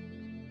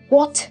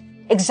 What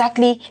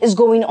exactly is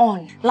going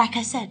on? Like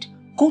I said,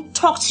 go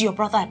talk to your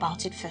brother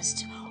about it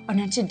first. And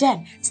until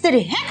then, stay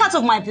the heck out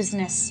of my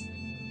business.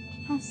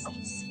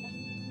 Nonsense.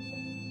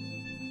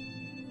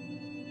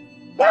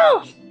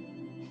 No!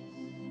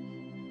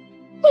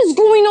 What is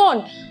going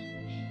on?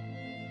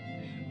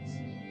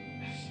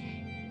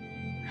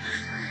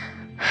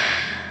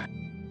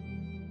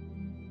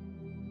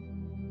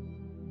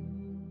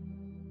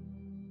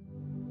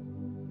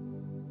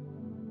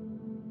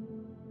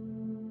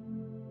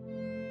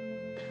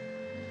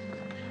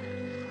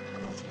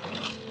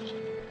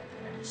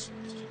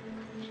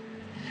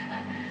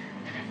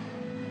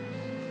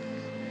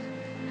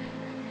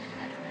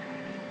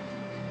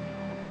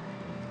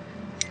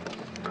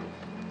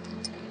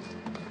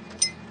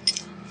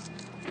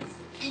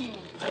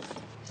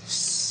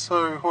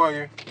 Sorry, who are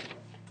you?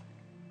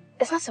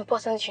 It's not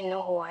important you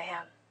know who I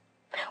am.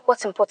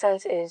 What's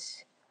important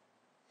is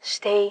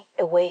stay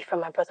away from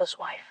my brother's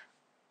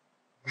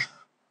wife.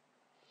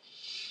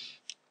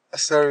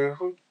 Sorry,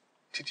 who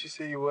did you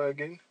say you were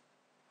again?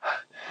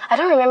 I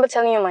don't remember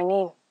telling you my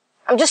name.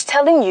 I'm just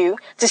telling you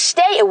to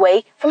stay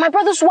away from my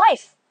brother's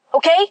wife,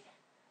 okay?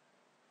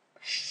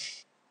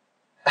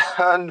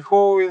 And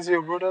who is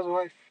your brother's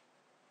wife?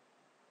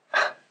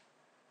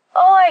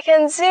 Oh, I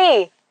can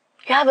see.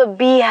 You have a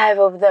beehive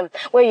of them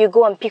where you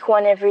go and pick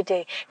one every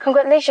day.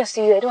 Congratulations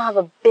to you. I don't have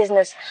a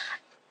business.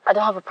 I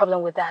don't have a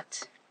problem with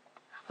that.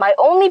 My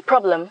only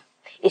problem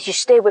is you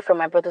stay away from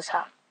my brother's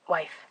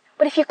wife.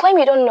 But if you claim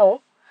you don't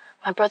know,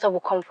 my brother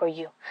will come for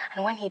you.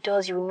 And when he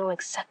does, you will know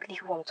exactly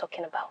who I'm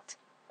talking about.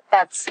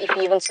 That's if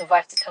you even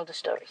survive to tell the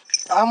story.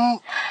 I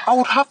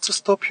would have to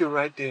stop you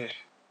right there.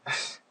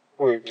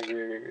 Wait.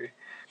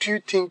 Do you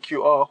think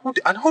you are? Who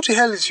the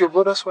hell is your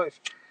brother's wife?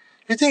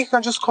 You think you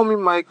can just come in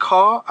my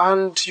car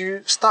and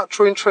you start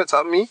throwing threats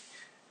at me?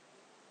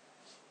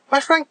 My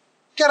friend,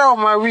 get out of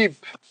my rib.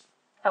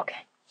 Okay.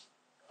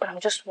 But I'm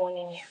just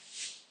warning you.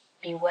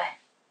 Beware.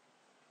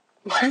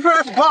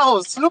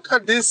 Mouse, look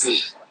at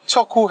this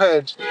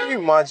chucklehead. Can you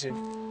imagine?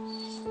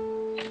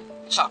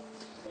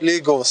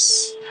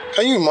 Lagos.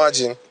 Can you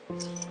imagine?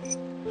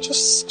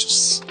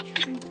 Just.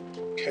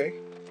 Okay.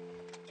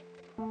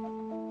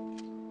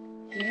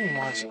 Can you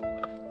imagine?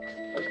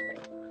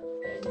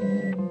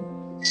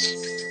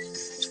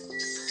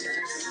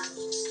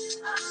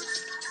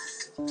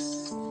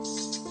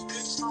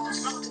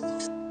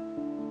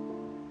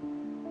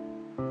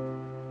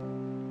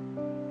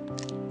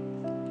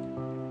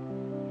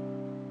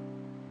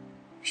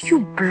 You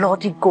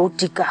bloody gold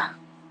digger.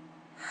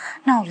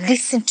 Now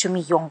listen to me,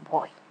 young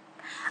boy.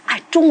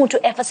 I don't want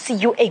to ever see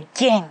you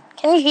again.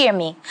 Can you hear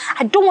me?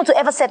 I don't want to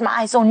ever set my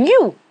eyes on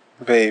you.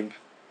 Babe,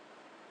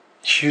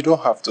 you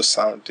don't have to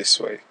sound this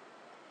way.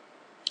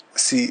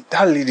 See,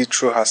 that lady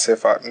threw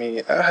herself at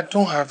me. I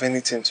don't have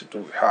anything to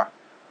do with her.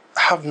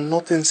 I have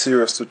nothing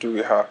serious to do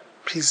with her.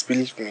 Please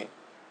believe me.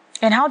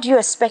 And how do you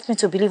expect me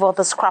to believe all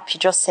this crap you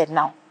just said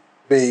now?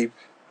 Babe,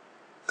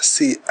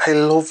 see, I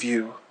love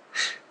you.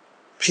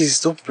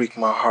 Please don't break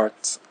my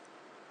heart.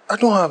 I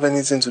don't have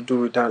anything to do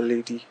with that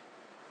lady.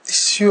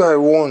 It's you I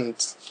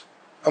want.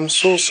 I'm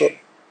so sorry.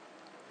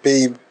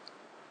 Babe,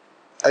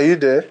 are you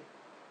there?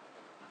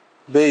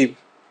 Babe.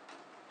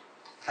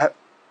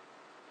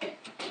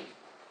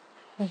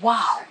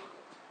 Wow.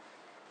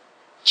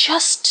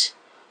 Just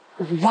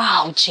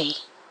wow, Jay.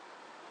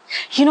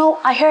 You know,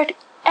 I heard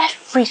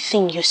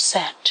everything you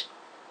said.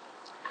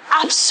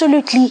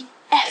 Absolutely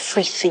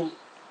everything.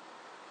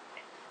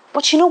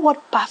 But you know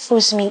what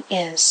baffles me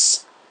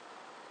is,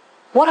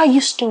 what are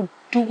you still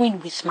doing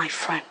with my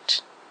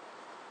friend?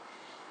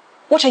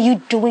 What are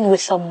you doing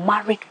with a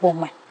married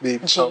woman?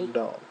 Babe, Jay? calm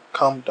down.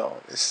 Calm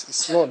down.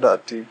 It's not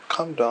that deep.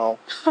 Calm down.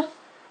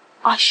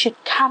 I should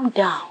calm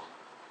down.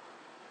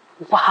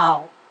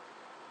 Wow.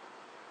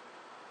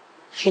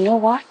 You know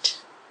what?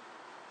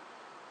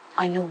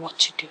 I know what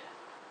to do.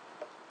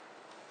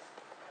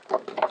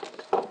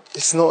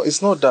 It's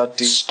not that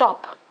deep.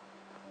 Stop.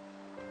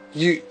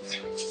 You...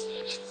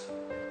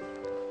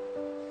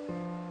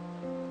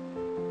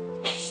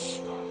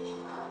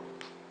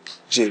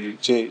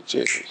 Jay.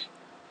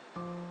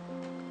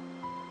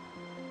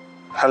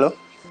 Hello?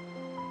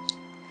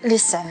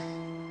 Listen,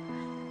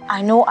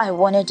 I know I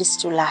wanted this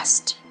to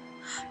last,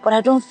 but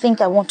I don't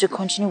think I want to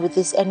continue with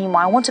this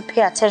anymore. I want to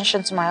pay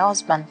attention to my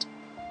husband.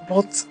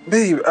 But,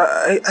 babe,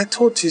 I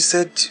thought you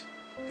said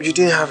you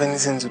didn't have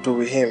anything to do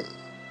with him.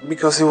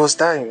 Because he was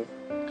dying.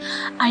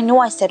 I know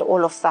I said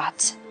all of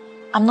that.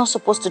 I'm not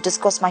supposed to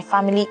discuss my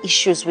family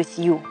issues with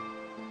you.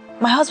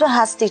 My husband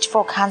has stage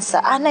 4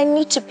 cancer and I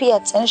need to pay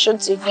attention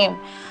to him.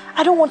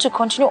 I don't want to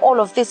continue all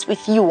of this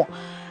with you.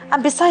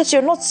 And besides,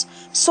 you're not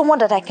someone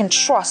that I can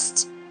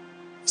trust.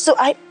 So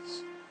I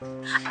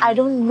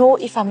don't know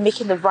if I'm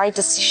making the right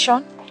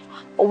decision,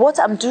 but what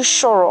I'm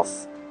sure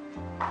of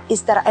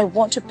is that I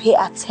want to pay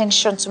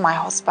attention to my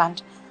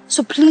husband.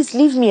 So please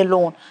leave me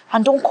alone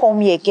and don't call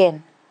me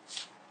again.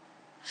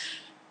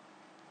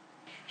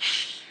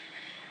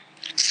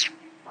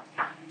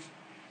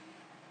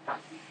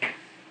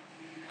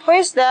 Who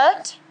is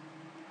that?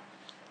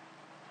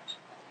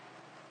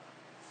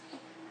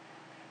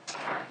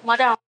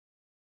 Madam,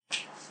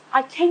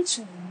 I came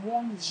to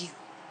warn you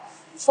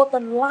for the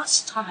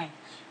last time.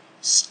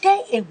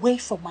 Stay away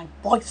from my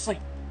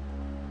boyfriend.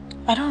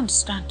 I don't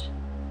understand.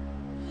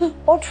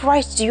 What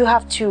right do you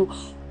have to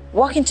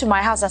walk into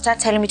my house and start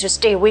telling me to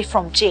stay away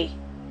from Jay?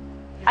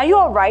 Are you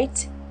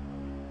alright?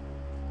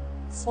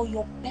 For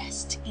your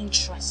best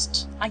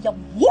interest, I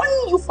am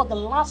warning you for the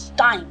last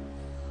time.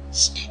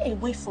 Stay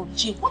away from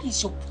Jay. What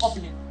is your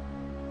problem?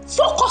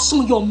 Focus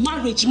on your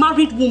marriage,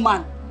 married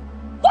woman.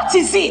 What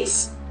is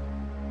it?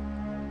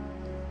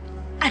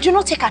 I do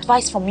not take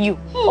advice from you,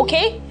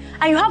 okay?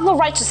 And you have no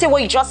right to say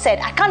what you just said.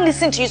 I can't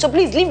listen to you, so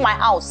please leave my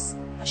house.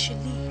 I should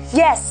leave?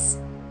 Yes.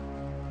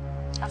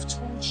 I've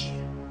told you,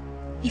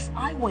 if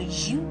I were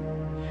you,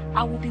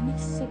 I would be more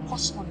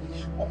focused on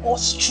or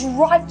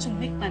strive to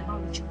make my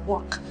marriage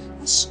work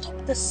and stop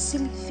the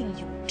silly thing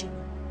you do.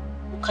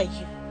 Okay,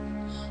 you.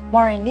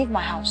 Maureen, leave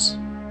my house.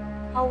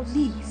 I'll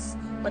leave,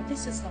 but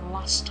this is the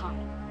last time.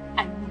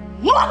 I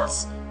will not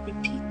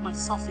repeat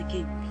myself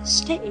again.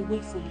 Stay away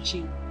from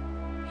Jay.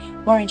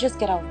 Maureen, just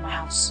get out of my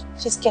house.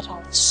 Just get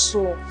out.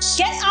 Slow.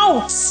 Get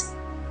out!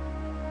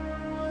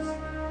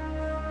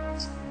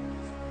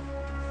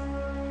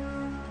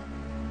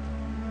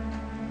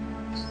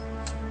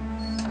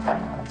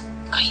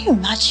 Can you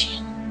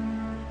imagine?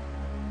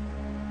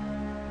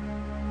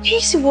 Can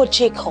you see what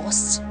Jay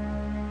cost?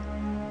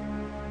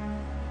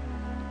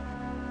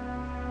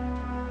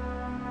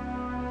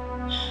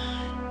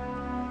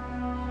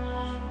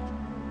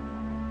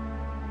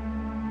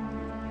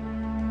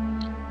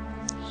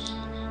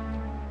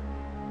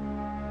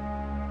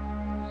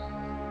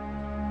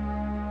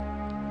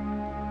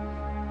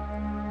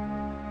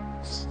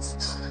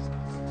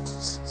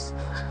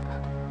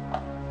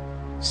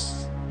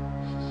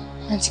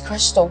 Auntie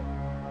Crystal,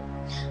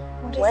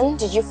 when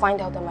did you find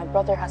out that my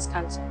brother has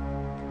cancer?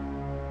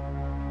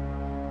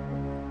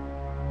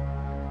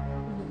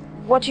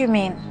 What do you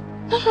mean?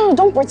 No,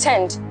 don't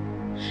pretend.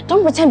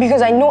 Don't pretend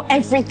because I know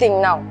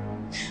everything now.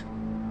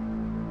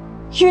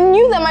 You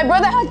knew that my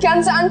brother had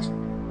cancer and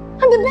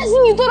the best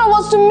thing you thought of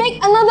was to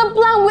make another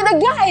plan with a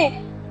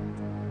guy.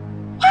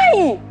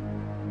 Why?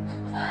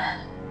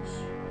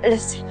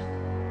 Listen,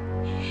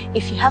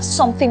 if you have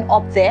something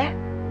up there,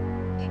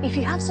 if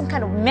you have some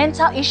kind of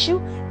mental issue,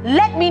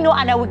 let me know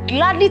and I will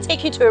gladly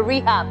take you to a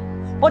rehab.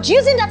 But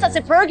using that as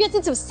a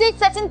prerogative to say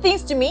certain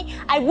things to me,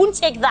 I won't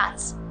take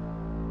that.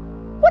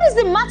 What is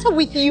the matter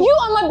with you? You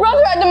and my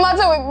brother are the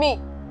matter with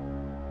me.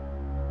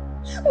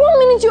 1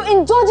 minute you're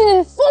indulging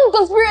in phone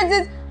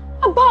conspiracies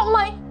about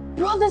my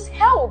brother's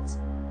health.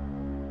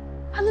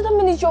 Another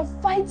minute you're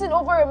fighting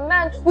over a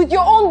man with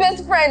your own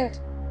best friend.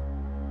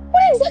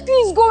 What exactly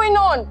is going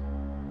on?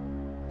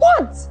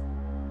 What?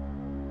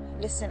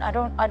 Listen, I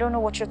don't know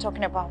what you're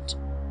talking about.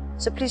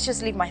 So please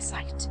just leave my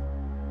sight.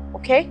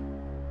 Okay?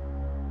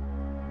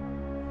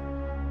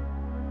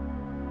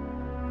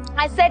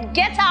 I said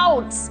get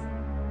out!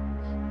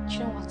 You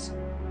know what?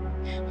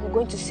 I'm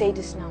going to say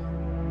this now.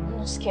 I'm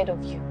not scared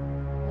of you.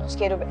 I'm not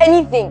scared of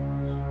anything.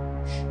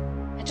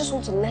 I just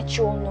want to let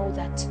you all know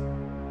that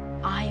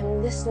I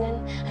am listening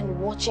and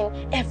watching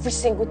every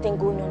single thing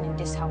going on in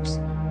this house.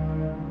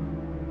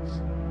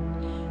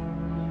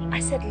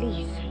 I said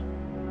leave.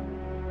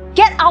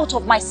 Get out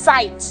of my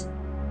sight!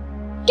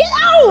 Get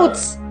out!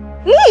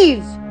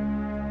 Leave!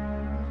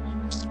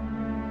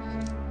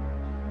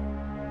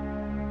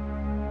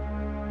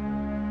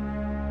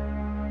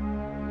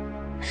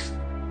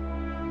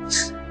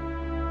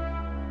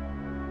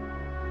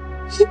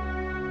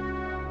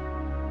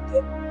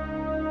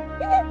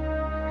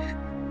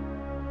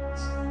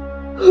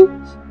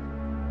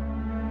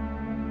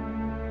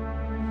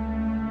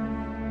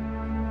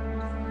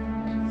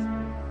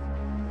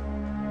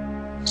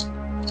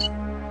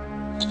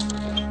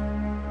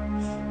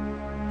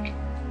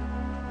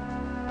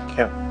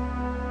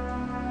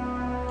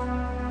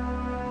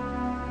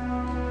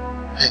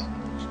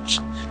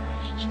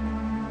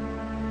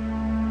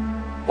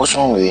 What's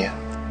wrong with you?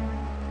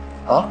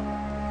 Huh?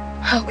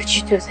 How could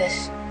you do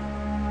this?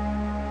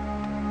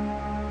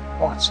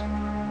 What?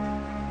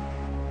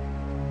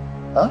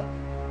 Huh?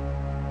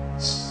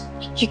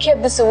 You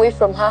kept this away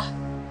from her.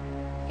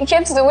 You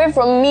kept it away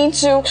from me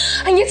too.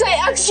 And yet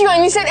I asked you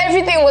and you said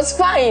everything was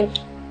fine.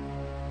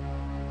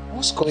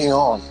 What's going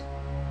on?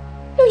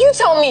 No, you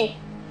tell me.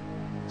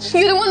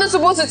 You're the one that's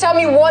supposed to tell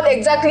me what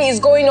exactly is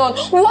going on.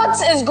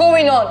 What is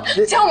going on?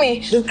 Tell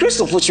me. Did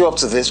Crystal put you up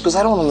to this? Because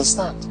I don't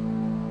understand.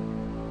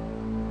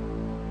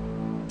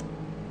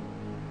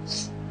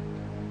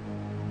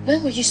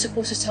 When were you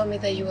supposed to tell me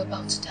that you were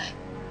about to die?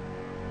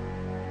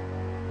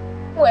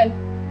 When?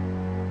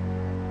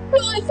 No,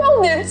 I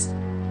found it.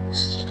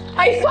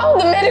 I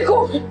found the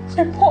medical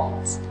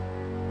report.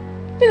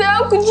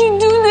 How could you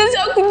do this?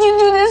 How could you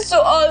do this to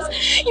us?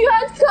 You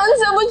had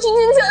cancer, but you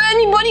didn't tell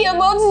anybody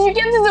about it. You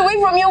kept it away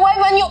from your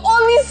wife and your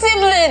only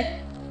sibling.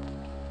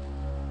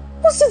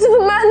 What sort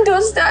of a man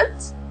does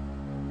that?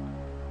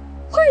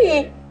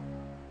 Why?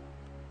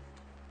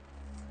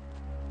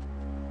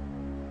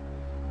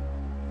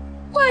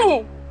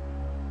 Why?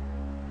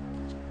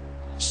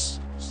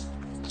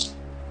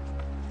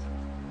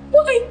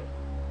 Why?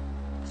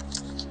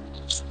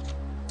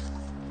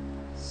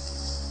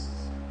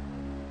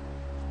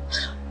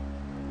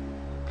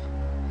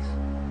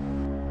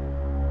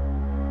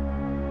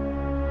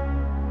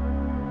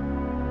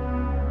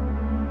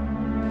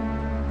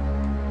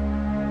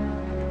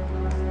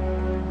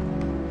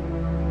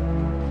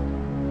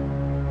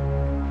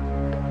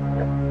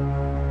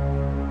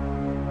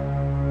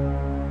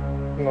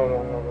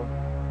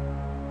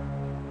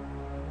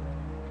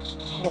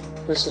 No,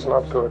 this is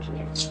not good.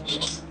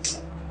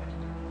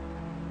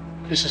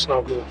 This is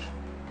not good.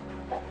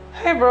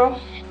 Hey, bro.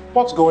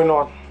 What's going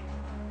on?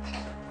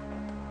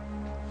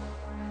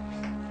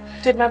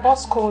 Did my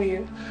boss call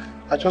you?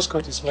 I just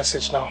got his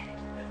message now.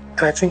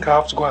 And I think I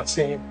have to go and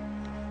see him.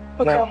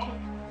 Okay, now. I'll call.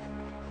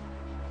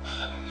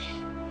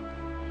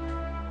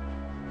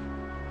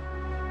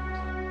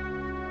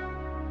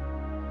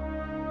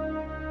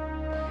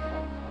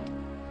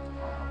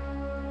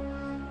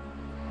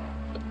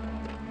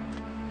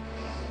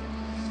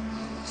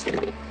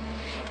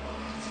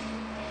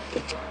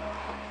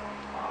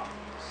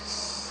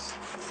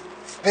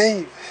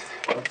 Babe.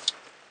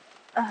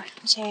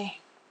 Jay.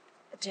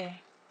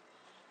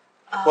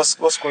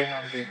 What's going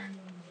on, babe?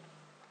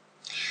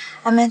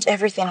 I meant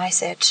everything I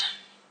said.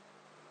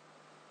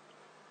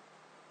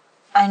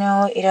 I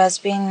know it has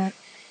been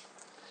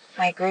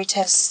my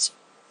greatest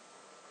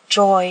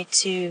joy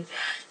to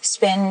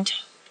spend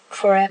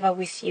forever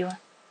with you.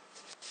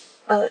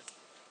 But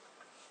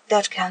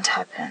that can't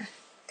happen.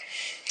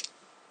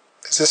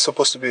 Is this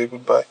supposed to be a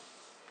goodbye?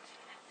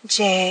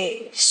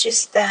 Jay, it's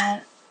just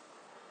that...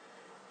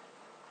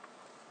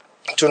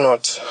 Do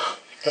not.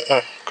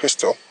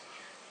 Crystal,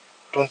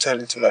 don't tell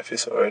it to my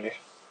face already.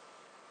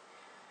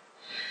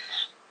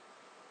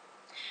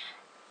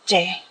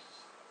 Jay,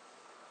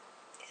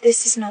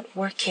 this is not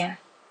working.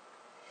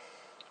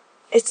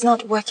 It's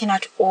not working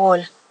at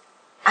all.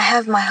 I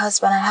have my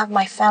husband, I have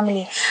my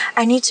family.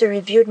 I need to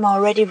rebuild my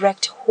already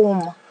wrecked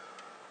home.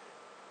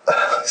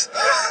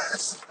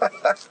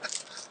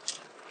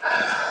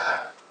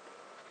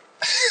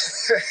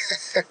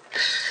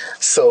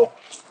 So,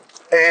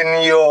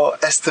 in your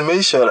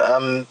estimation,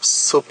 I'm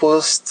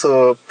supposed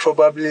to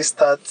probably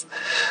start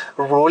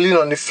rolling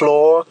on the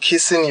floor,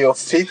 kissing your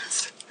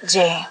feet,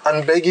 Jay.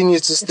 and begging you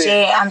to stay.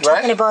 Jay, I'm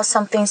talking about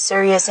something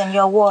serious and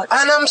you're what?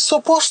 And I'm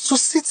supposed to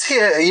sit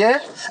here, yeah?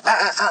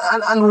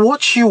 And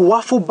watch you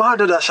waffle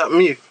balderdash at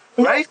me,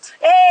 right?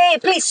 Hey,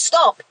 please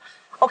stop,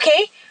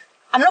 okay?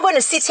 I'm not going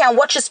to sit here and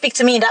watch you speak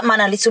to me in that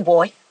manner, little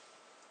boy.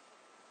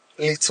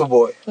 Little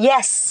boy.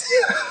 Yes.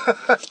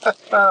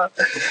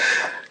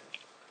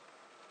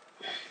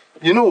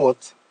 You know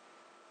what?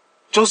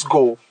 Just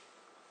go.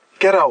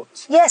 Get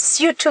out.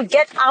 Yes, you too.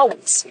 Get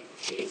out.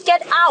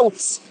 Get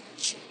out.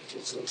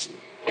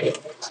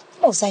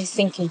 What was I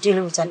thinking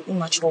dealing with an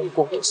immature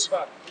goat?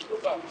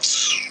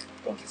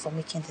 Thank you for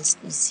making this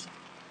easy.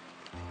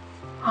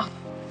 Oh.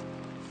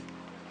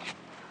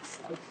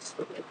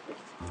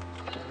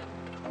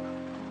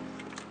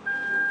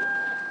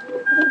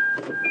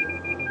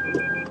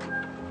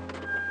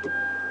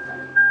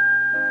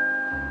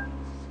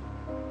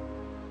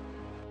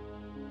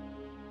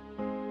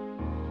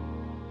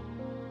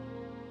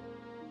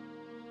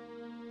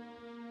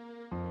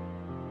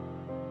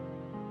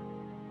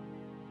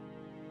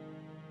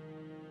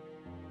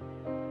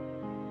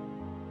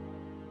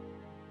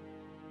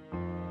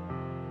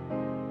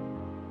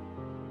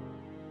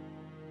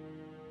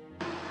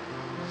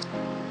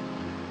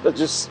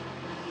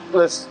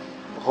 Let's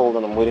hold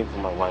on. I'm waiting for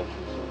my wine.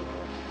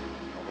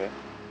 Okay?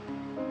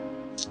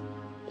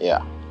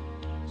 Yeah.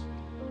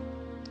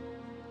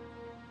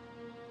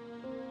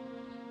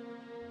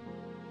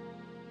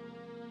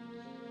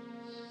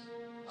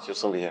 She'll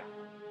soon be here.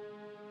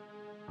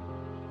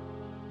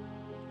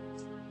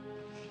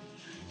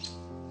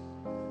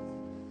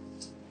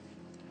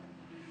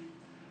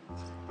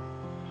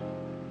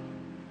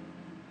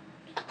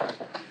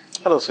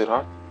 Hello,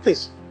 sweetheart.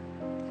 Please.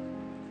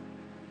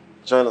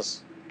 Join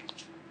us.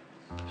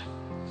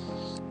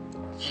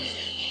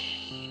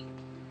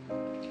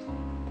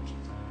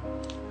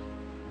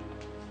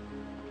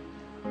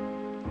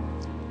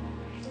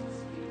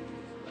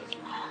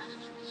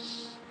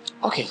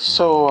 Okay,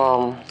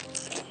 so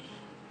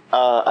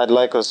I'd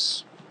like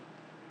us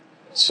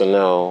to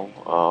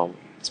know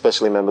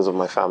especially members of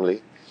my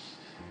family,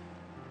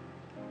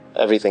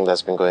 everything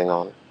that's been going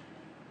on.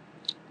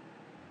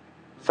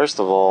 First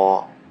of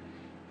all,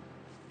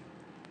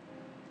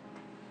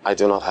 I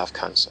do not have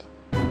cancer.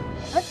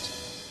 What?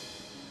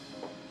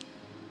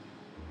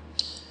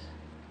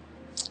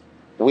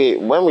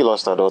 When we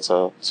lost our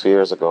daughter 2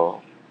 years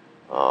ago,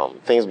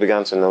 things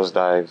began to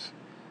nosedive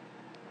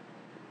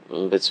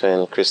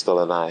between Crystal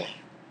and I.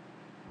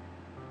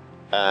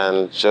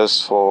 And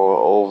just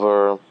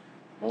for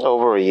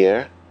over a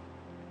year,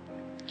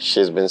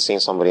 she's been seeing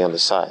somebody on the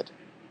side.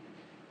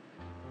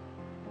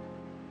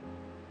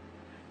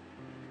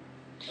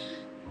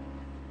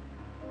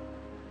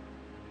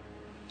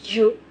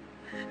 You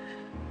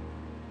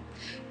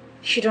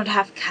don't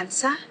have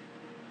cancer?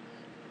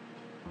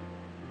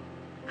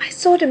 I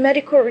saw the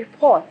medical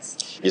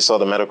reports. You saw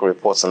the medical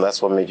reports, and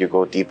that's what made you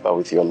go deeper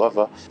with your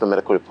lover. The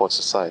medical reports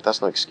aside,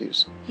 that's no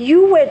excuse.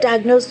 You were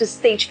diagnosed with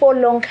stage 4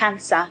 lung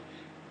cancer.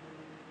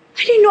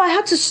 I didn't know I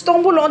had to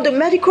stumble on the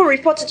medical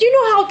reports. Do you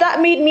know how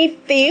that made me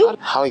feel?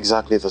 How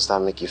exactly does that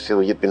make you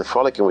feel? You'd been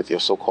frolicking with your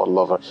so-called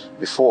lover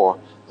before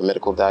the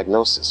medical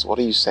diagnosis. What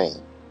are you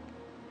saying?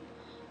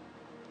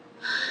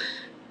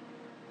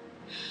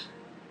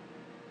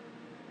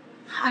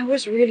 I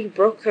was really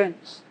broken.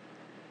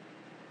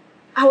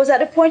 I was at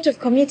the point of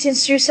committing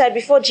suicide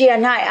before G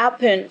and I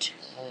happened.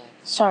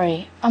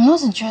 Sorry, I'm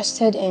not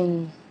interested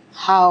in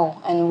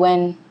how and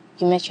when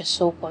you met your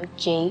so-called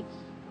Jay,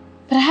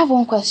 but I have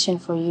one question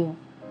for you.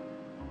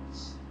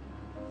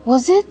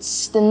 Was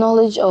it the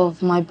knowledge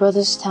of my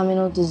brother's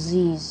terminal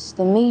disease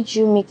that made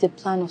you make the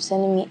plan of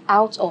sending me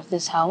out of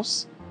this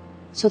house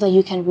so that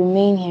you can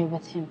remain here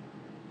with him?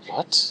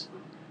 What?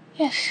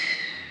 Yes.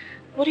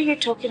 What are you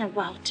talking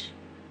about?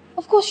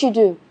 Of course you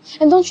do.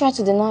 And don't try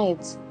to deny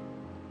it.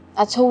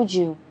 I told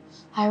you,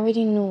 I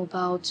already know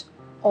about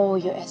all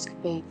your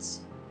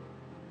escapades.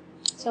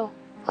 So,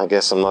 I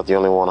guess I'm not the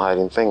only one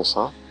hiding things,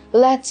 huh?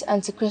 let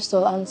Auntie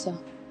Crystal answer.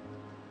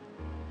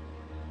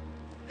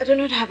 I do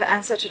not have an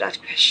answer to that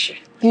question.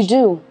 You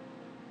do.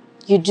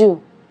 You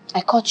do.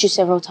 I caught you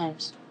several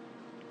times.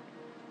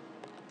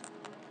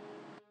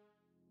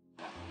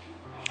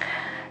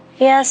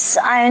 Yes,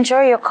 I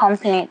enjoy your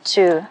company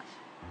too.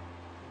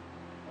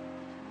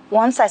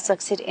 Once I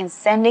succeed in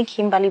sending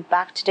Kimberly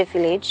back to the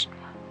village,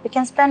 we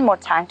can spend more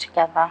time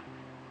together.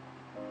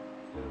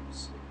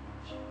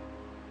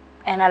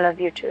 And I love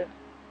you too.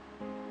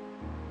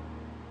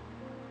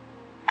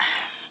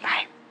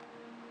 Bye.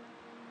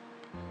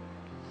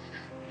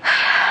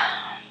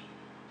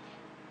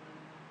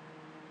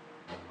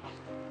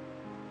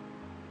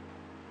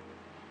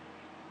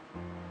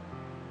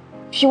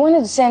 She wanted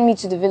to send me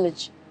to the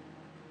village.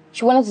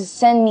 She wanted to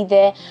send me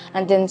there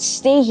and then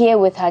stay here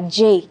with her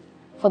Jay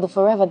for the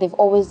forever they've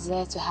always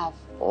desired to have.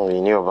 Oh,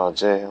 you knew about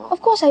Jay, huh?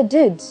 Of course I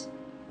did.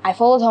 I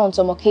followed her on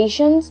some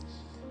occasions.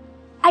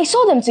 I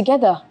saw them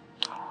together.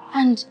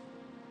 And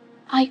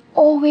I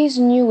always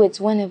knew it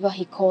whenever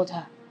he called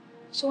her.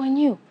 So I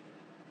knew.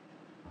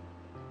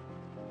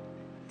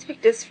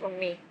 Take this from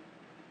me.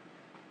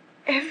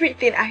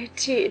 Everything I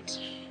did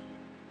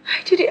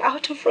it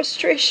out of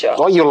frustration.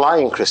 Why are you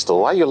lying,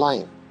 Crystal? Why are you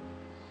lying?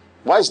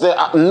 Why is there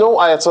no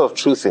iota of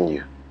truth in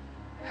you?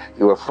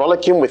 You were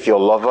frolicking with your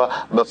lover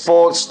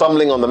before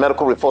stumbling on the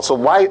medical report, so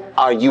why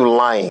are you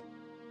lying?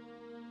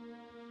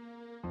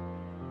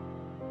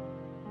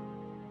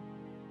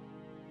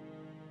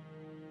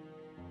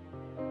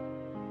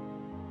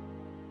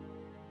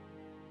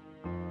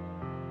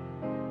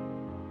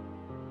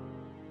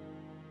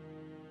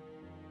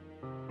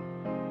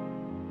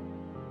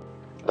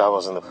 That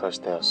wasn't the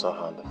first day I saw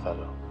her on the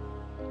fellow.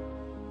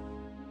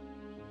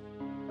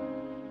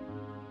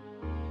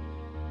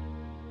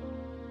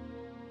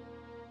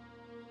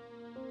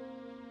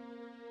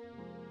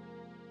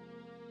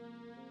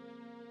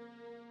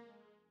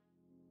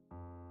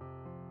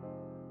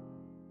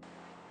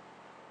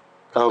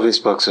 Elvis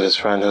spoke to his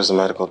friend who's a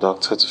medical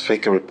doctor to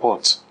fake a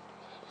report,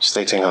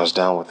 stating I was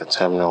down with a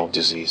terminal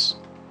disease.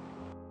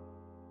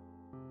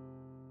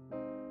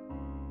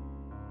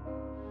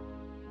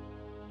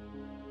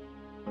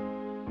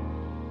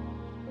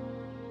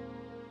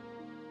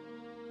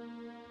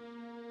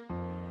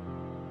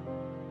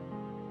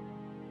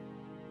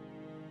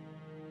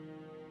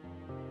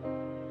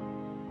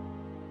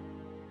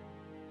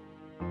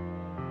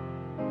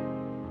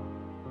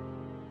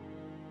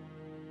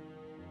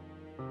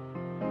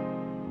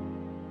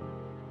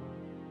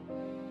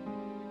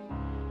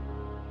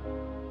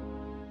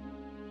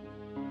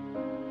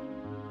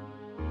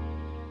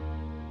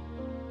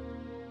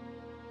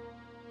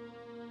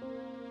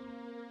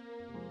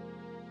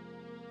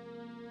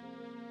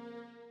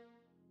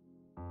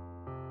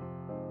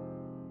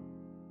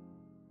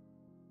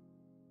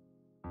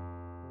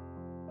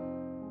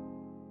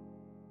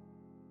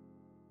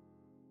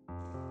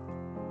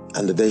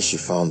 And the day she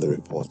found the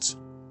report,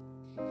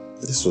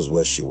 this was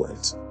where she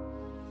went.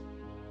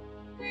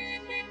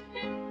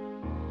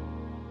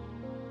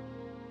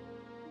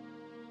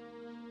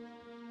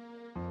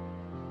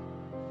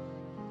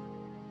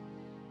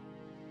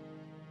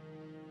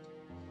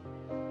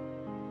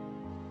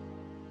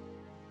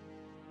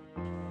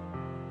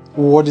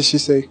 What did she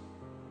say?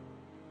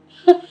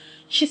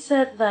 She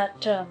said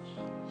that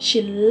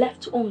she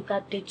left home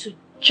that day to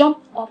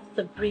jump off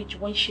the bridge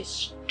when she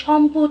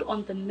stumbled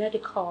on the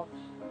medical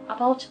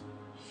about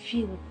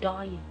Phil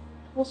dying.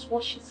 That was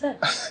what she said.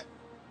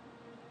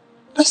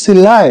 That's a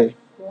lie.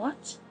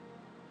 What?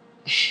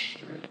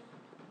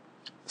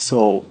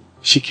 So,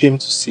 she came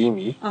to see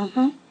me.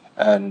 Uh-huh.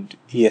 And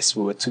yes,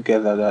 we were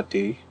together that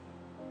day.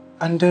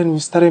 And then we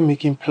started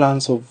making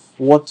plans of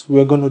what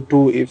we're going to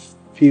do if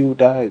Phil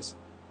dies.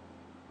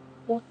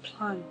 What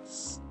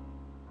plans?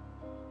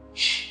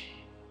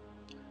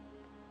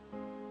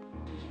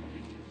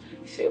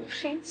 Phil,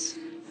 please.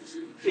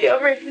 Phil,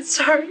 I'm really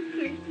sorry,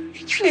 please.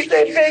 Please,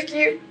 I beg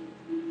you.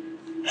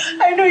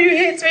 I know you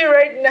hate me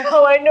right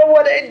now. I know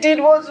what I did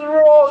was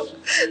wrong.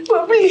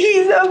 But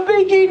please, I'm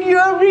begging you.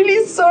 I'm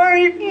really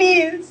sorry,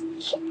 please.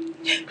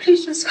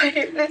 Please just find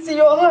a place in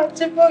your heart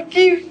to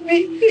forgive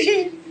me.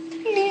 Please.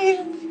 Please.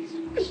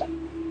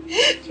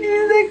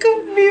 Please, I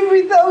can't live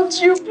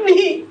without you,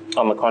 please.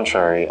 On the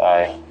contrary,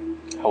 I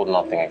hold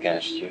nothing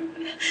against you.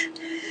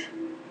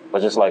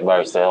 But just like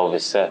Barrister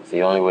Elvis said,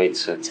 the only way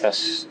to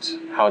test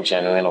how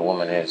genuine a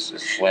woman is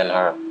when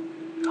her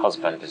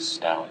husband is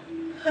down.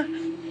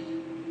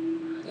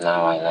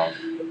 Now I know,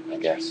 I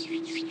guess.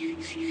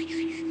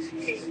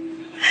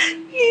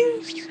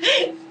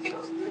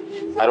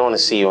 I don't want to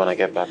see you when I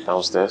get back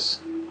downstairs.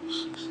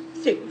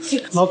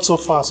 Not so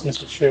fast,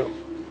 Mr. Phil.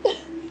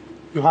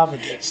 You have a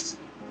guest.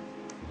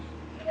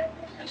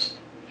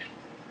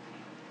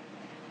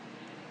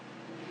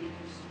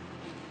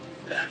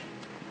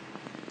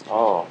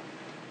 Oh.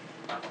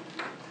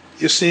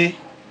 You see,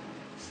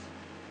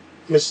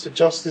 Mr.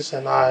 Justice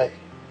and I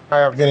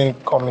have been in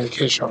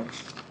communication.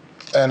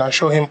 And I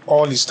show him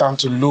all he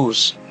stands to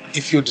lose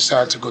if you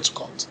decide to go to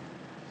court.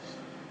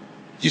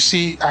 You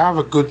see, I have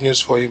a good news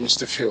for you,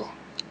 Mr. Phil.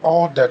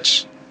 All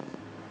that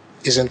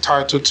is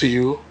entitled to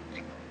you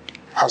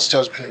has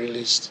just been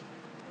released.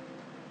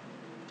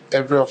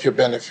 Every of your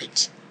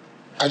benefits.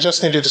 I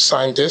just need you to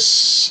sign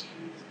this.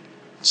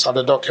 These are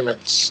the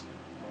documents.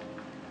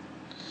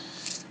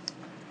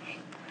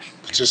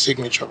 Put your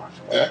signature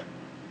there.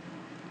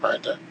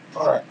 Right there.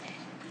 All right.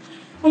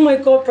 Oh my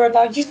God,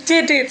 brother, you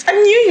did it. I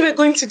knew you were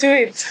going to do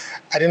it.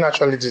 I didn't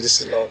actually do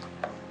this alone.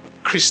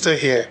 Krista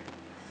here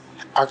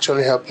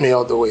actually helped me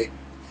all the way.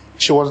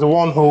 She was the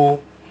one who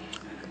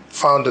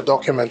found the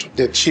document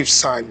the chief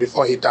signed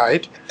before he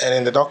died. And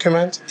in the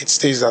document, it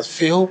states that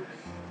Phil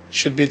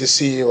should be the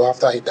CEO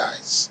after he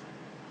dies.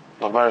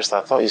 But Barrister,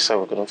 I thought you said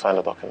we couldn't find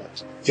the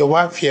document. Your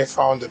wife here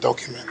found the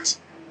document.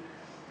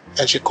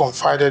 And she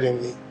confided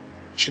in me.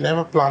 She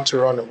never planned to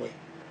run away.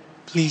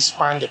 Please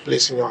find a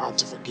place in your heart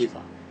to forgive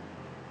her.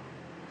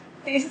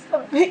 Please,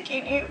 I'm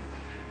begging you.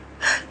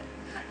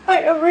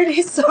 I am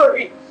really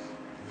sorry.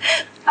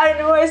 I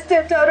know I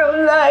stepped out of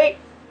line.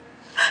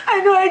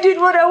 I know I did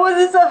what I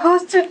wasn't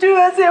supposed to do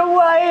as a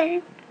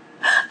wife.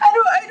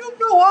 I don't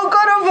know what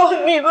got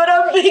over me, but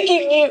I'm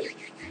begging you.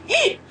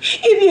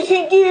 If you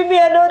can give me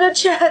another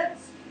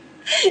chance,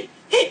 if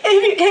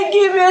you can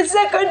give me a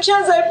second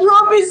chance, I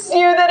promise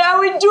you that I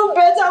will do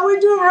better, I will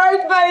do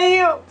right by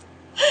you.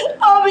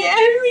 I'll be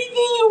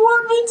everything you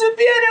want me to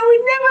be, and I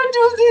will never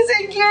do this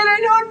again. I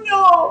don't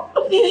know.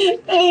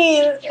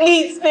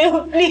 Please,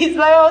 Phil, please,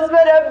 my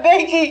husband, I'm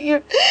begging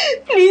you.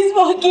 Please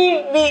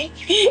forgive me.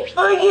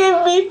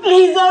 Forgive me,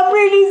 please. I'm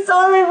really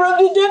sorry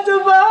from the depth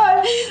of my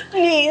heart.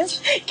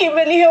 Please,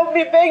 Kimberly, help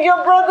me beg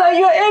your brother.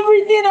 You're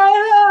everything I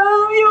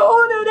have. You're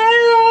all that I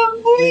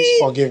have. Please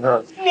forgive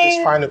her.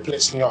 Please find a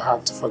place in your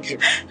heart to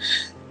forgive her.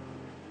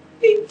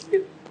 Thank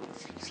you.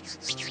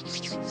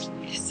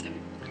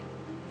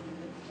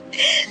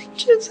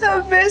 Just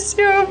have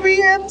mercy on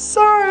me. I'm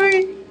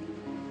sorry.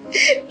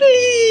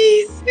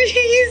 Please,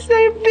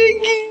 I'm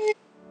begging